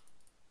 huh?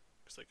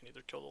 Because they can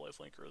either kill the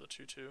lifelink or the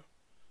 2/2.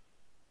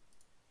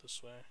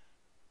 This way.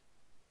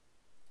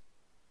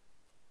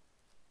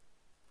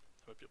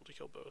 I might be able to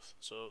kill both.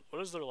 So,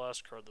 what is their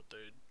last card that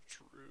they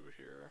drew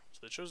here?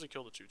 So they chose to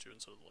kill the 2/2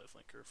 instead of the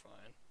lifelinker,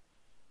 fine.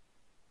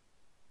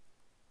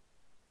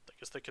 I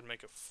guess they can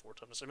make a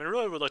 4-time. I mean, I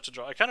really would like to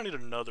draw. I kind of need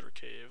another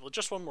cave.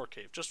 Just one more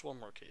cave. Just one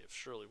more cave.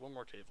 Surely, one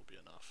more cave will be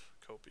enough.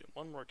 Copium.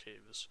 One more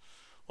cave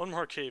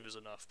is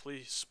enough.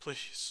 Please,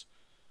 please.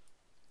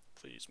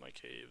 Please, my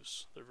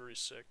caves. They're very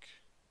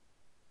sick.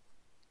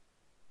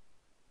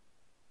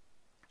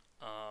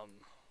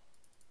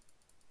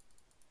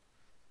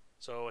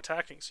 So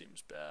attacking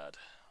seems bad,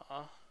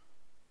 huh?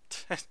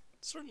 It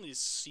certainly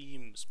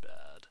seems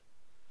bad.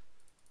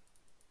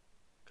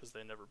 Because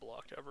they never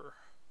block ever.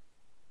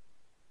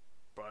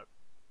 But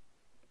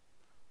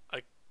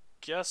I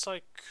guess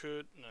I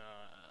could, no,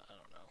 I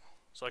don't know.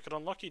 So I could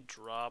unlucky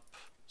drop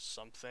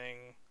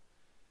something.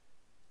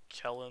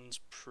 Kellen's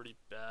pretty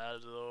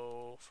bad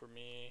though for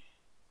me.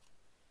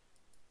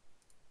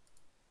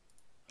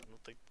 I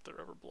don't think they're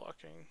ever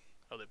blocking.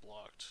 Oh, they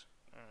blocked.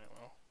 Alright,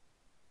 well.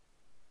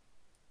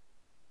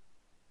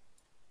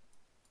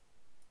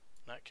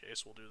 In that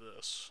case, we'll do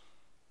this.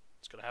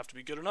 It's gonna have to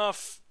be good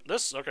enough.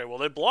 Okay, well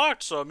they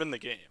blocked, so I'm in the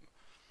game.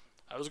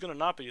 I was gonna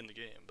not be in the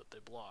game, but they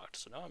blocked,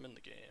 so now I'm in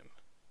the game.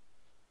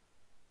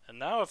 And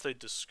now if they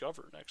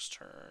discover next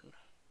turn,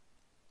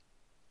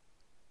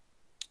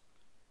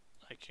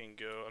 I can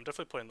go... I'm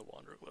definitely playing the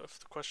Wanderglyph.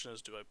 The question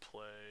is, do I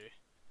play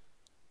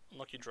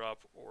Unlucky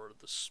Drop or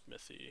the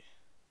Smithy?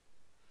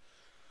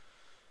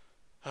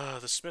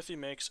 The Smithy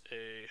makes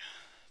a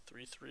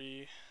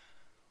 3/3.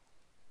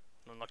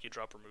 Unlucky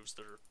Drop removes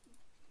their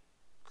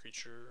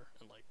creature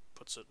and like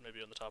puts it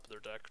maybe on the top of their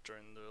deck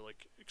during the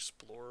like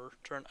Explorer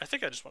turn. I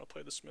think I just want to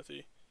play the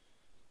Smithy.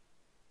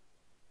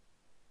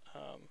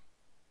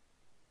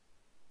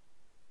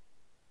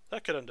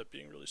 That could end up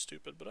being really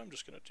stupid, but I'm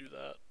just gonna do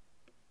that.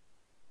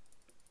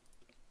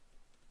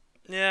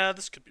 Yeah,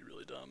 this could be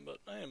really dumb, but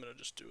I am gonna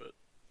just do it.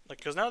 Like,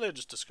 because now they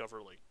just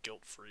discover, like,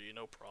 guilt-free,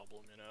 no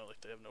problem, you know?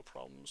 Like, they have no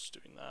problems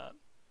doing that.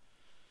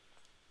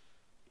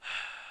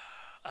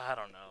 I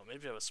don't know.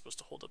 Maybe I was supposed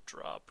to hold up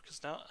drop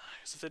because now,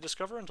 cause if they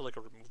discover into like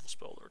a removal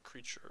spell or a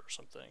creature or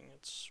something,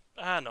 it's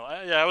no.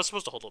 Yeah, I was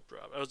supposed to hold up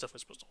drop. I was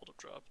definitely supposed to hold up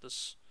drop.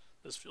 This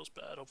feels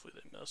bad. Hopefully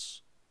they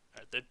miss.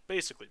 Alright, they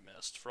basically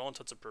missed. For all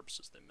intents and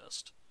purposes, they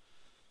missed.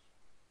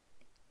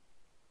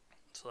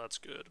 So that's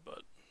good,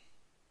 but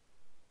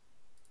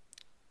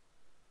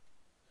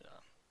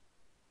yeah.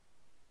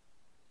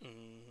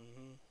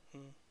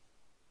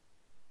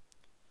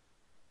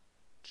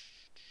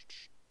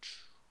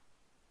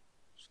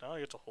 So now I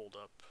get to hold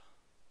up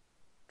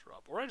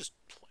drop, or I just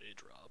play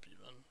drop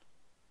even.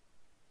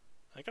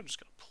 I think I'm just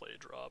gonna play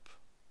drop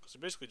because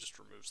it basically just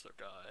removes their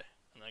guy,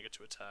 and then I get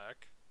to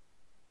attack.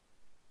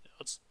 Yeah,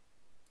 let's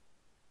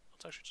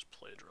actually just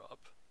play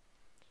drop.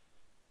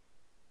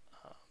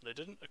 They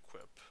didn't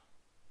equip,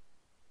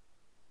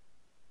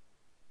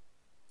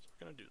 so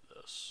we're gonna do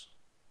this.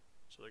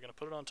 So they're gonna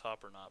put it on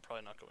top or not?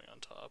 Probably not going on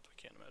top. I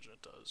can't imagine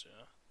it does.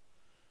 Yeah.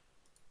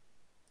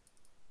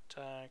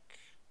 Attack,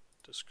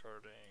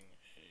 discarding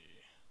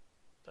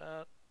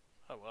that.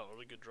 Oh wow,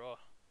 really good draw.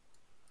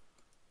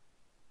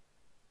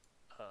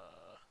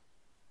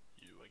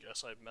 I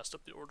guess I messed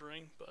up the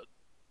ordering, but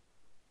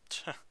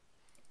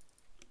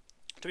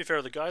to be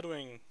fair, the guide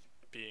wing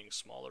being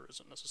smaller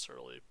isn't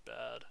necessarily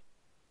bad.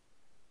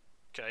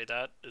 Okay,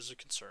 that is a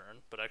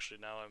concern, but actually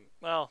now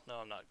no,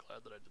 I'm not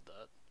glad that I did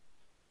that.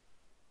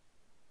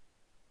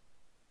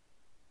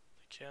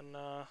 They can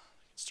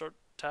start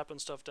tapping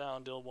stuff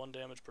down, deal 1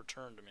 damage per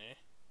turn to me.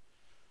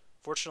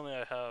 Fortunately,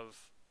 I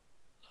have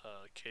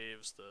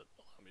caves that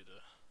allow me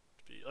to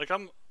be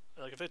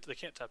if they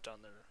can't tap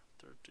down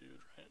their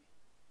dude, right?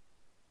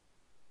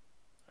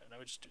 Alright, now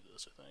we just do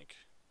this, I think.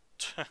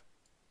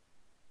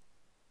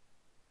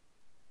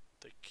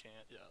 They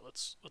can't. Yeah,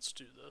 let's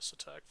do this.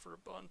 Attack for a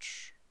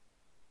bunch.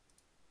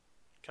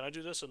 Can I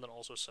do this and then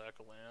also sack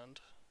a land?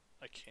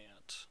 I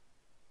can't.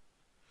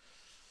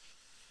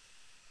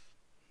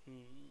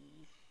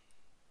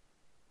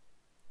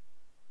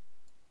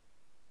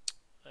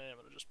 I am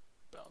gonna just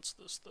bounce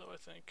this though, I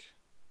think.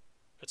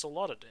 It's a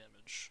lot of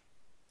damage.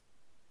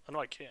 I know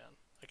I can.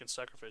 I can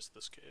sacrifice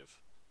this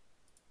cave.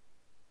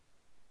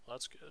 Well,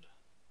 that's good.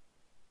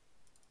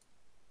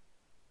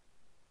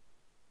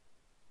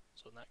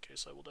 So in that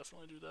case, I will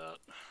definitely do that.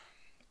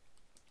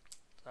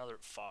 Now they're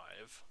at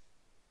 5.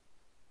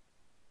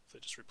 If they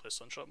just replace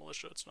Sunshot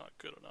Militia, it's not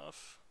good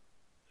enough.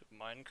 They have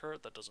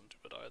Minecart, that doesn't do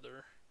it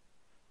either.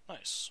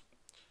 Nice.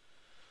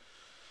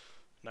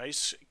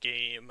 Nice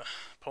game.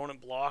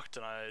 Opponent blocked,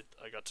 and I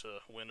got to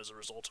win as a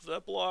result of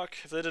that block.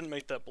 If they didn't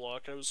make that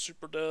block, I was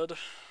super dead.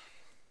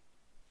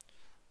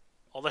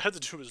 All they had to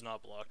do was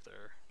not block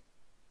there.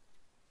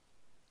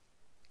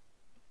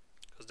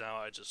 Because now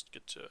I just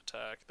get to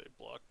attack. They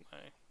block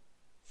my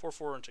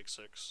 4/4 and take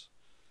 6.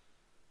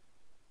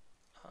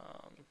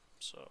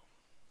 So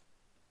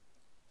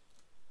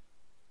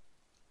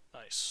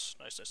nice.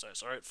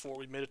 Alright,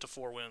 we made it to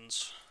 4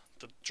 wins.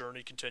 The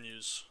journey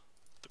continues.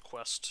 The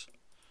quest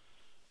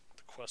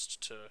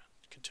to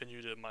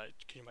continue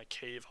my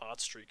cave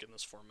hot streak in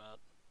this format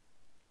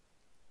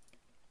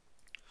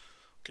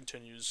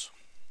continues.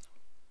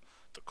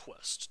 The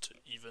quest to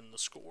even the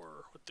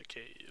score with the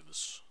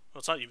caves. Well,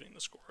 it's not evening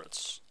the score.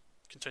 It's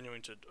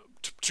continuing to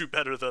do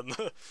better than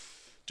the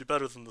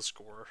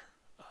score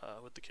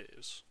with the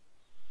caves.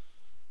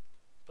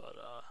 But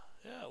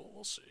yeah,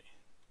 we'll see.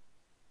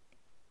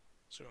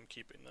 So I'm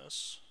keeping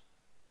this.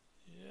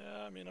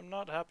 Yeah, I mean, I'm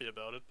not happy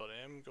about it, but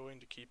I am going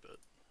to keep it.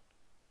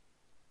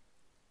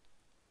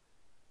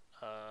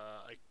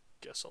 I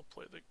guess I'll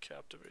play the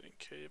Captivating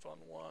Cave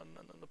on 1,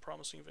 and then the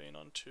Promising Vein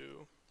on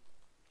 2.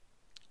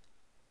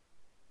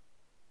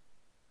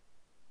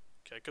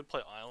 Okay, I could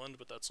play Island,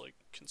 but that's like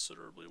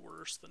considerably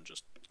worse than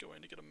just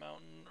going to get a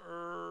mountain.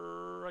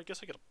 Or I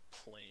guess I get a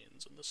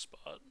Plains in this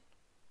spot.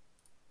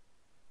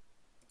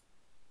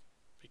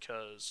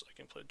 Because I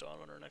can play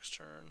Dawnrunner next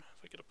turn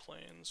if I get a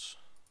Plains.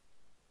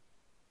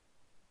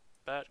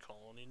 Bat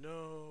Colony,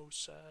 no,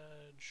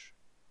 Sag.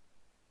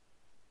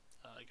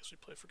 I guess we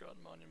play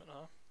Forgotten Monument,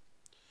 huh?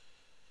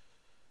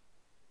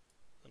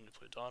 Then we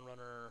play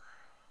Dawnrunner.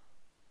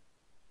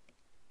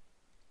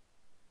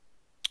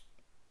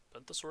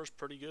 Benthosaur's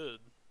pretty good.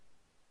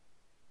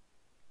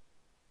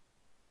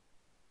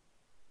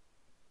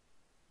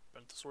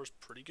 Benthosaur's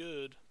pretty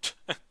good.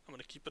 I'm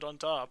gonna keep it on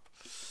top.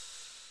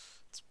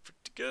 It's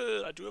pretty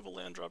good. I do have a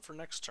land drop for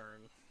next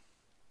turn.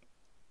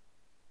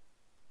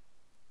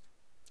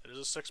 It is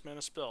a 6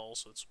 mana spell,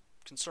 so it's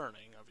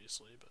concerning,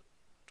 obviously, but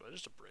do I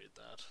just abrade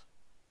that?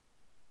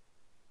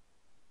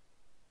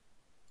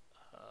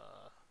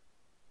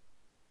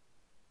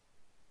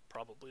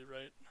 Probably,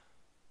 right?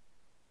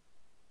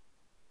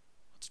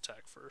 Let's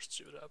attack first,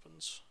 see what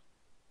happens.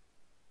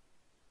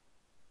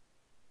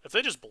 If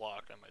they just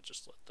block, I might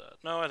just let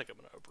that. No, I think I'm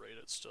going to abrade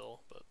it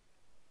still, but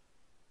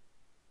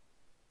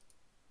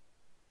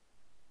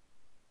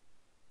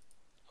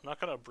I'm not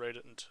going to abrade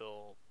it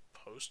until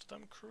post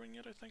them crewing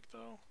it, I think,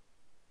 though.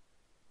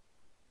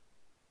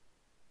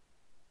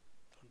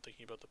 I'm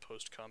thinking about the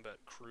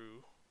post-combat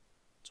crew.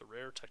 It's a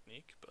rare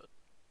technique, but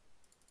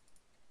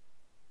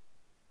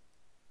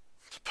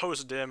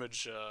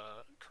post-damage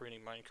careening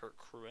minecart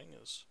crewing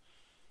is...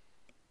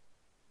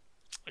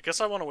 I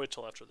guess I want to wait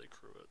till after they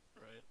crew it,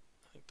 right?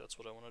 I think that's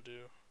what I want to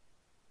do.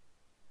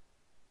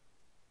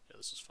 Yeah,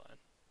 this is fine.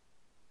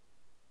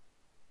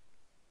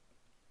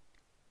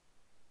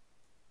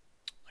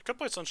 I could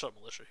play Sunshot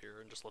Militia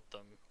here and just let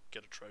them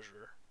get a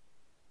treasure.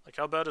 Like,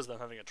 how bad is them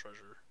having a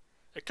treasure?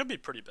 It could be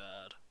pretty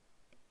bad.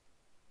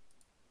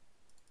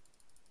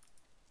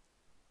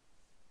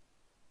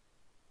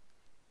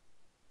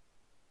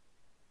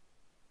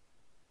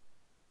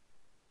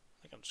 I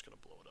think I'm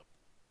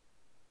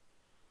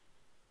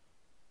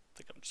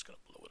just gonna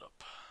blow it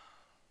up.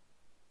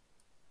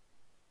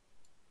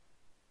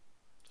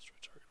 Destroy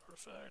target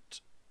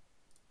artifact.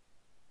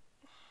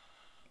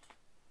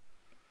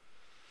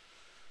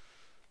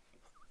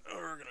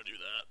 We're gonna do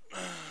that.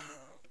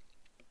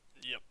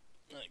 Yep.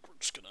 I think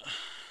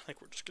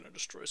we're just gonna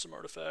destroy some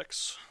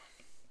artifacts.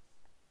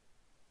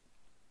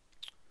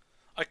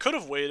 I could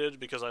have waited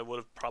because I would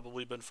have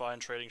probably been fine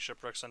trading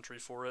Shipwreck Sentry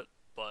for it,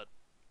 but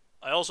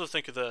I also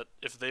think that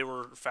if they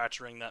were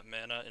factoring that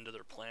mana into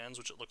their plans,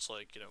 which it looks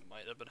like, you know,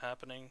 might have been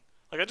happening,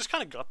 like, I just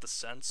kind of got the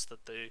sense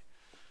that they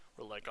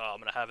were like, oh, I'm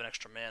going to have an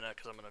extra mana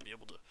because I'm going to be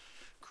able to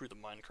crew the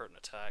minecart and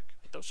attack.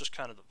 Like, that was just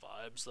kind of the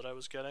vibes that I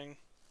was getting.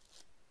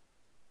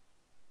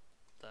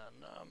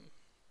 Then,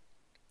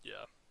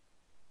 yeah.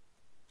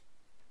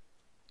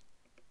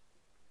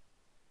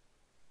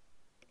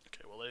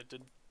 Okay, well, they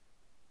did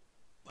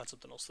find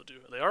something else to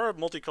do. They are a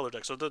multicolored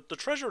deck, so the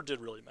treasure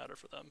did really matter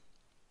for them.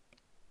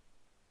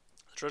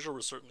 The treasure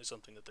was certainly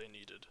something that they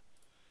needed.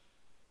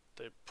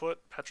 They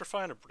put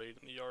Petrify and a Braid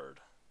in the yard.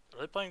 Are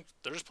they playing?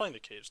 They're just playing the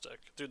Caves deck.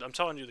 Dude, I'm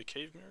telling you, the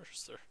Cave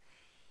Mirrors, they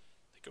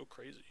go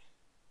crazy.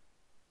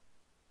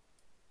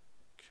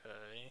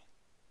 Okay.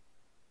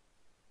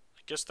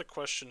 I guess the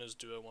question is,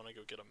 do I want to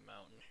go get a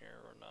mountain here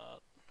or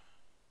not?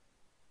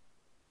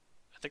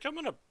 I think I'm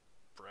gonna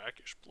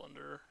Brackish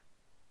Blunder.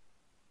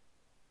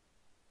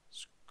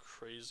 As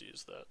crazy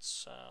as that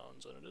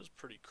sounds, and it is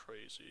pretty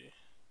crazy.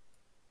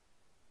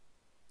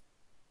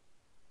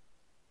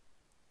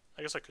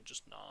 I guess I could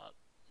just not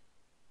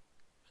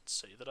and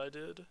say that I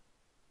did.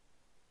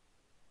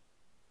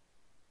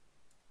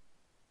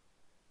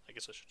 I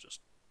guess I should just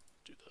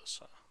do this,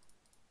 huh?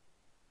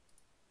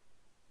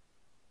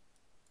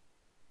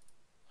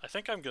 I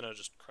think I'm gonna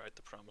just crack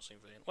the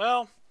Promising Vein.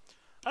 Well,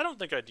 I don't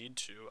think I need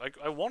to.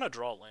 I want to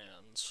draw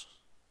lands,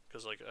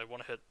 because like I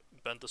want to hit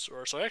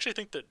Benthesaur. So I actually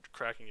think that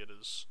cracking it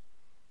is...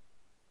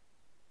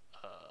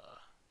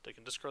 they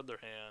can discard their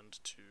hand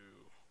to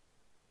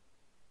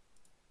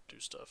do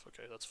stuff.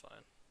 Okay, that's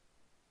fine.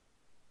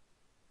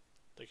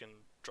 They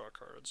can draw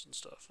cards and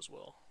stuff as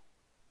well.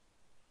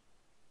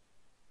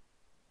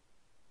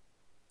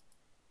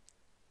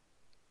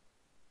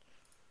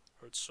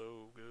 Oh, it's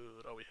so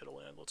good. Oh, we hit a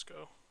land. Let's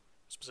go.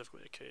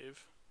 Specifically a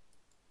cave,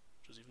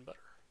 which is even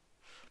better.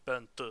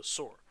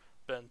 Benthesaur.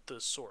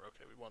 Benthesaur.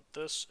 Okay, we want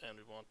this, and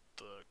we want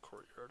the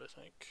courtyard, I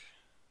think.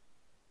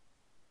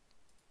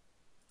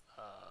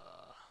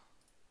 I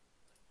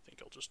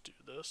think I'll just do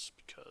this,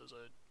 because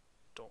I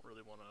don't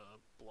really want to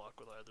block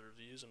with either of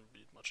these, and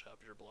be much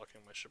happier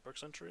blocking my Shipwreck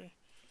Sentry.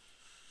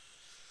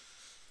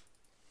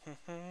 Come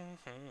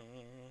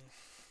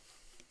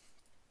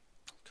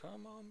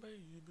on,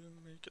 baby,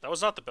 make it. That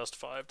was not the best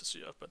 5 to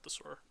see off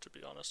Benthesaur, to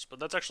be honest. But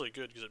that's actually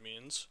good, because it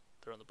means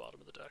they're on the bottom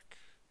of the deck.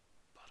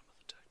 Bottom of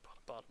the deck,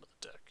 bottom of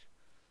the deck.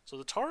 So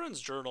the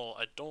Tauren's Journal,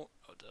 I don't...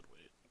 Oh,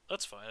 Deadweight.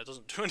 That's fine, it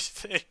doesn't do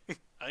anything.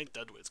 I think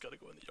Deadweight's got to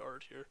go in the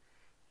yard here.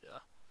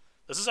 Yeah.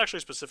 This is actually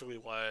specifically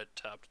why I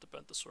tapped the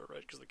Benthesaur,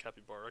 right? Because the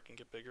Capybara can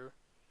get bigger.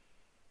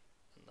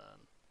 And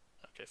then...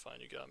 Okay,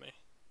 fine, you got me.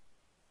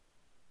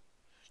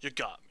 You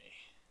got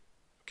me.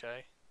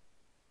 Okay?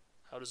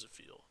 How does it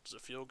feel? Does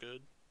it feel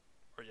good?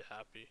 Are you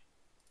happy?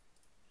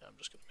 Yeah, I'm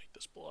just going to make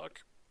this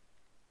block.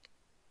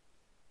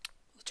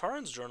 The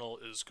Tauren's Journal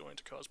is going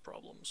to cause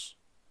problems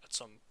at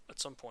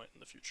some point in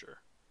the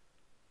future.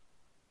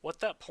 What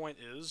that point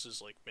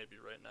is like maybe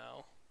right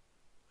now.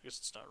 I guess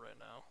it's not right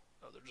now.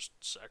 Oh, they're just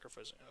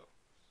sacrificing. Oh.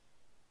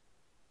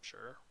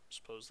 Sure.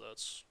 Suppose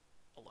that's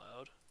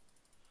allowed.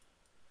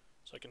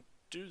 So I can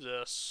do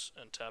this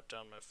and tap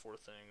down my 4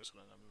 things,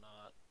 and then I'm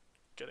not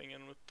getting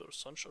in with the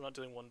Sunshot. I'm not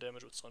dealing 1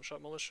 damage with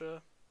Sunshot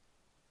Militia.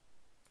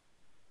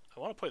 I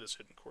want to play this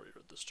Hidden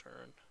Courtyard this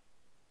turn,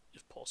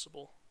 if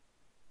possible.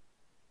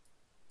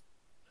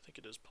 I think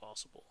it is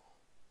possible.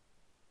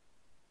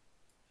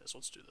 Yes,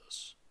 let's do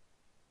this.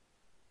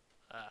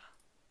 Ah.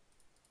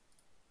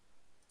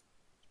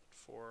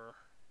 4.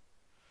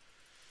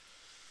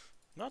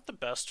 Not the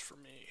best for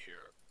me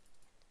here.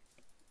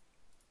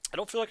 I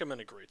don't feel like I'm in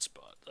a great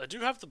spot. I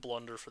do have the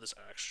Blunder for this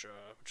Axe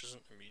Jaw, which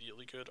isn't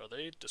immediately good. Are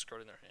they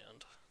discarding their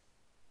hand?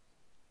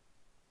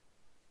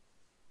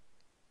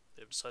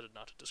 They've decided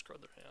not to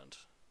discard their hand.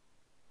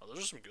 Oh, those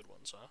are some good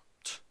ones, huh?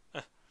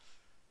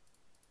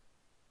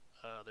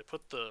 They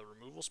put the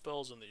removal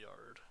spells in the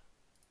yard.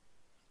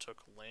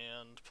 Took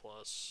land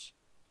plus...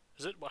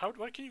 Is it...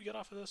 What can you get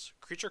off of this?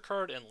 Creature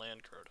card and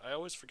land card. I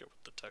always forget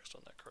what the text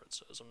on that card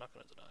says. I'm not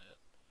going to deny it.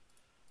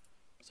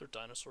 Is there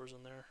dinosaurs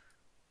in there?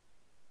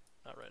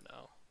 Not right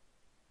now.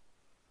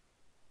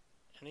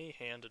 Any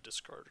handed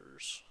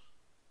discarders?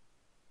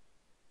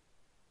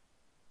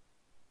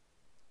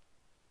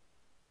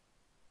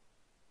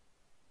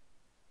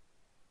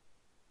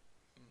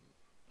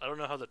 I don't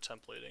know how the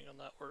templating on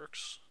that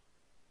works.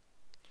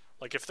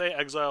 Like, if they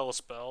exile a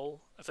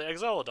spell, if they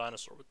exile a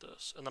dinosaur with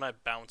this, and then I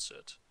bounce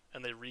it,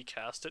 and they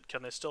recast it,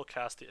 can they still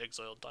cast the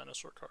exiled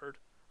dinosaur card?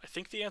 I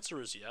think the answer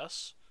is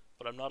yes,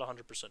 but I'm not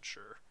 100%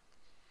 sure.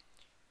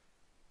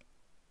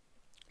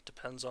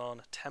 Depends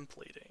on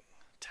templating.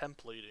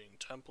 Templating.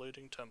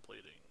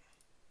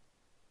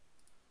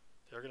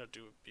 They're gonna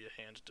be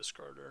a hand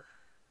discarder.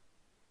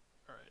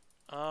 Alright.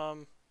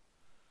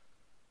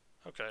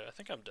 Okay, I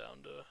think I'm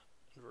down to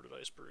inverted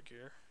iceberg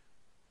here.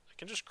 I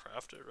can just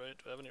craft it, right?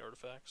 Do I have any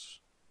artifacts?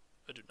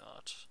 I do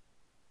not.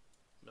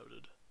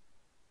 Noted.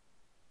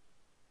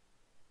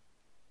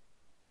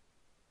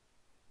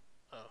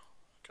 Oh,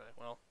 okay,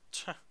 well.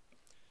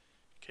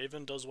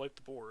 Cave-in does wipe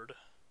the board.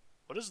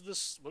 What does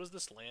this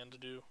land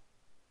do?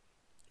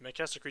 You may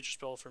cast a creature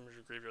spell from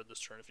your graveyard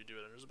this turn. If you do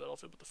it, enters the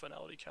battlefield with the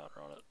finality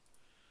counter on it.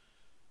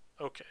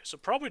 Okay, so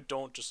probably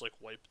don't just like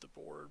wipe the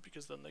board,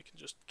 because then they can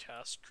just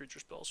cast creature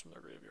spells from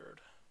their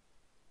graveyard.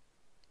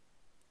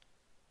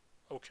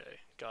 Okay,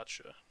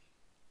 gotcha.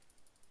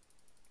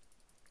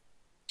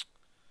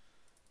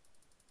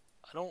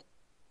 I don't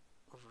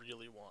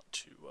really want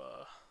to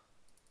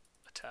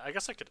attack. I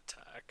guess I could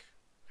attack.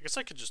 I guess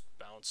I could just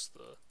bounce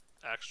the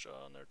Axe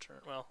Jaw on their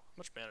turn. Well, how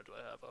much mana do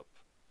I have up?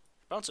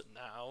 Bounce it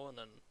now and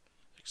then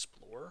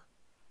explore.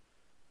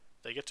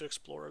 They get to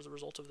explore as a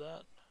result of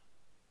that.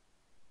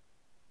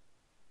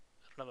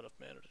 I don't have enough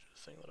mana to do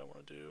the thing that I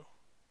want to do.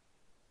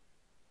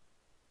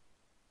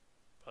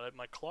 But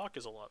my clock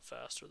is a lot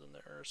faster than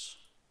theirs.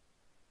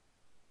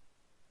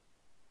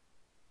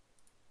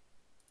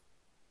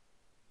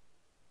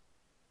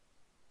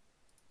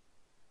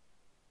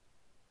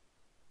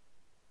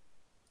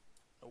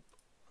 Nope.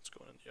 That's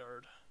going in the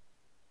yard.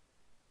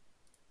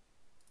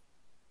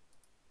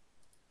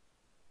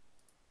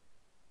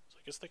 So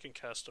I guess they can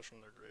cast stuff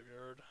from their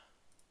graveyard.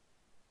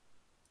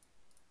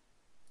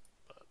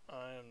 But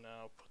I am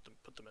now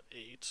put them at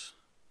 8.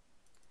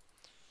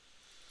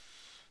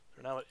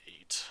 They're now at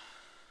 8.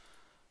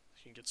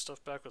 They can get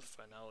stuff back with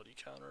finality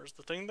counters.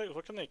 The thing that,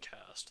 what can they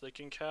cast? They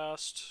can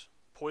cast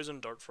Poison,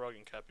 Dart Frog,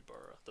 and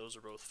Capybara. Those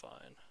are both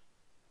fine.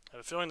 I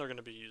have a feeling they're going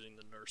to be using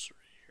the nursery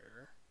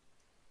here.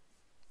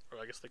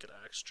 Or I guess they could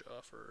Axe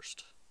Jaw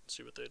first.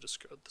 See what they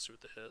discard, see what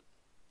they hit.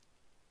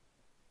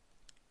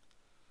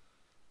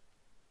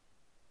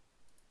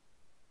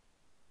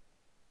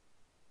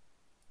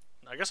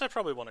 I guess I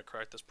probably want to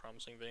crack this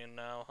Promising Vein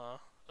now, huh?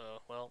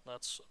 Well,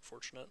 that's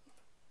unfortunate.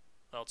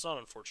 No, it's not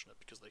unfortunate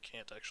because they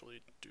can't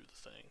actually do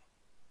the thing.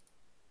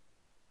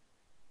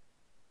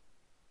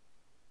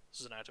 This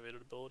is an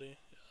activated ability?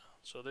 Yeah.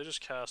 So they just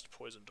cast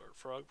Poison Dart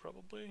Frog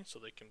probably, so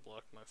they can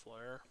block my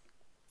flyer.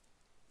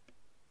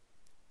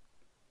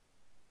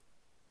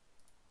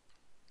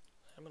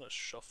 I'm gonna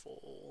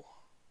shuffle.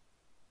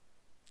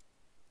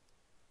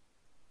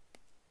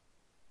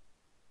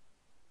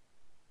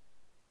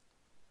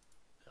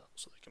 Yeah,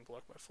 so they can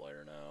block my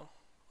flyer now.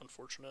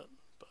 Unfortunate,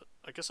 but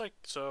I guess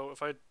so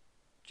if I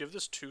give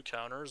this 2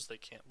 counters, they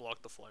can't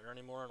block the flyer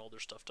anymore and all their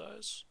stuff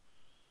dies.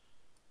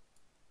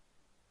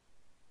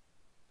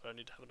 But I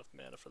need to have enough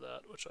mana for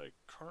that, which I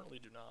currently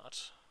do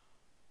not.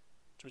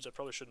 Which means I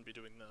probably shouldn't be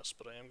doing this,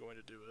 but I am going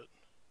to do it.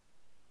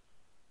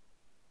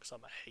 Because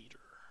I'm a hater.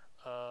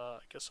 I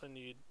guess I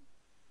need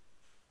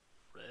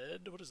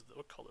red?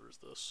 What color is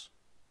this?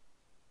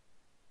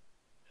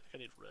 I think I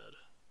need red.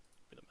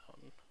 Give me the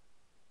mountain.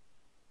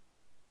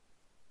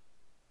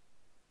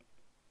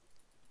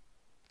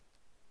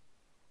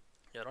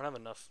 Yeah, I don't have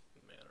enough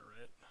mana,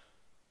 right?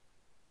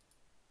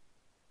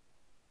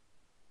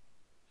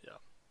 Yeah,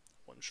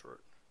 1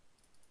 short.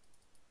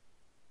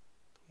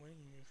 The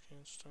wave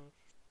can't stop.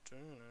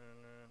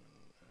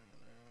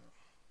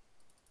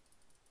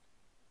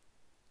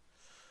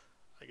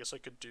 I guess I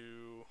could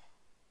do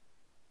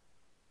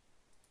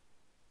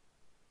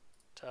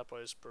tap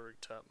Iceberg,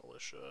 tap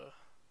Militia.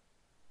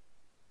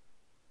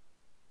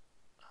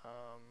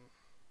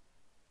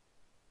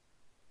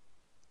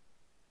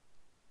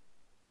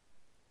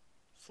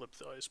 Flip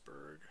the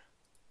Iceberg.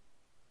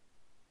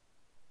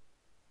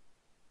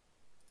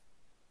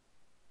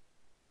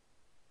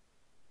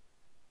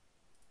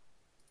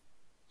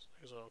 So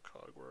exile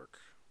Cogwork.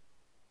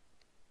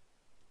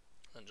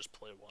 And just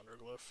play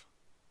Wanderglyph.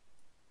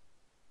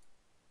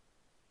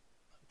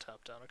 And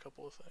tap down a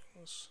couple of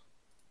things.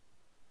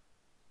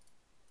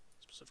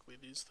 Specifically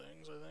these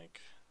things, I think.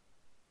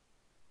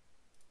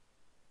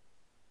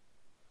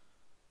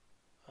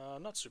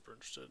 I'm not super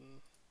interested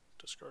in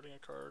discarding a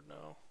card,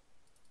 no.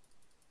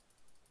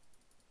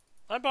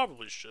 I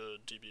probably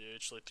should,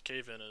 DBH. Like, the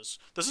Cave-in is...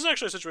 This is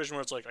actually a situation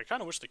where it's like, I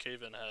kind of wish the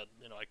Cave-in had,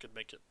 you know, I could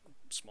make it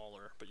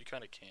smaller, but you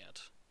kind of can't.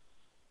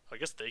 I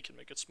guess they can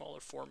make it smaller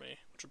for me,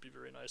 which would be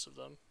very nice of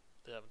them.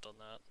 They haven't done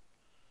that.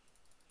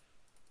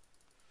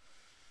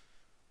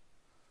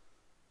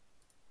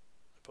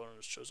 Opponent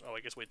has chosen... Oh,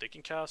 I guess, wait, they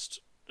can cast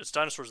It's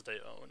dinosaurs they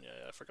own.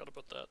 Yeah, I forgot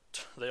about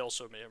that. They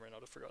also may or may not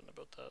have forgotten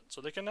about that. So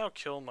they can now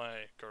kill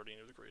my Guardian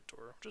of the Great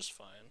Door, which is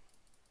fine.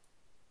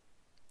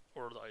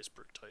 Or the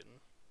Iceberg Titan.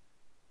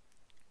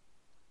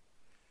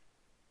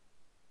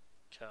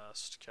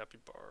 Cast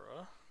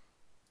Capybara.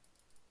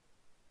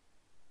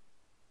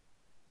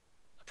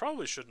 I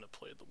probably shouldn't have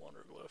played the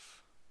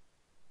Wanderglyph,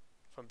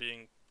 if I'm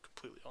being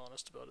completely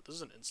honest about it. This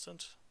is an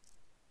instant.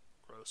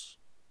 Gross.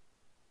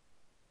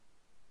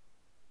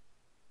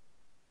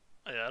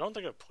 Yeah, I don't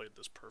think I've played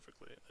this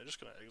perfectly. They're just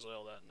gonna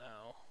exile that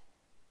now.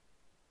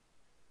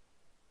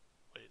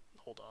 Wait,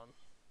 hold on.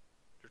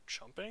 You're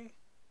chumping?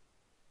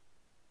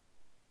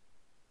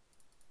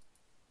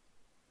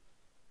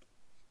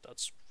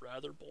 That's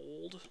rather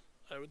bold,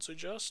 I would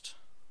suggest.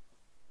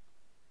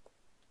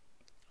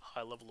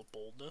 High level of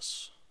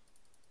boldness.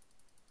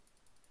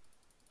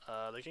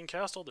 They can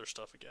cast all their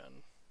stuff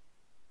again.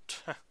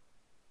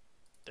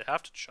 They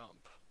have to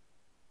chump.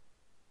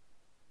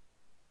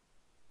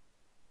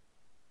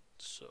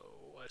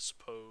 So I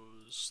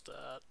suppose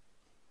that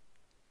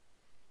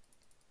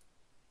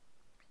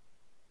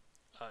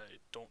I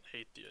don't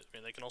hate the... I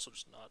mean, they can also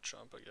just not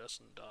chump, I guess,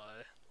 and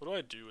die. What do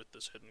I do with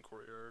this hidden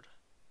courtyard?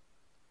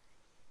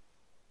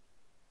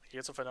 He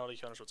gets a finality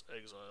counter, so it's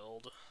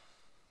exiled.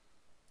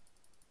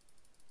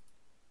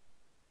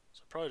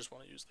 So I probably just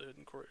want to use the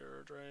hidden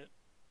courtyard, right?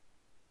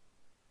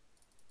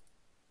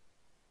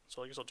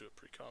 So I guess I'll do it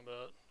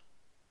pre-combat.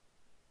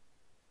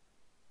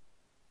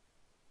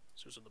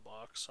 So who's in the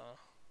box, huh?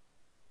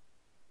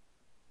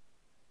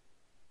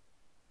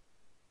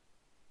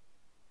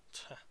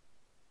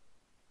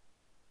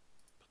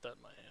 Put that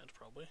in my hand,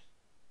 probably.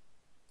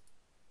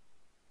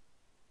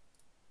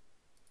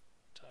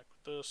 Attack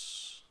with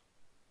this.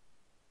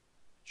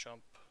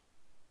 Jump.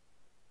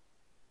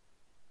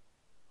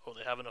 Oh,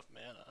 they have enough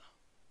mana.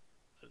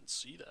 I didn't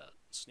see that.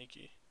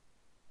 Sneaky.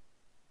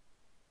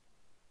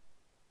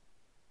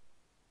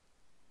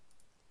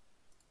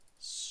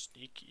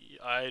 Sneaky.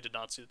 I did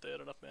not see that they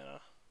had enough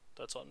mana.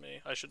 That's on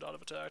me. I should not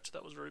have attacked.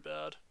 That was very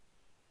bad.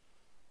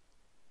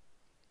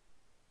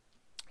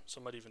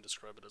 Some might even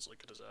describe it as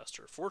like a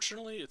disaster.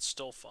 Fortunately, it's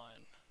still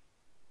fine.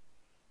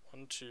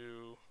 1,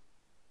 2,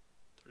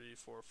 3,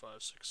 4,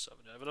 5, 6, 7.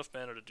 I have enough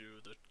mana to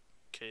do the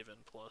cave-in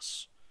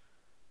plus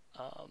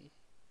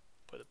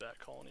play the Bat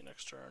Colony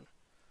next turn,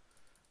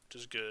 which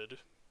is good.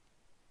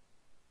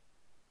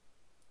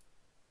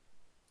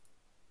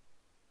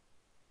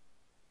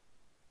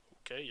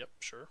 Okay, yep,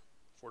 sure.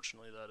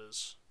 Fortunately, that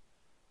is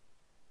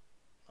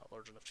not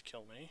large enough to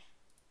kill me.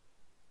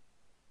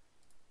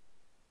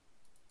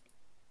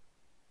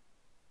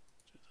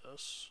 Do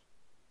this.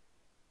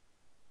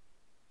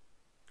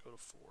 Go to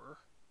 4.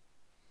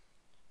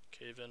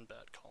 Cave-in,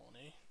 Bat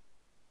Colony.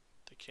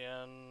 They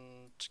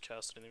can't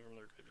cast anything from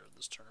their graveyard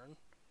this turn.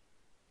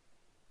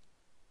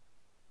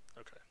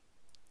 Okay.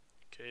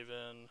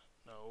 Cave-in.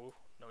 No.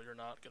 No, you're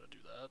not gonna do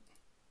that.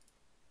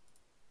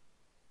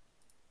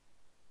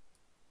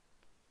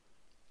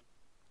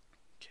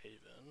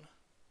 Cave-in.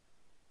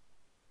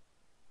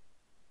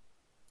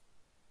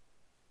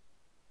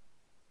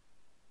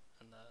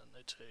 And then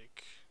they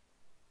take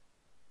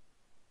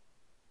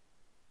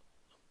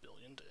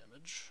 1,000,000,000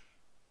 damage.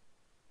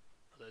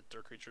 Or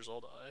their creatures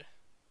all die.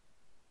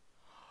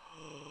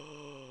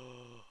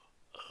 Oh,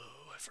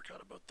 I forgot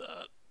about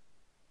that.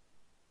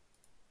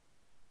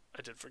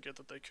 I did forget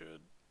that they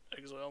could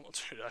exile.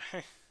 Dude,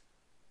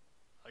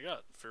 I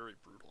got very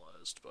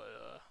brutalized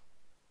by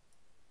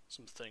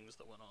some things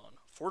that went on.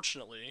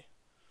 Fortunately,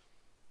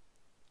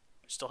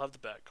 we still have the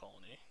Bat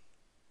Colony.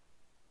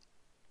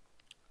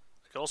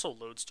 I could also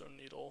Lodestone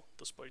Needle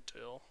the Spike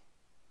Tail.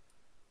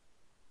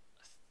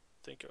 I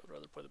think I would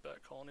rather play the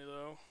Bat Colony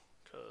though,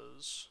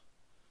 because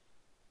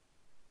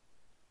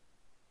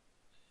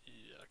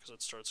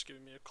it starts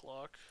giving me a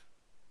clock.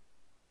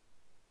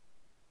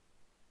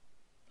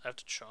 I have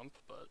to chump,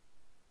 but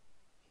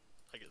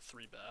I get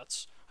 3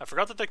 bats. I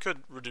forgot that they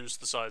could reduce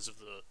the size of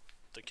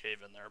the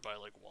cave in there by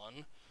like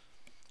 1,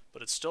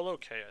 but it's still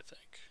okay, I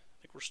think.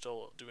 I think we're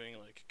still doing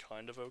like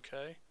kind of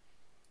okay.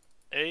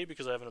 A,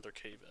 because I have another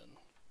cave in.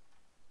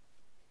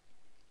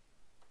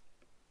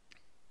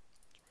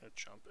 I'm gonna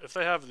jump. If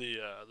they have the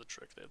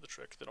trick, they have the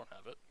trick. They don't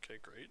have it. Okay,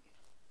 great.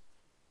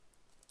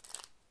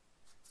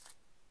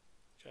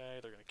 Okay,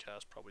 they're gonna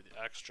cast probably the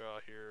Axe Jaw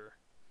here,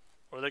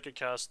 or they could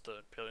cast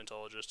the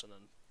Paleontologist and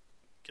then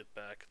get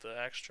back the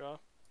Axe Jaw.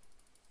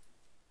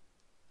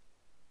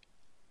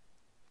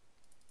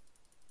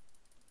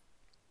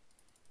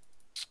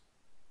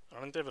 I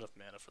don't think they have enough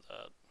mana for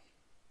that.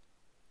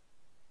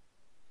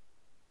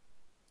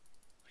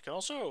 I can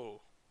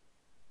also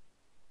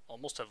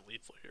almost have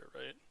lethal here,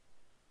 right?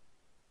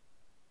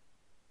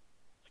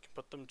 I can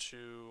put them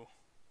to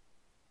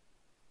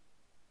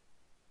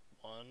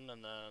 1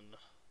 and then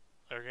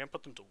I can't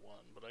put them to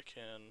 1, but I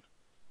can.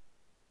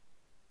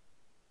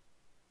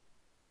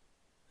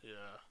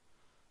 Yeah.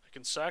 I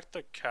can sack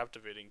the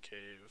Captivating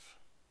Cave.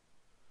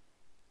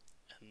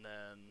 And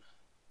then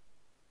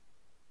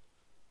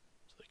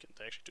so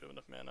they actually do have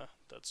enough mana.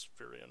 That's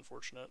very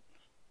unfortunate.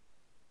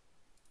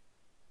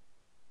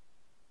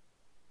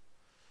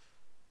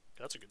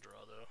 That's a good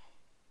draw, though.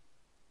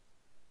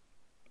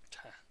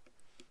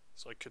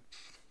 So I could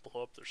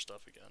blow up their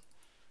stuff again.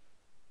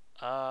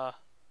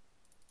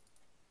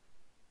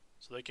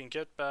 So they can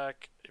get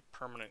back a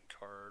permanent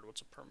card.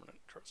 What's a permanent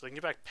card? So they can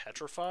get back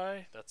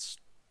Petrify. That's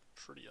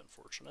pretty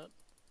unfortunate.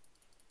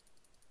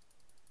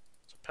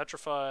 So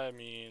Petrify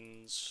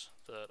means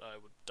that I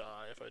would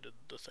die if I did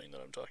the thing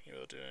that I'm talking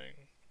about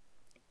doing.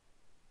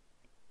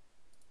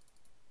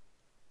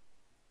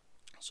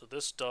 So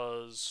this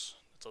does...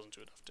 it doesn't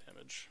do enough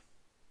damage.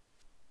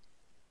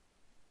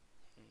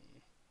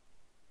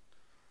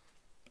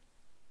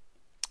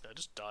 I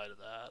just die to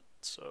that,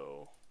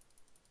 so...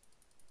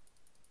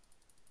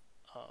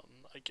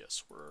 I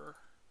guess we're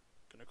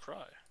gonna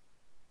cry.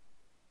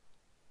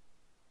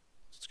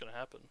 What's gonna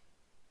happen?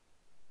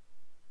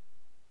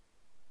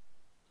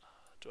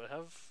 Do I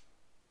have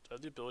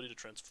the ability to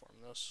transform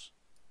this?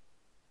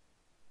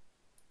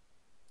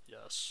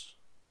 Yes.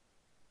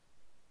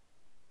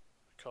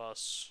 It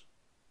costs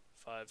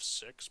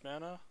 5-6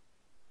 mana.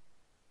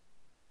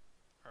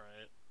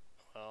 Alright,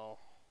 well,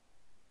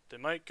 they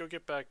might go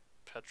get back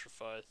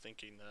Petrify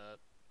thinking that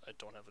I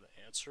don't have an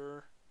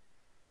answer.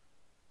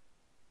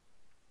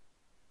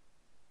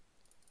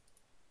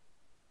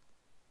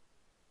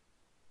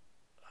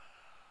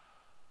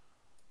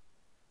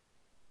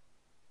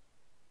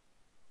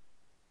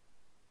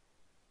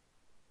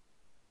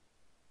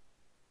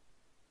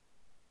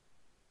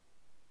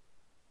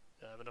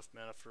 Yeah, I have enough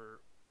mana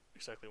for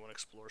exactly one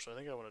Explore, so I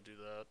think I want to do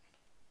that.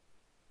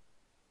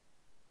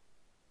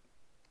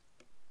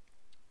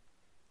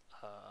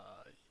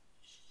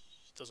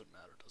 It doesn't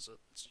matter, does it?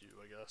 It's you,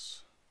 I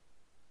guess.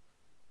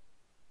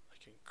 I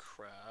can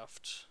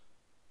craft.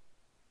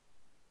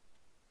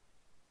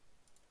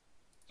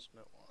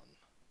 Submit one.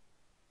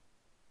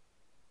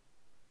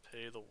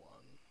 Pay the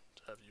one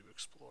to have you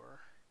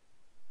explore.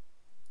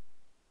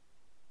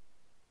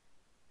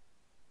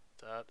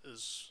 That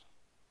is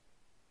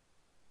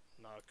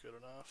not good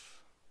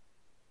enough.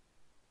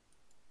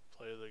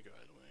 Play the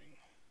Guidewing.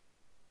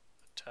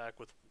 Attack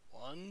with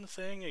one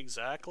thing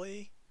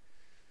exactly?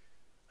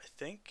 I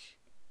think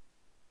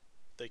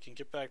they can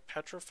get back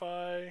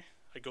Petrify.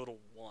 I go to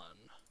 1.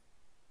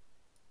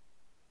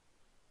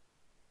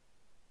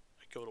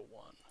 I go to 1.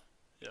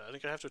 Yeah, I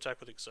think I have to attack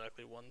with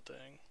exactly one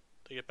thing.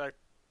 They get back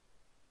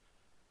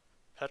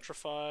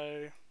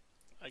Petrify.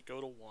 I go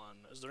to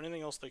 1. Is there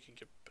anything else they can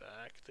get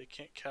back? They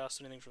can't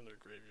cast anything from their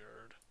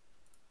graveyard.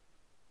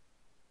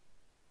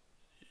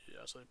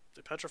 Yeah, so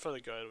they Petrify the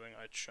Guidewing.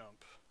 I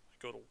chump. I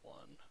go to 1.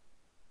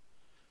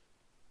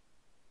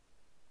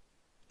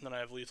 And then I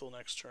have lethal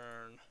next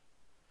turn.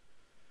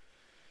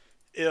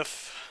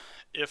 If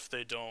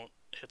they don't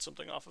hit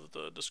something off of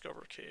the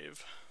Discover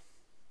Cave.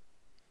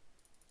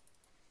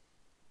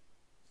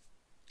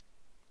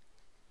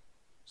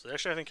 So they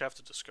actually, I think, have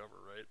to discover,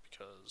 right?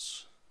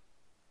 Because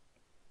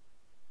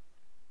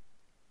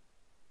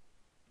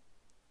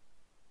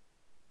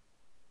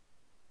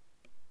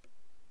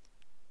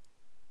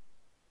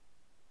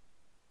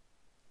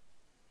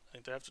I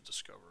think they have to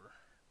discover.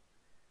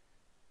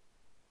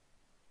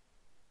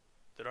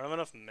 They don't have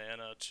enough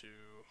mana to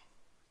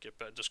get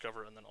back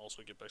discover and then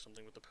also get back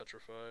something with the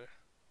Petrify.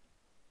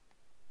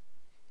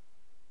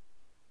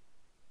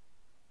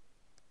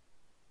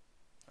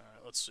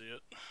 Alright, let's see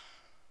it.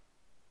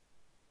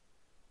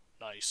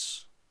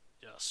 Nice.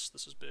 Yes,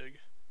 this is big.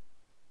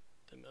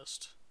 They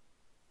missed.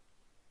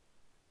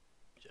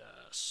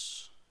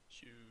 Yes.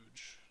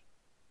 Huge.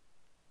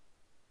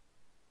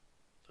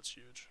 That's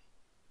huge.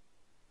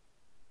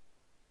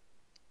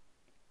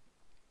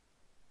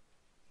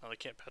 Now they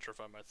can't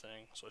petrify my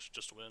thing, so I should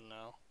just win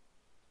now.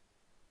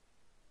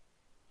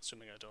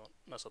 Assuming I don't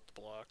mess up the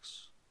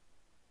blocks.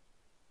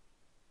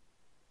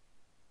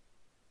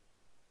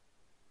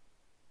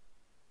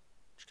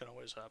 Which can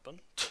always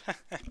happen.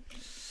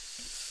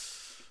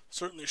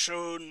 Certainly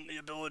shown the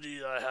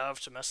ability I have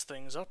to mess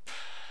things up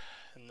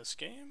in this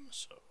game,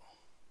 so.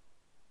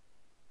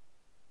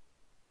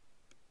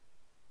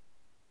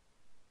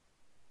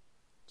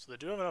 So they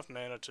do have enough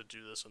mana to do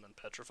this and then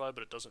petrify,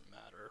 but it doesn't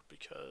matter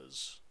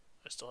because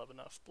I still have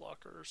enough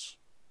blockers.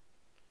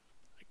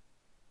 I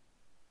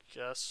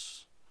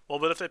guess. Well,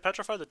 but if they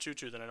petrify the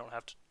 2/2, then I don't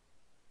have to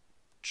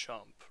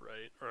chump,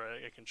 right? Or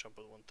I can chump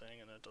with one thing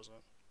and it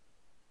doesn't.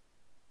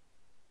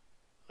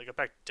 Like, I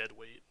back dead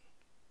weight.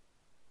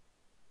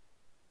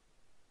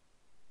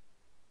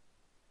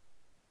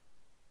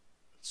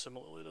 It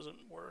similarly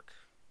doesn't work.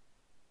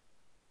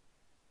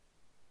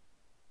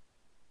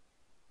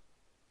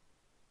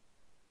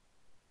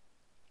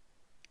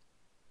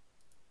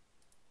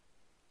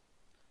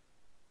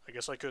 I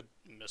guess I could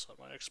miss up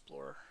my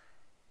Explorer.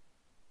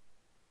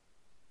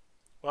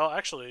 Well,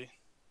 actually,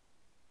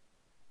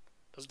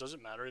 does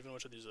it matter even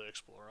which of these I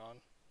explore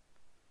on?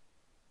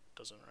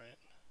 Doesn't, right?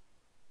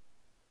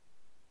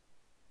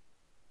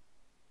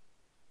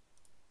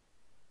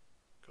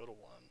 Go to 1.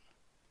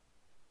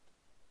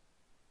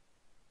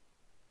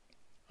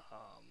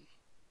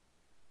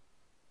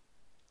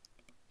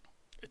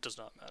 It does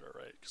not matter,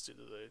 right? Because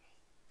either they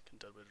can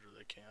deadweight it or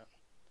they can't.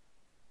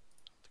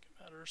 I don't think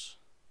it matters.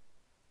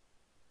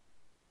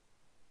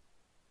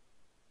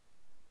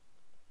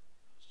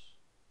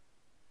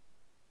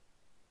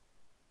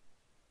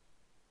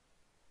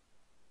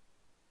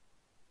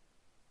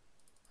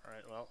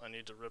 I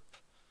need to rip.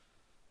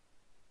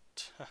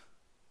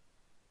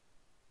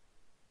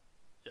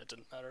 Yeah, it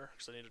didn't matter,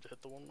 because I needed to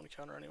hit the 1/1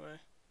 counter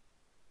anyway.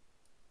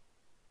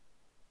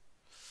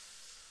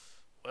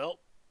 Well,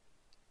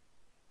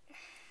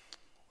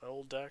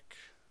 deck,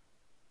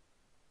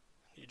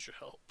 need your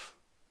help.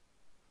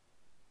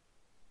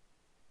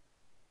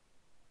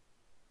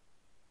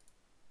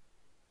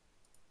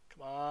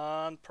 Come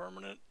on,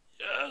 permanent.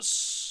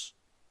 Yes!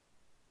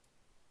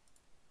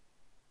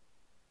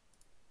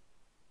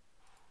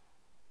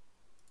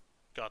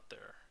 Got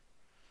there.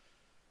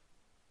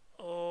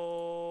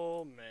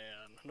 Oh,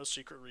 man. No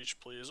secret reach,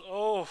 please.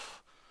 Oh,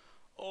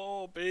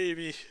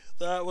 baby.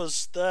 That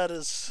is, that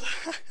is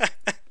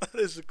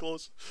as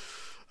close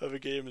of a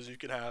game as you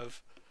can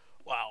have.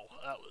 Wow,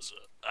 that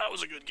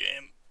was a good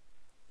game.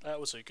 That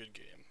was a good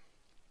game.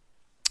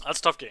 That's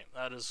a tough game.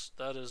 That is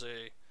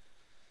a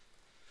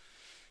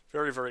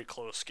very, very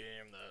close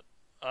game that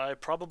I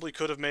probably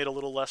could have made a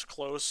little less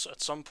close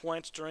at some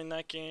point during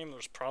that game.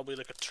 There's probably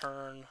like a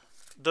turn.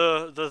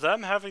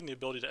 Them having the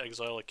ability to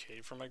exile a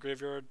cave from my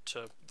graveyard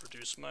to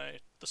reduce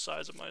the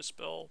size of my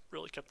spell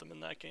really kept them in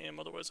that game.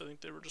 Otherwise, I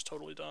think they were just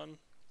totally done.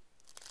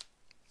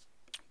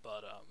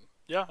 But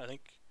yeah, I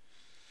think,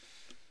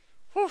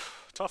 whew,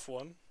 tough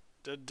one.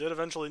 Did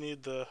eventually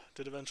need the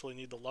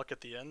luck at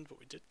the end, but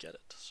we did get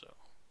it. So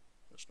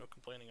there's no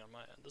complaining on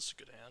my end. This is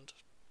a good hand.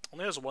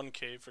 Only has one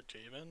cave for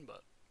cave in,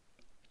 but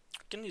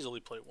I can easily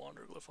play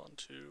Wanderglyph on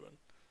 2 and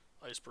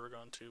Iceberg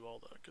on 2, all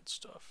that good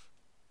stuff.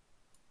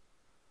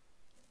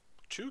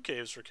 2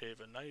 caves for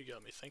cave-in. Now you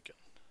got me thinking.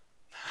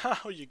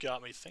 Now you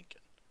got me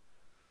thinking.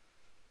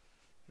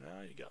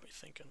 Now you got me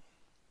thinking.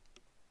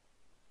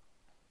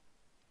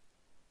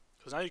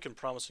 Because now you can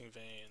Promising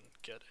Vein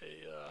get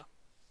a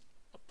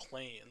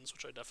Plains,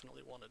 which I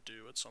definitely want to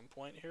do at some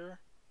point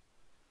here.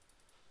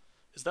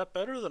 Is that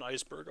better than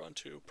Iceberg on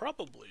 2?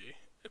 Probably.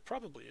 It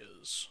probably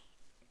is.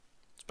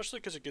 Especially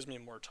because it gives me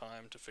more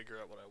time to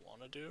figure out what I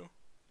want to do.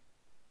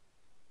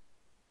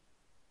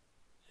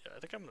 Yeah, I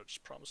think I'm going to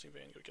just Promising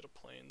Vein, go get a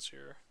Plains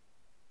here.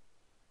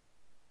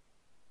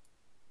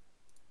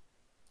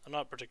 I'm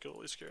not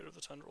particularly scared of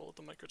the Tendril of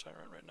the Micro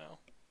Tyrant right now.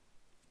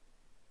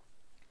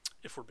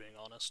 If we're being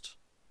honest.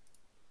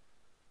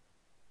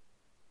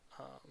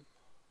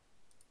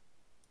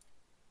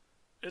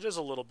 It is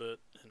a little bit,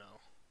 you know,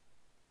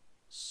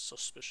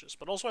 suspicious.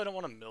 But also I don't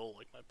want to mill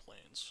like my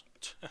Plains.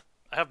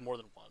 I have more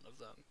than one of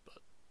them,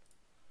 but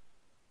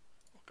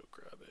I'll go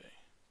grab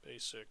a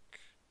basic,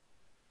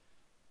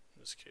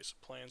 in this case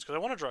a Plains, because I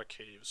want to draw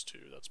caves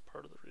too. That's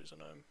part of the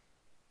reason I'm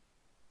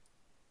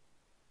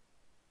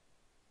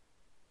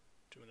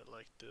doing it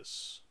like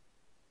this. I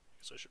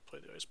guess I should play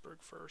the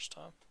Iceberg first,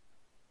 huh?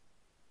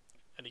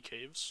 Any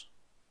caves?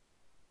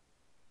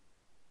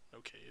 No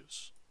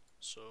caves,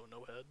 so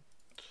no head.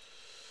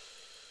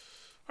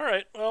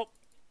 Alright, well,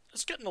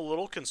 it's getting a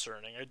little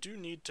concerning. I do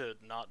need to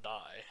not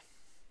die.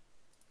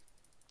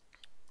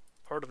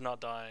 Part of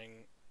not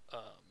dying,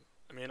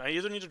 I mean, I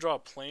either need to draw a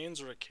Plains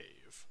or a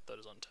cave that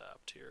is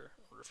untapped here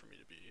in order for me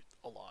to be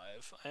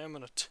alive. I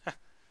am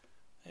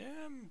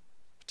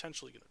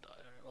potentially gonna die.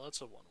 Alright, well,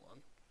 that's a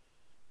 1/1.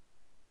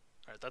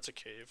 Alright, that's a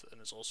cave, and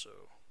it's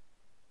also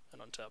an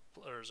untapped,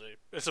 or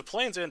it's a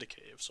Plains and a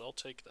cave, so I'll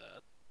take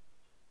that.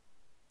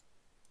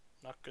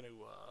 Not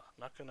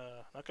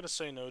gonna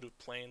say no to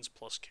Plains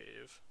plus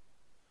cave.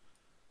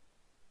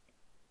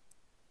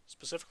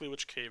 Specifically,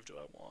 which cave do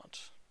I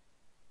want?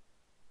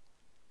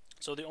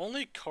 So the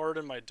only card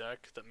in my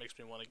deck that makes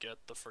me want to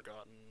get the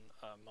Forgotten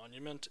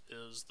Monument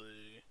is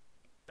the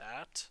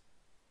Bat.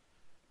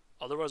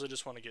 Otherwise, I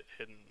just want to get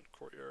Hidden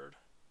Courtyard.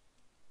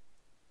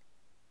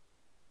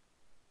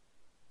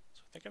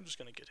 So I think I'm just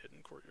gonna get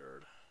Hidden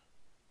Courtyard.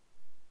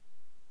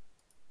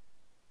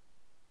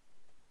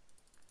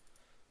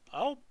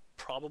 I'll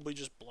probably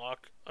just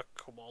block a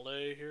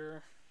Kawale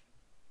here.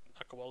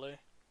 Akawale.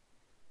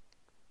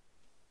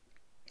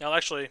 Now,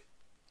 actually,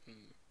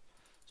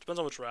 depends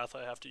on which Wrath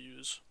I have to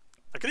use.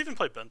 I could even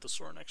play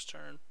Benthesor next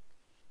turn.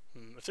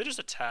 If they just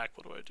attack,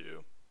 what do I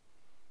do?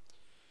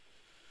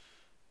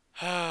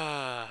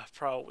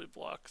 Probably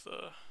block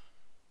the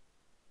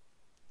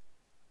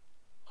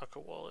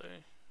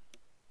Akawale.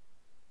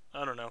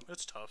 I don't know.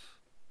 It's tough.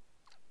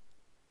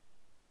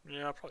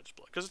 Yeah, I'll probably just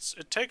block. Because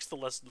it takes the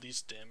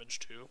least damage,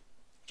 too.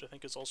 Which I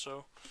think is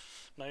also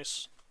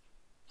nice.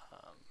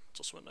 It's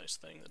also a nice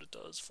thing that it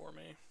does for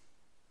me.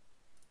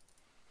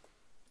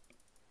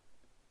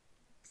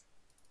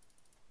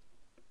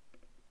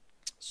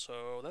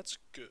 So that's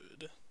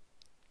good.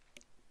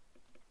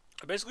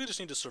 I basically just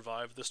need to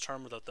survive this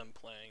turn without them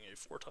playing a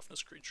 4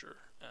 toughness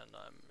creature, and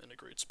I'm in a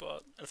great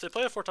spot. And if they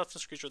play a 4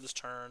 toughness creature this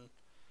turn,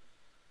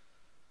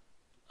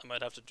 I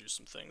might have to do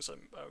some things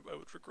I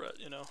would regret,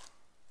 you know?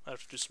 I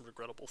have to do some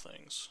regrettable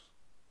things.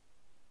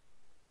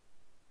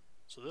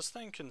 So this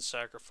thing can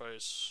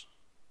sacrifice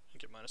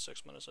and get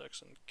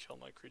 -X/-X and kill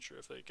my creature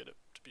if they get it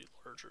to be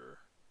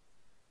larger.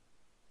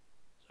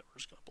 So we're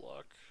just gonna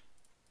block.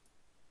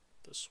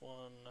 This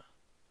one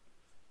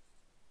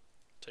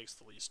takes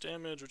the least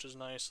damage, which is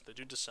nice. They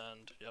do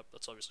descend. Yep,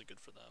 that's obviously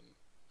good for them.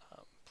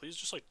 please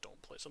just like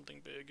don't play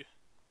something big.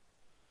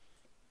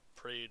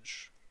 Praying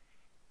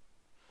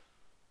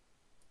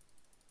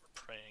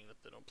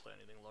that they don't play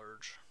anything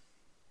large.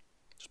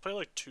 Just play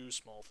like 2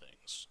 small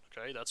things.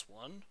 Okay, that's 1.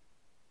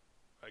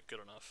 Alright, good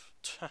enough.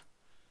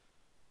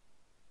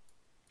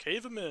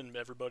 Cave them in,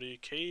 everybody.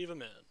 Cave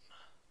them in.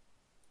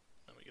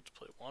 Then we get to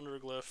play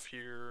Wanderglyph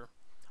here.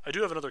 I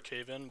do have another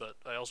cave in, but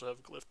I also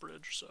have Glyph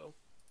Bridge, so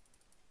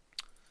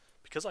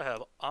because I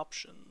have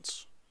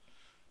options,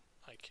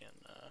 I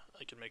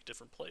can make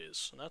different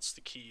plays, and that's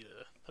the key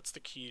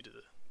to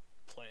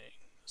playing,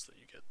 is that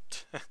you get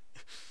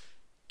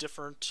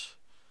different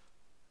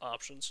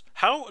options.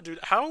 How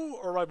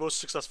are my most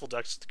successful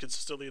decks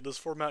consistently in this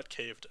format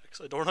cave decks?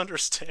 I don't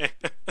understand.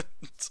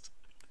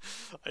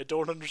 I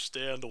don't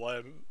understand why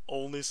I'm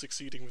only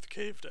succeeding with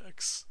cave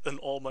decks, and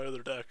all my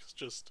other decks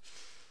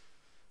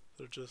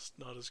they're just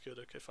not as good.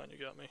 Okay, fine, you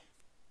got me.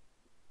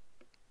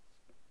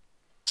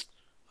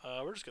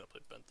 We're just gonna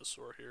play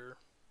Benthosaur here.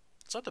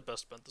 It's not the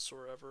best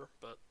Benthosaur ever,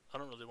 but I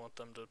don't really want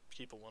them to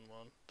keep a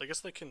 1-1. I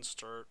guess they can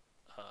start.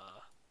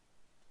 I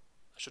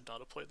should not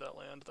have played that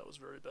land. That was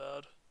very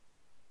bad.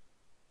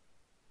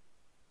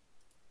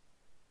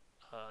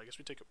 I guess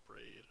we take a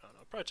Braid. I don't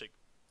know. Probably take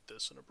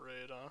this and a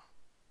Braid, huh?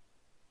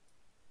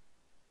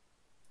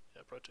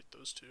 Yeah, probably take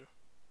those 2.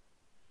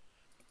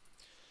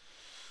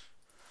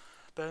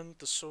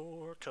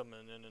 Benthosaur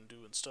coming in and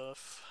doing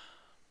stuff.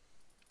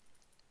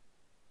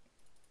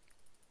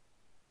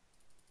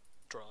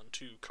 Drawing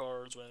 2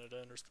 cards when it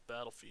enters the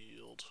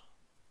battlefield.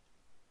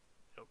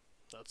 Yep,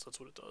 that's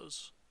what it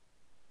does.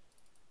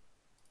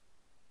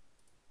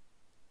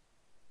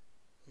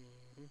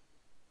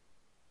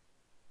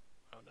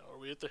 Oh no, are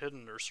we at the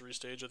hidden nursery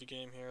stage of the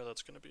game here?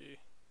 That's gonna be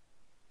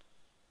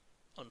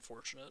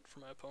unfortunate for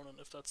my opponent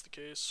if that's the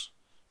case.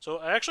 So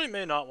I actually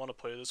may not want to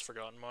play this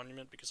Forgotten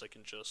Monument because I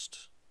can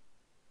just...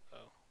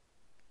 Oh,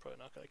 probably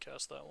not gonna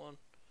cast that one.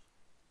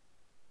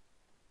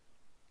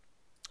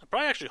 I'll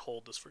probably actually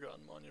hold this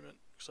Forgotten Monument,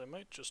 because I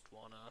might just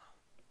wanna...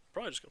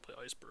 Probably just gonna play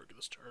Iceberg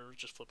this turn, or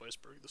just flip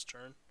Iceberg this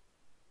turn.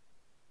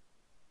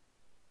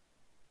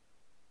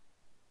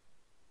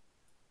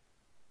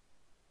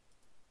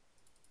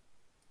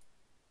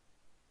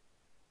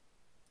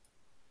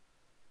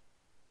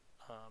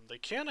 They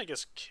can, I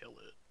guess, kill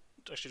it.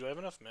 Actually, do I have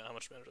enough mana? How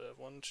much mana do I have?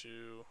 1,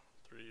 2,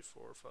 3,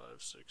 4, 5,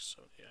 6,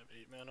 7, 8. I have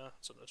 8 mana,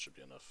 so that should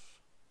be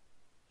enough.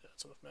 Yeah,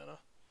 it's enough mana.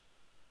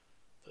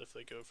 That if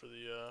they go for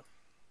the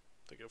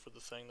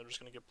thing, they're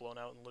just gonna get blown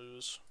out and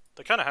lose.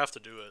 They kind of have to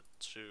do it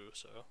too,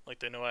 so like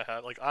they know I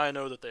have, like I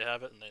know that they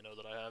have it, and they know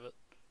that I have it,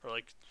 or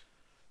like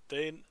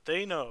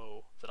they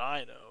know that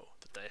I know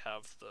that they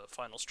have the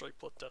Final Strike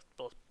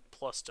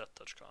plus Death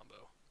Touch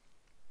combo.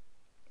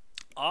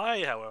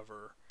 I,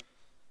 however,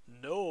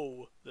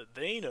 know that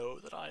they know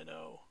that I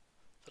know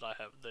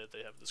that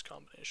they have this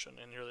combination,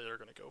 and here they are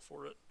gonna go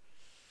for it.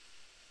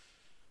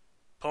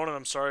 Opponent,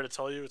 I'm sorry to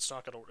tell you, it's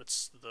not gonna.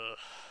 It's the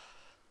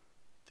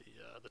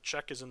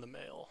check is in the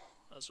mail,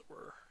 as it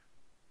were.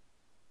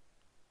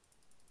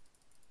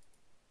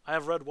 I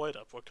have red-white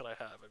up. What could I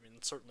have? I mean,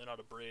 it's certainly not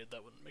a Braid.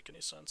 That wouldn't make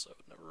any sense. I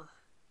would never.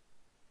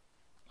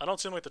 I don't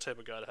seem like the type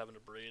of guy to have a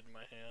Braid in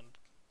my hand,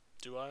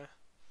 do I?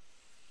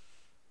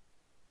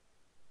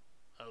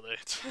 Oh,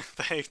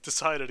 they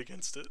decided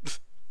against it.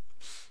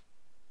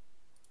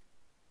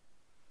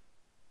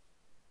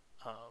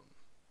 Yeah,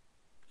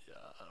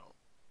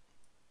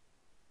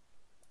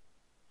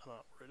 I'm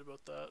not worried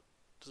about that.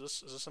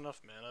 Is this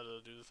enough mana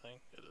to do the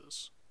thing? It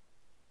is.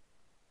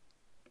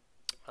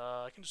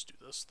 I can just do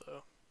this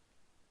though.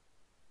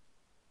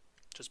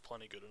 Just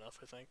plenty good enough,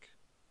 I think.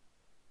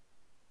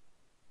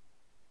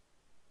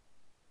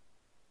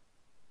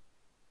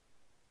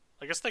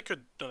 I guess they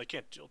could. No, they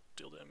can't deal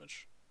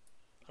damage.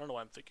 I don't know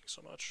why I'm thinking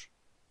so much.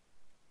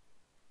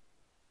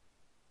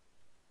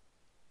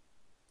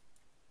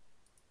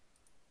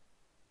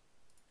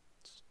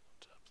 Let's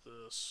tap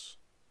this.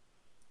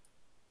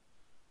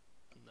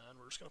 And then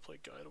we're just gonna play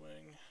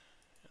Guidewing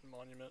and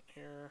Monument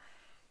here.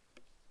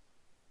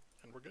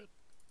 And we're good.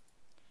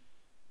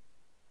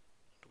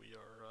 And we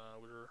are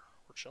we're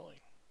chilling.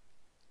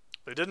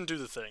 They didn't do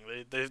the thing.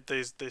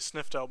 They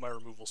sniffed out my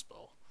removal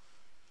spell.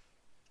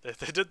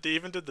 They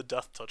even did the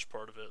Death Touch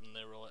part of it, and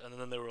they were like, and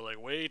then they were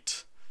like,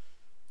 wait,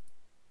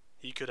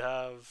 he could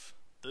have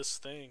this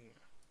thing.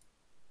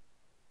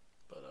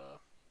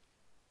 But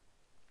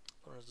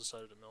Owner's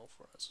decided to mill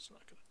for us. It's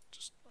not gonna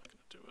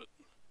do it.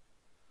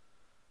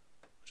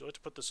 Would you like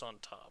to put this on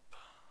top?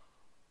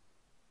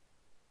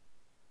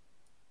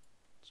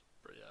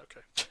 Yeah,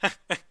 okay.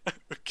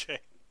 Okay.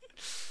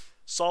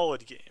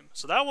 Solid game.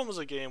 So that one was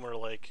a game where,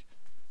 like,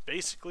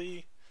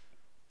 basically,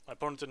 my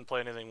opponent didn't play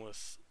anything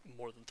with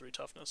more than 3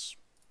 toughness,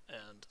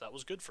 and that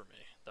was good for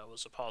me. That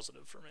was a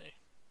positive for me.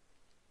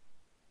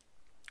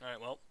 Alright,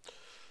 well,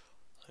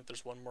 I think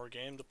there's one more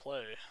game to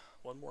play.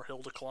 One more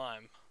hill to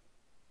climb.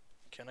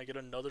 Can I get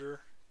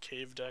another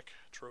cave deck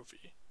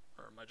trophy?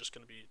 Or am I just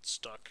going to be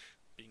stuck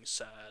being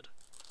sad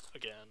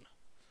again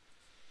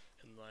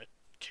in my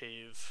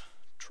cave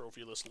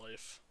trophyless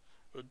life?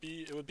 It would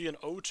be an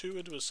 0-2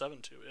 into a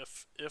 7-2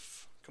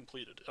 if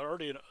completed.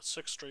 Already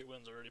 6 straight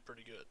wins already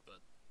pretty good,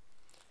 but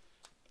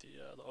the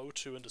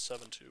 0-2 into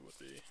 7-2 would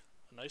be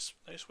a nice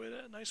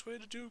way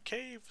to do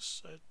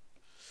caves.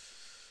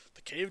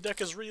 The cave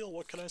deck is real.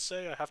 What can I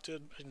say? I have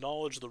to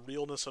acknowledge the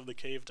realness of the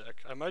cave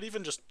deck. I might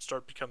even just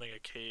start becoming a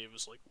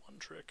caves like one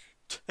trick.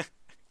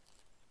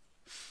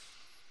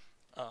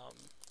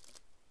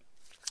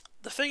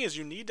 The thing is,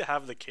 you need to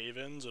have the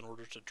cave-ins in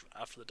order to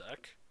draft the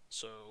deck.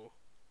 So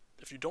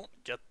if you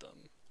don't get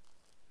them,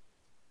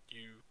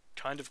 you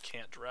kind of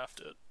can't draft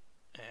it,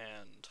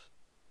 and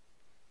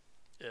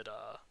it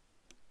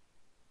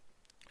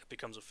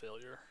becomes a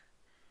failure.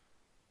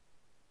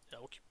 Yeah,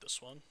 we'll keep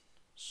this one.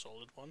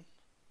 Solid one.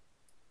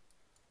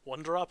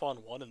 One drop on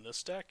one in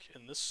this deck,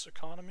 in this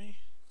economy?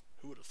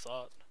 Who would have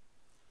thought?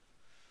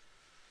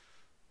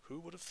 Who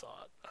would have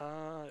thought?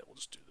 We'll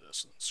just do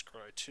this and then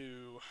scry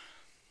 2.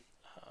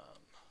 I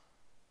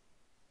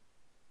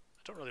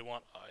don't really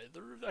want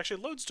either.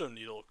 Actually, Lodestone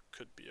Needle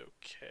could be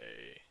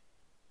okay.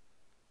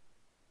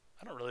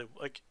 I don't really,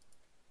 like,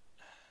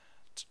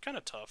 it's kind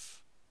of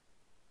tough.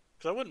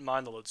 Because I wouldn't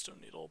mind the Lodestone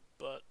Needle,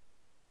 but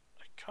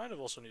I kind of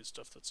also need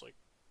stuff that's, like,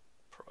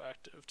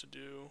 proactive to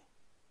do.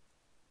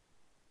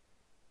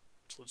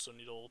 Lodestone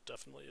Needle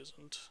definitely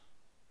isn't.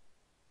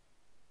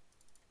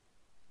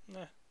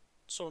 Nah.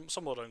 So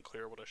somewhat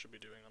unclear what I should be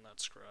doing on that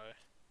scry.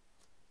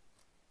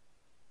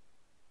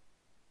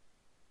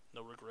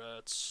 No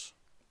regrets.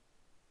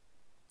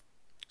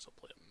 So I'll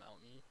play a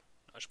mountain.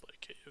 I should play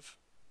a cave.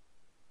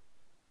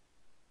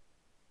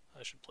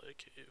 I should play a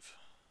cave.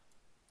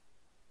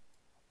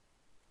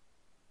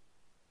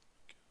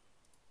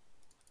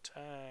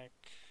 Attack.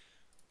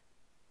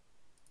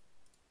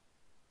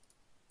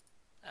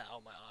 Ow,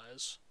 my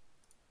eyes.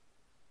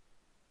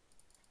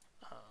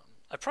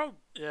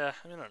 Yeah,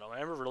 I don't know. Am I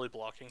ever really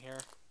blocking here?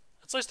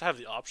 It's nice to have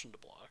the option to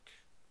block.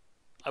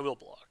 I will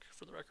block,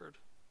 for the record.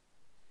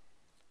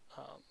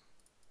 I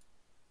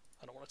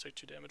don't want to take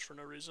 2 damage for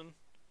no reason.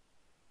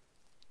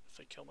 If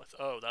they kill my...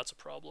 oh, that's a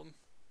problem.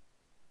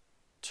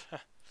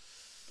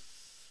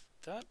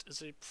 That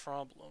is a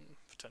problem,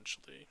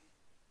 potentially.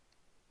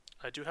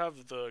 I do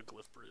have the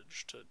Glyph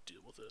Bridge to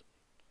deal with it.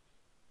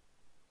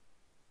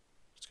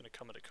 It's going to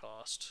come at a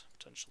cost,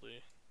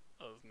 potentially,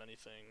 of many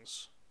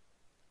things.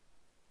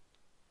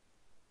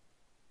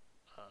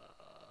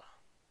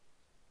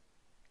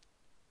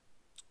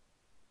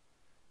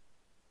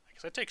 I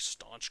guess I take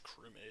Staunch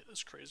Crewmate,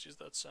 as crazy as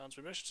that sounds.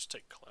 Maybe I should just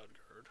take Cloud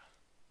Guard.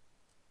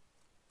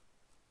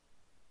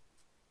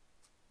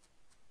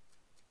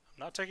 I'm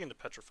not taking the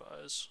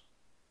Petrifies.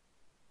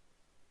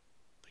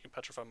 They can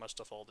petrify my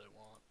stuff all they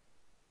want.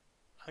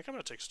 I think I'm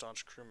going to take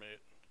Staunch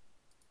Crewmate.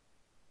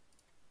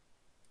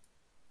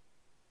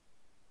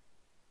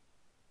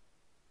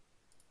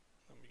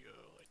 Then we go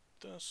like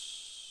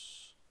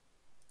this.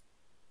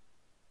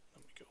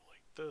 Then we go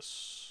like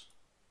this.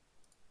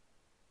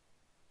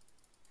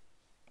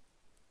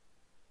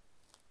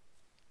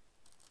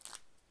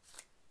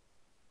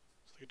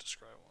 So they get to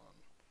scry 1.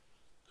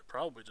 They're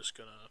probably just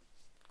going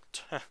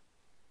to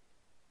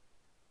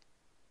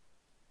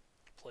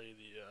play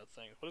the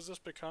thing. What does this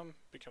become?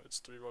 It's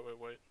 3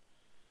 wait.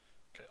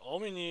 Okay, all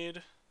we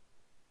need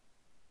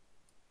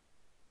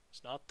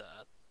is not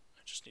that.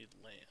 I just need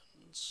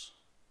lands.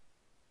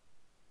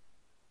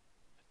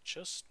 I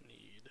just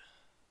need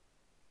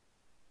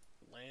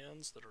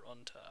lands that are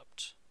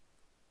untapped.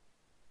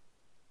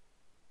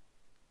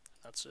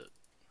 That's it.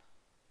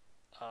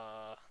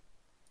 I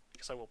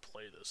guess I will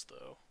play this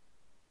though.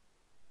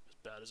 As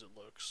bad as it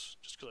looks.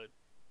 Just because I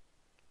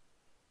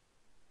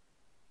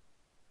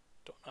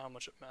don't know how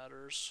much it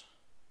matters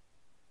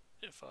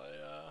if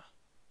I,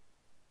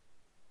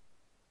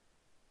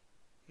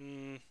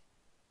 I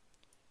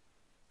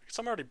guess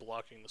I'm already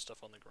blocking the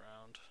stuff on the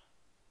ground.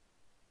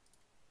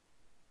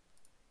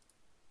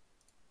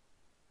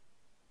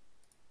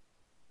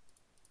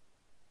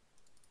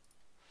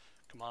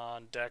 Come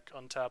on, deck,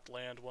 untapped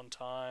land 1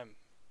 time.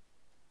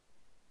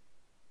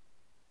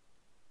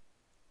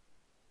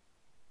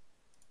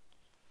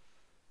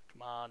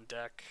 Come on,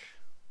 deck.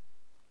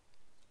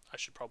 I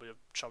should probably have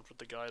chumped with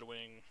the Guide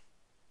Wing.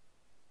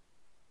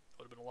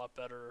 Would have been a lot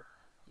better.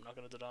 I'm not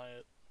going to deny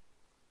it.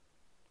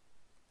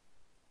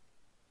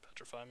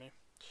 Petrify me.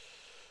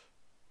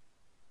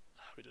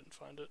 We didn't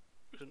find it.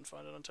 We didn't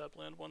find an untapped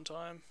land 1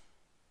 time.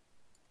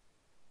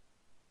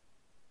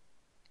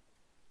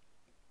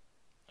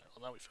 Alright,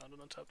 well now we found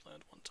an untapped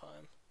land 1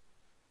 time.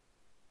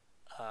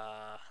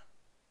 Yeah,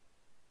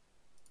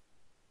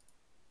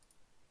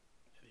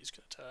 these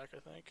can attack, I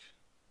think.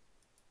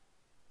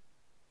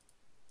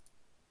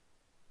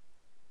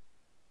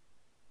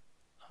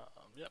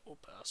 Yeah, we'll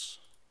pass.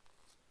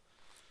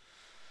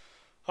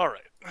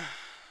 Alright. Or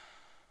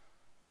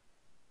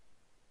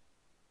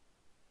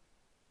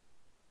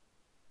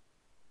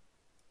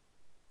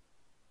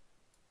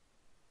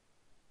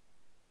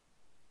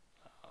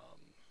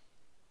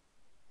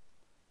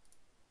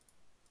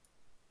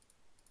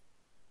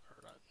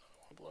not, I don't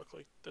want to block,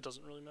 like, that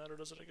doesn't really matter,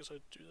 does it? I guess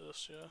I'd do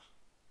this, yeah.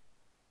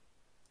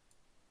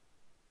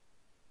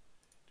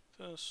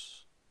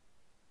 this.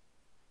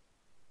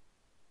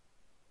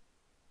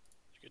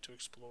 You get to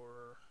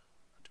explore.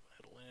 I do want to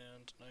hit a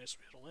land. Nice,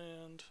 we hit a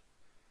land.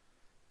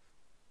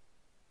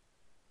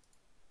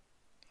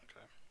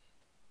 Okay.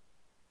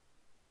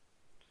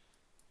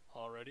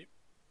 Alrighty.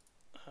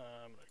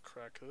 I'm gonna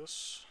crack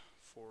this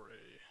for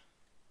a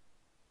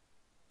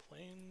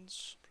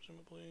plains,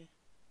 presumably.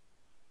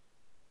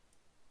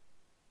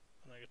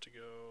 And I get to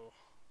go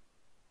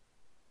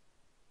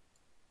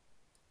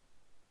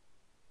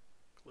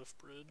Glyph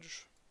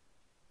Bridge.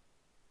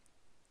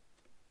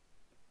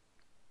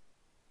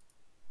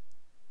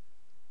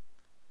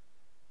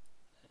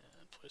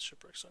 And place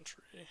Shipwreck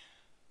Sentry.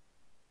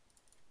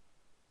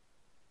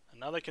 And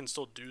now they can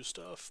still do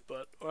stuff,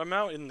 but I'm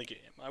now in the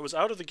game. I was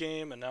out of the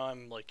game, and now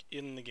I'm like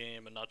in the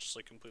game and not just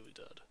like completely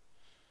dead.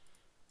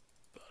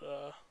 But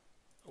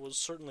I was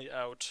certainly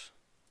out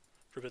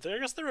for a bit there. I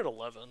guess they're at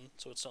 11,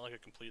 so it's not like a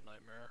complete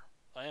nightmare.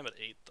 I am at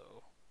 8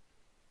 though.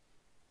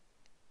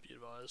 Be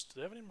advised. Do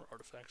they have any more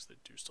artifacts? They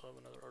do still have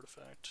another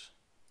artifact.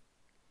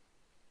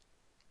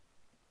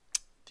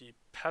 The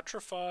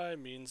Petrify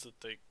means that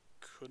they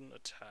couldn't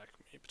attack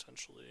me,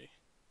 potentially.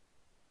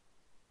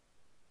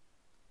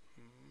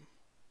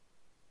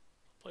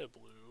 Play a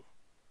blue.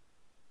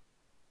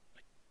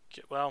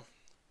 Well,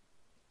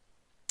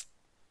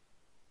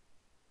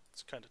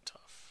 it's kind of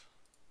tough,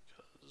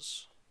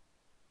 because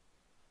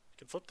I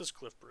can flip this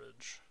Glyph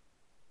Bridge.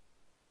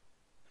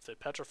 If they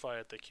petrify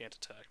it, they can't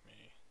attack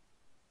me.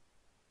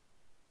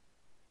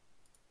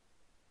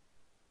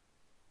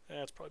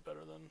 Yeah, it's probably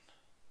better than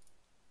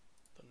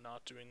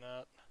not doing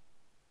that.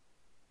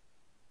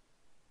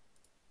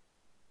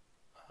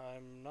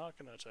 I'm not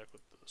going to attack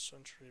with the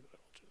Sentry, but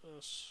I will do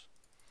this.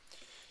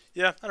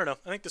 Yeah, I don't know.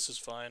 I think this is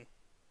fine,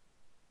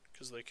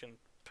 because they can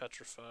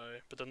petrify,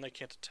 but then they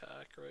can't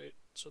attack, right?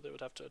 So they would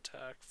have to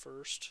attack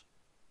first.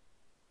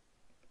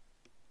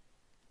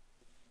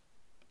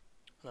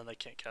 And then they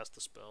can't cast the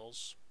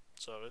spells.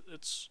 So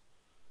it's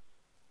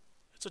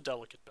a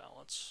delicate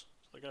balance.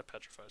 So they're going to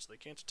petrify, so they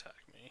can't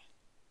attack me,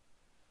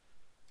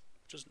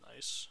 which is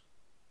nice.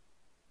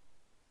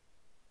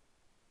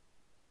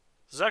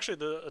 This is actually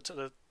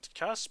the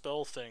cast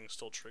spell thing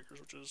still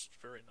triggers, which is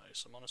very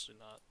nice. I'm honestly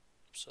not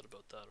upset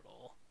about that at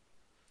all.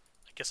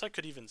 I guess I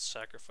could even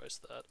sacrifice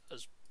that,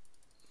 as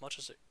much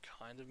as it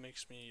kind of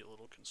makes me a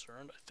little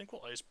concerned. I think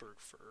we'll Iceberg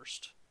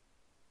first.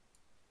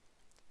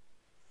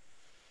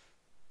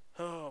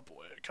 Oh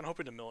boy, I'm kind of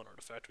hoping to mill an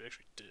artifact. We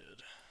actually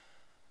did,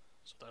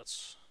 so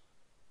that's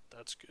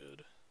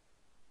good.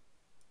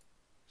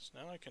 So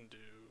now I can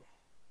do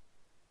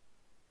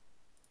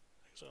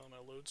exile my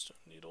Lodestone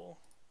Needle,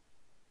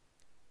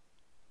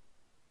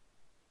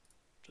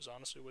 which is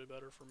honestly way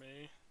better for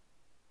me.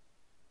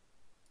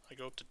 I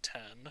go up to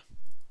 10.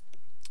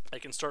 I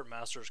can start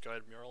Master's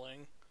Guide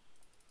muraling,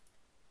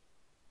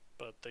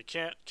 but they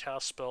can't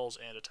cast spells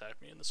and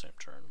attack me in the same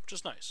turn, which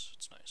is nice.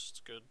 It's nice.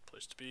 It's a good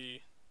place to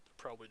be. They're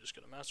probably just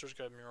going to Master's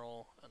Guide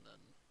mural and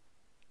then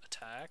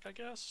attack, I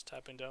guess,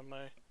 tapping down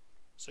my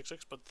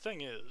 6/6. But the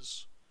thing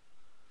is,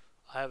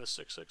 I have a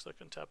 6/6 that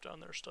can tap down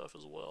their stuff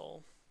as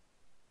well.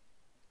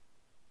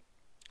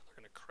 They're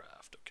going to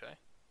craft, okay.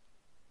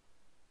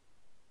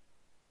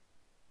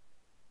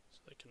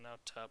 They can now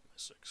tap my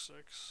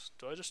 6/6.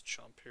 Do I just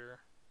chump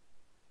here?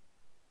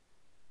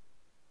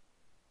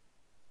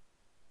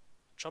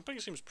 Chumping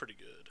seems pretty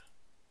good.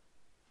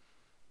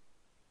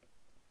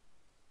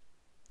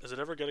 Is it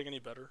ever getting any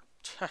better?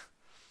 Like,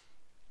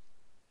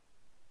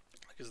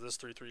 is this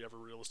 3/3 ever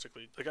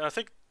realistically... Like, I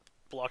think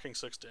blocking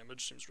 6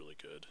 damage seems really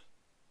good.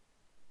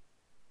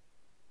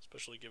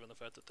 Especially given the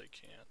fact that they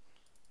can't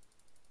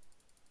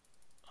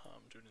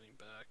do anything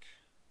back.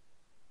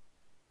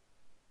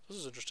 This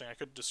is interesting. I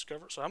could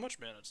discover... So how much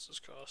mana does this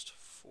cost?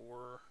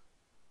 4.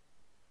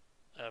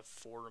 I have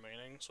 4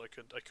 remaining, so I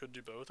could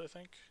do both, I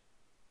think.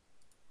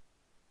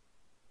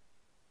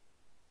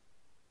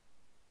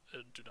 I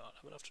do not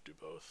have enough to do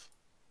both.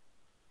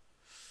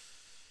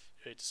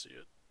 You hate to see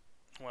it.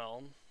 Well,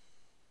 in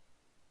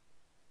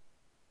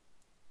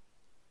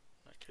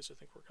that case, I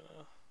think we're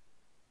gonna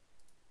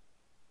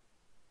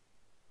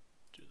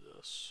do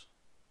this.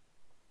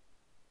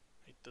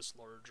 Make this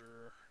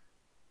larger.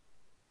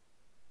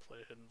 Play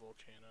a Hidden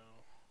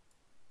Volcano.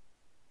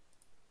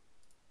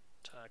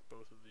 Attack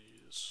both of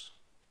these.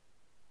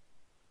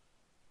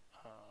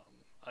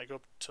 I go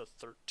up to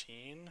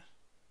 13.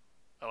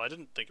 Oh, I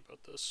didn't think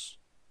about this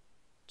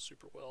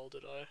super well,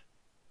 did I?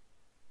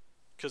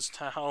 Because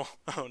now...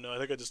 Oh no, I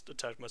think I just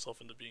attacked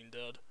myself into being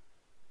dead.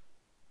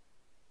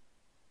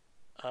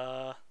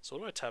 So what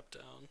do I tap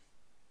down?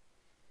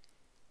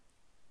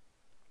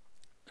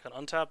 I can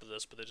untap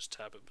this, but they just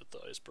tap it with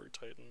the Iceberg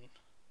Titan.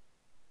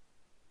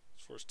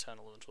 As far as 10,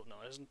 11, 12. No,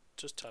 I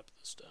just tap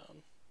this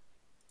down.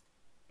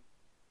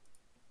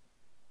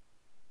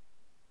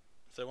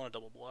 If they want to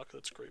double block,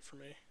 that's great for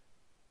me.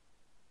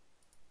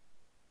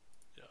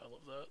 Yeah, I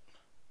love that.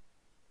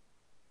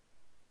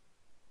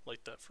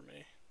 Like that for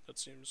me. That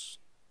seems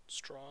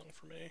strong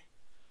for me.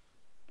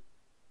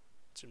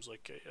 It seems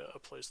like a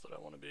place that I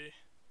want to be.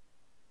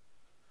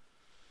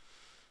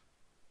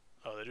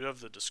 Oh, they do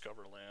have the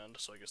Discover Land,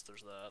 so I guess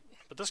there's that.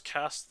 But this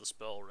casts the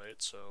spell, right?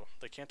 So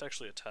they can't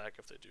actually attack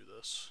if they do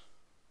this.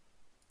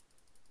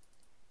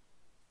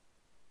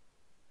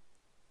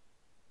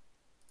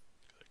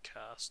 It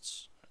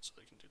casts, right, so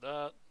they can do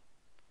that.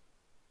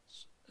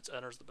 It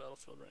enters the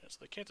battlefield right now, so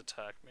they can't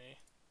attack me,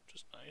 which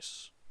is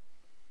nice.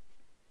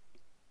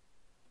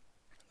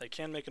 They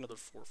can make another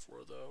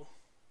 4/4 though.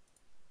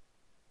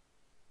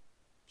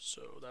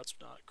 So that's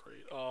not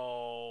great.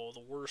 Oh, the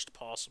worst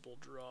possible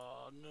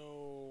draw.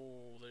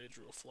 No, they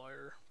drew a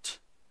flyer.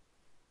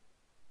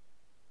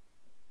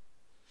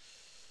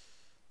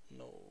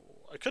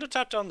 No. I could have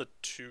tapped down the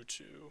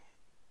 2/2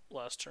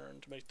 last turn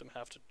to make them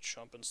have to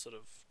chump instead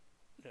of,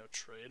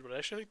 trade, but I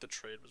actually think the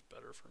trade was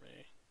better for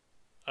me.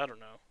 I don't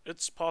know.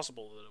 It's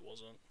possible that it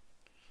wasn't.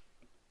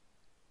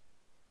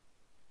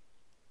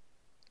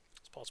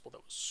 It's possible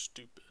that was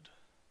stupid.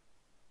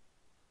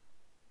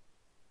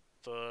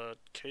 The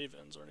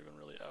Caverns aren't even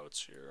really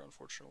outs here,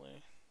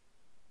 unfortunately.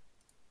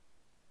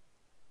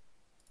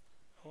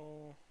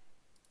 Oh,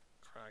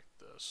 crack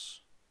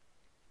this.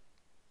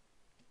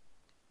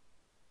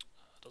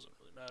 Doesn't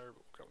really matter, but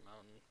we'll grab a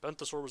mountain.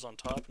 Benthosaur was on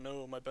top.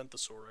 No, my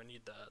Benthosaur. I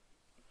need that.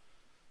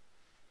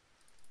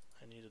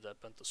 I needed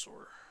that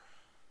Benthosaur.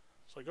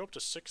 So I go up to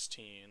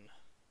 16.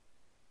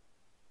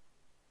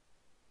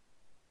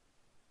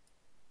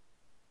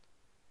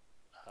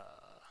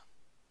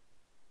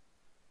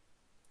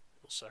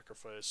 We'll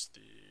sacrifice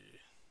the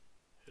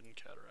Hidden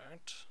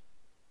Cataract.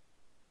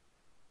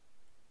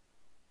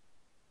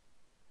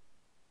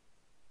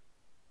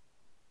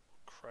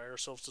 We'll cry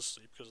ourselves to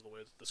sleep because of the way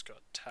that this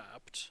got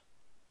tapped.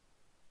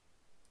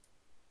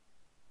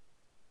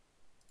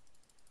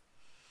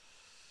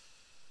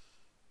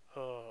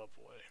 Oh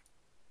boy.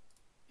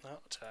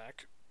 Now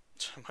attack.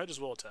 Might as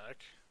well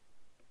attack.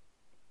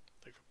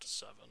 Take up to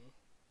 7.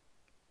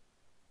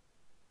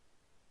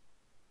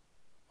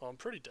 Well, I'm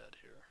pretty dead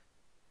here.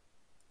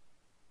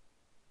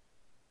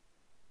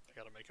 I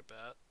gotta make a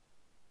bat.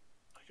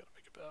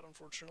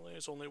 Unfortunately.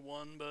 It's only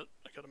 1, but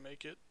I gotta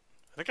make it.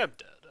 I think I'm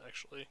dead,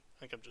 actually. I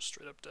think I'm just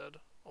straight up dead.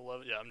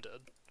 11. Yeah, I'm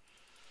dead.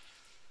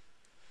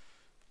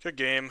 Good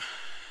game.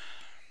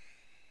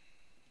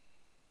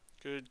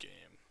 Good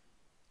game.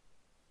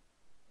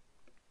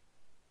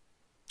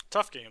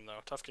 Tough game,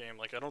 though. Tough game.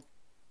 Like, I don't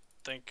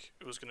think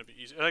it was gonna be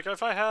easy. Like,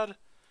 if I had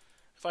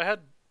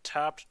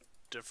tapped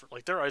different,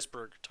 like, their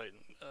Iceberg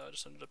Titan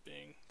just ended up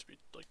being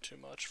like too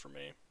much for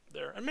me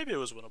there, and maybe it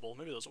was winnable.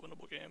 Maybe it was a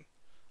winnable game.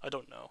 I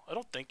don't know. I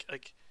don't think,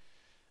 like,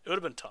 it would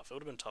have been tough. It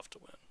would have been tough to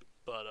win,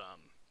 but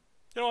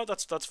you know what?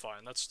 That's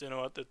fine. That's,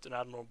 it's an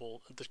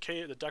admirable.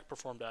 The deck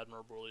performed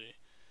admirably,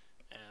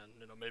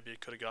 and maybe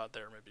it could have got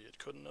there, maybe it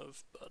couldn't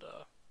have. But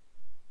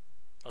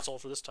that's all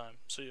for this time.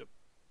 See ya.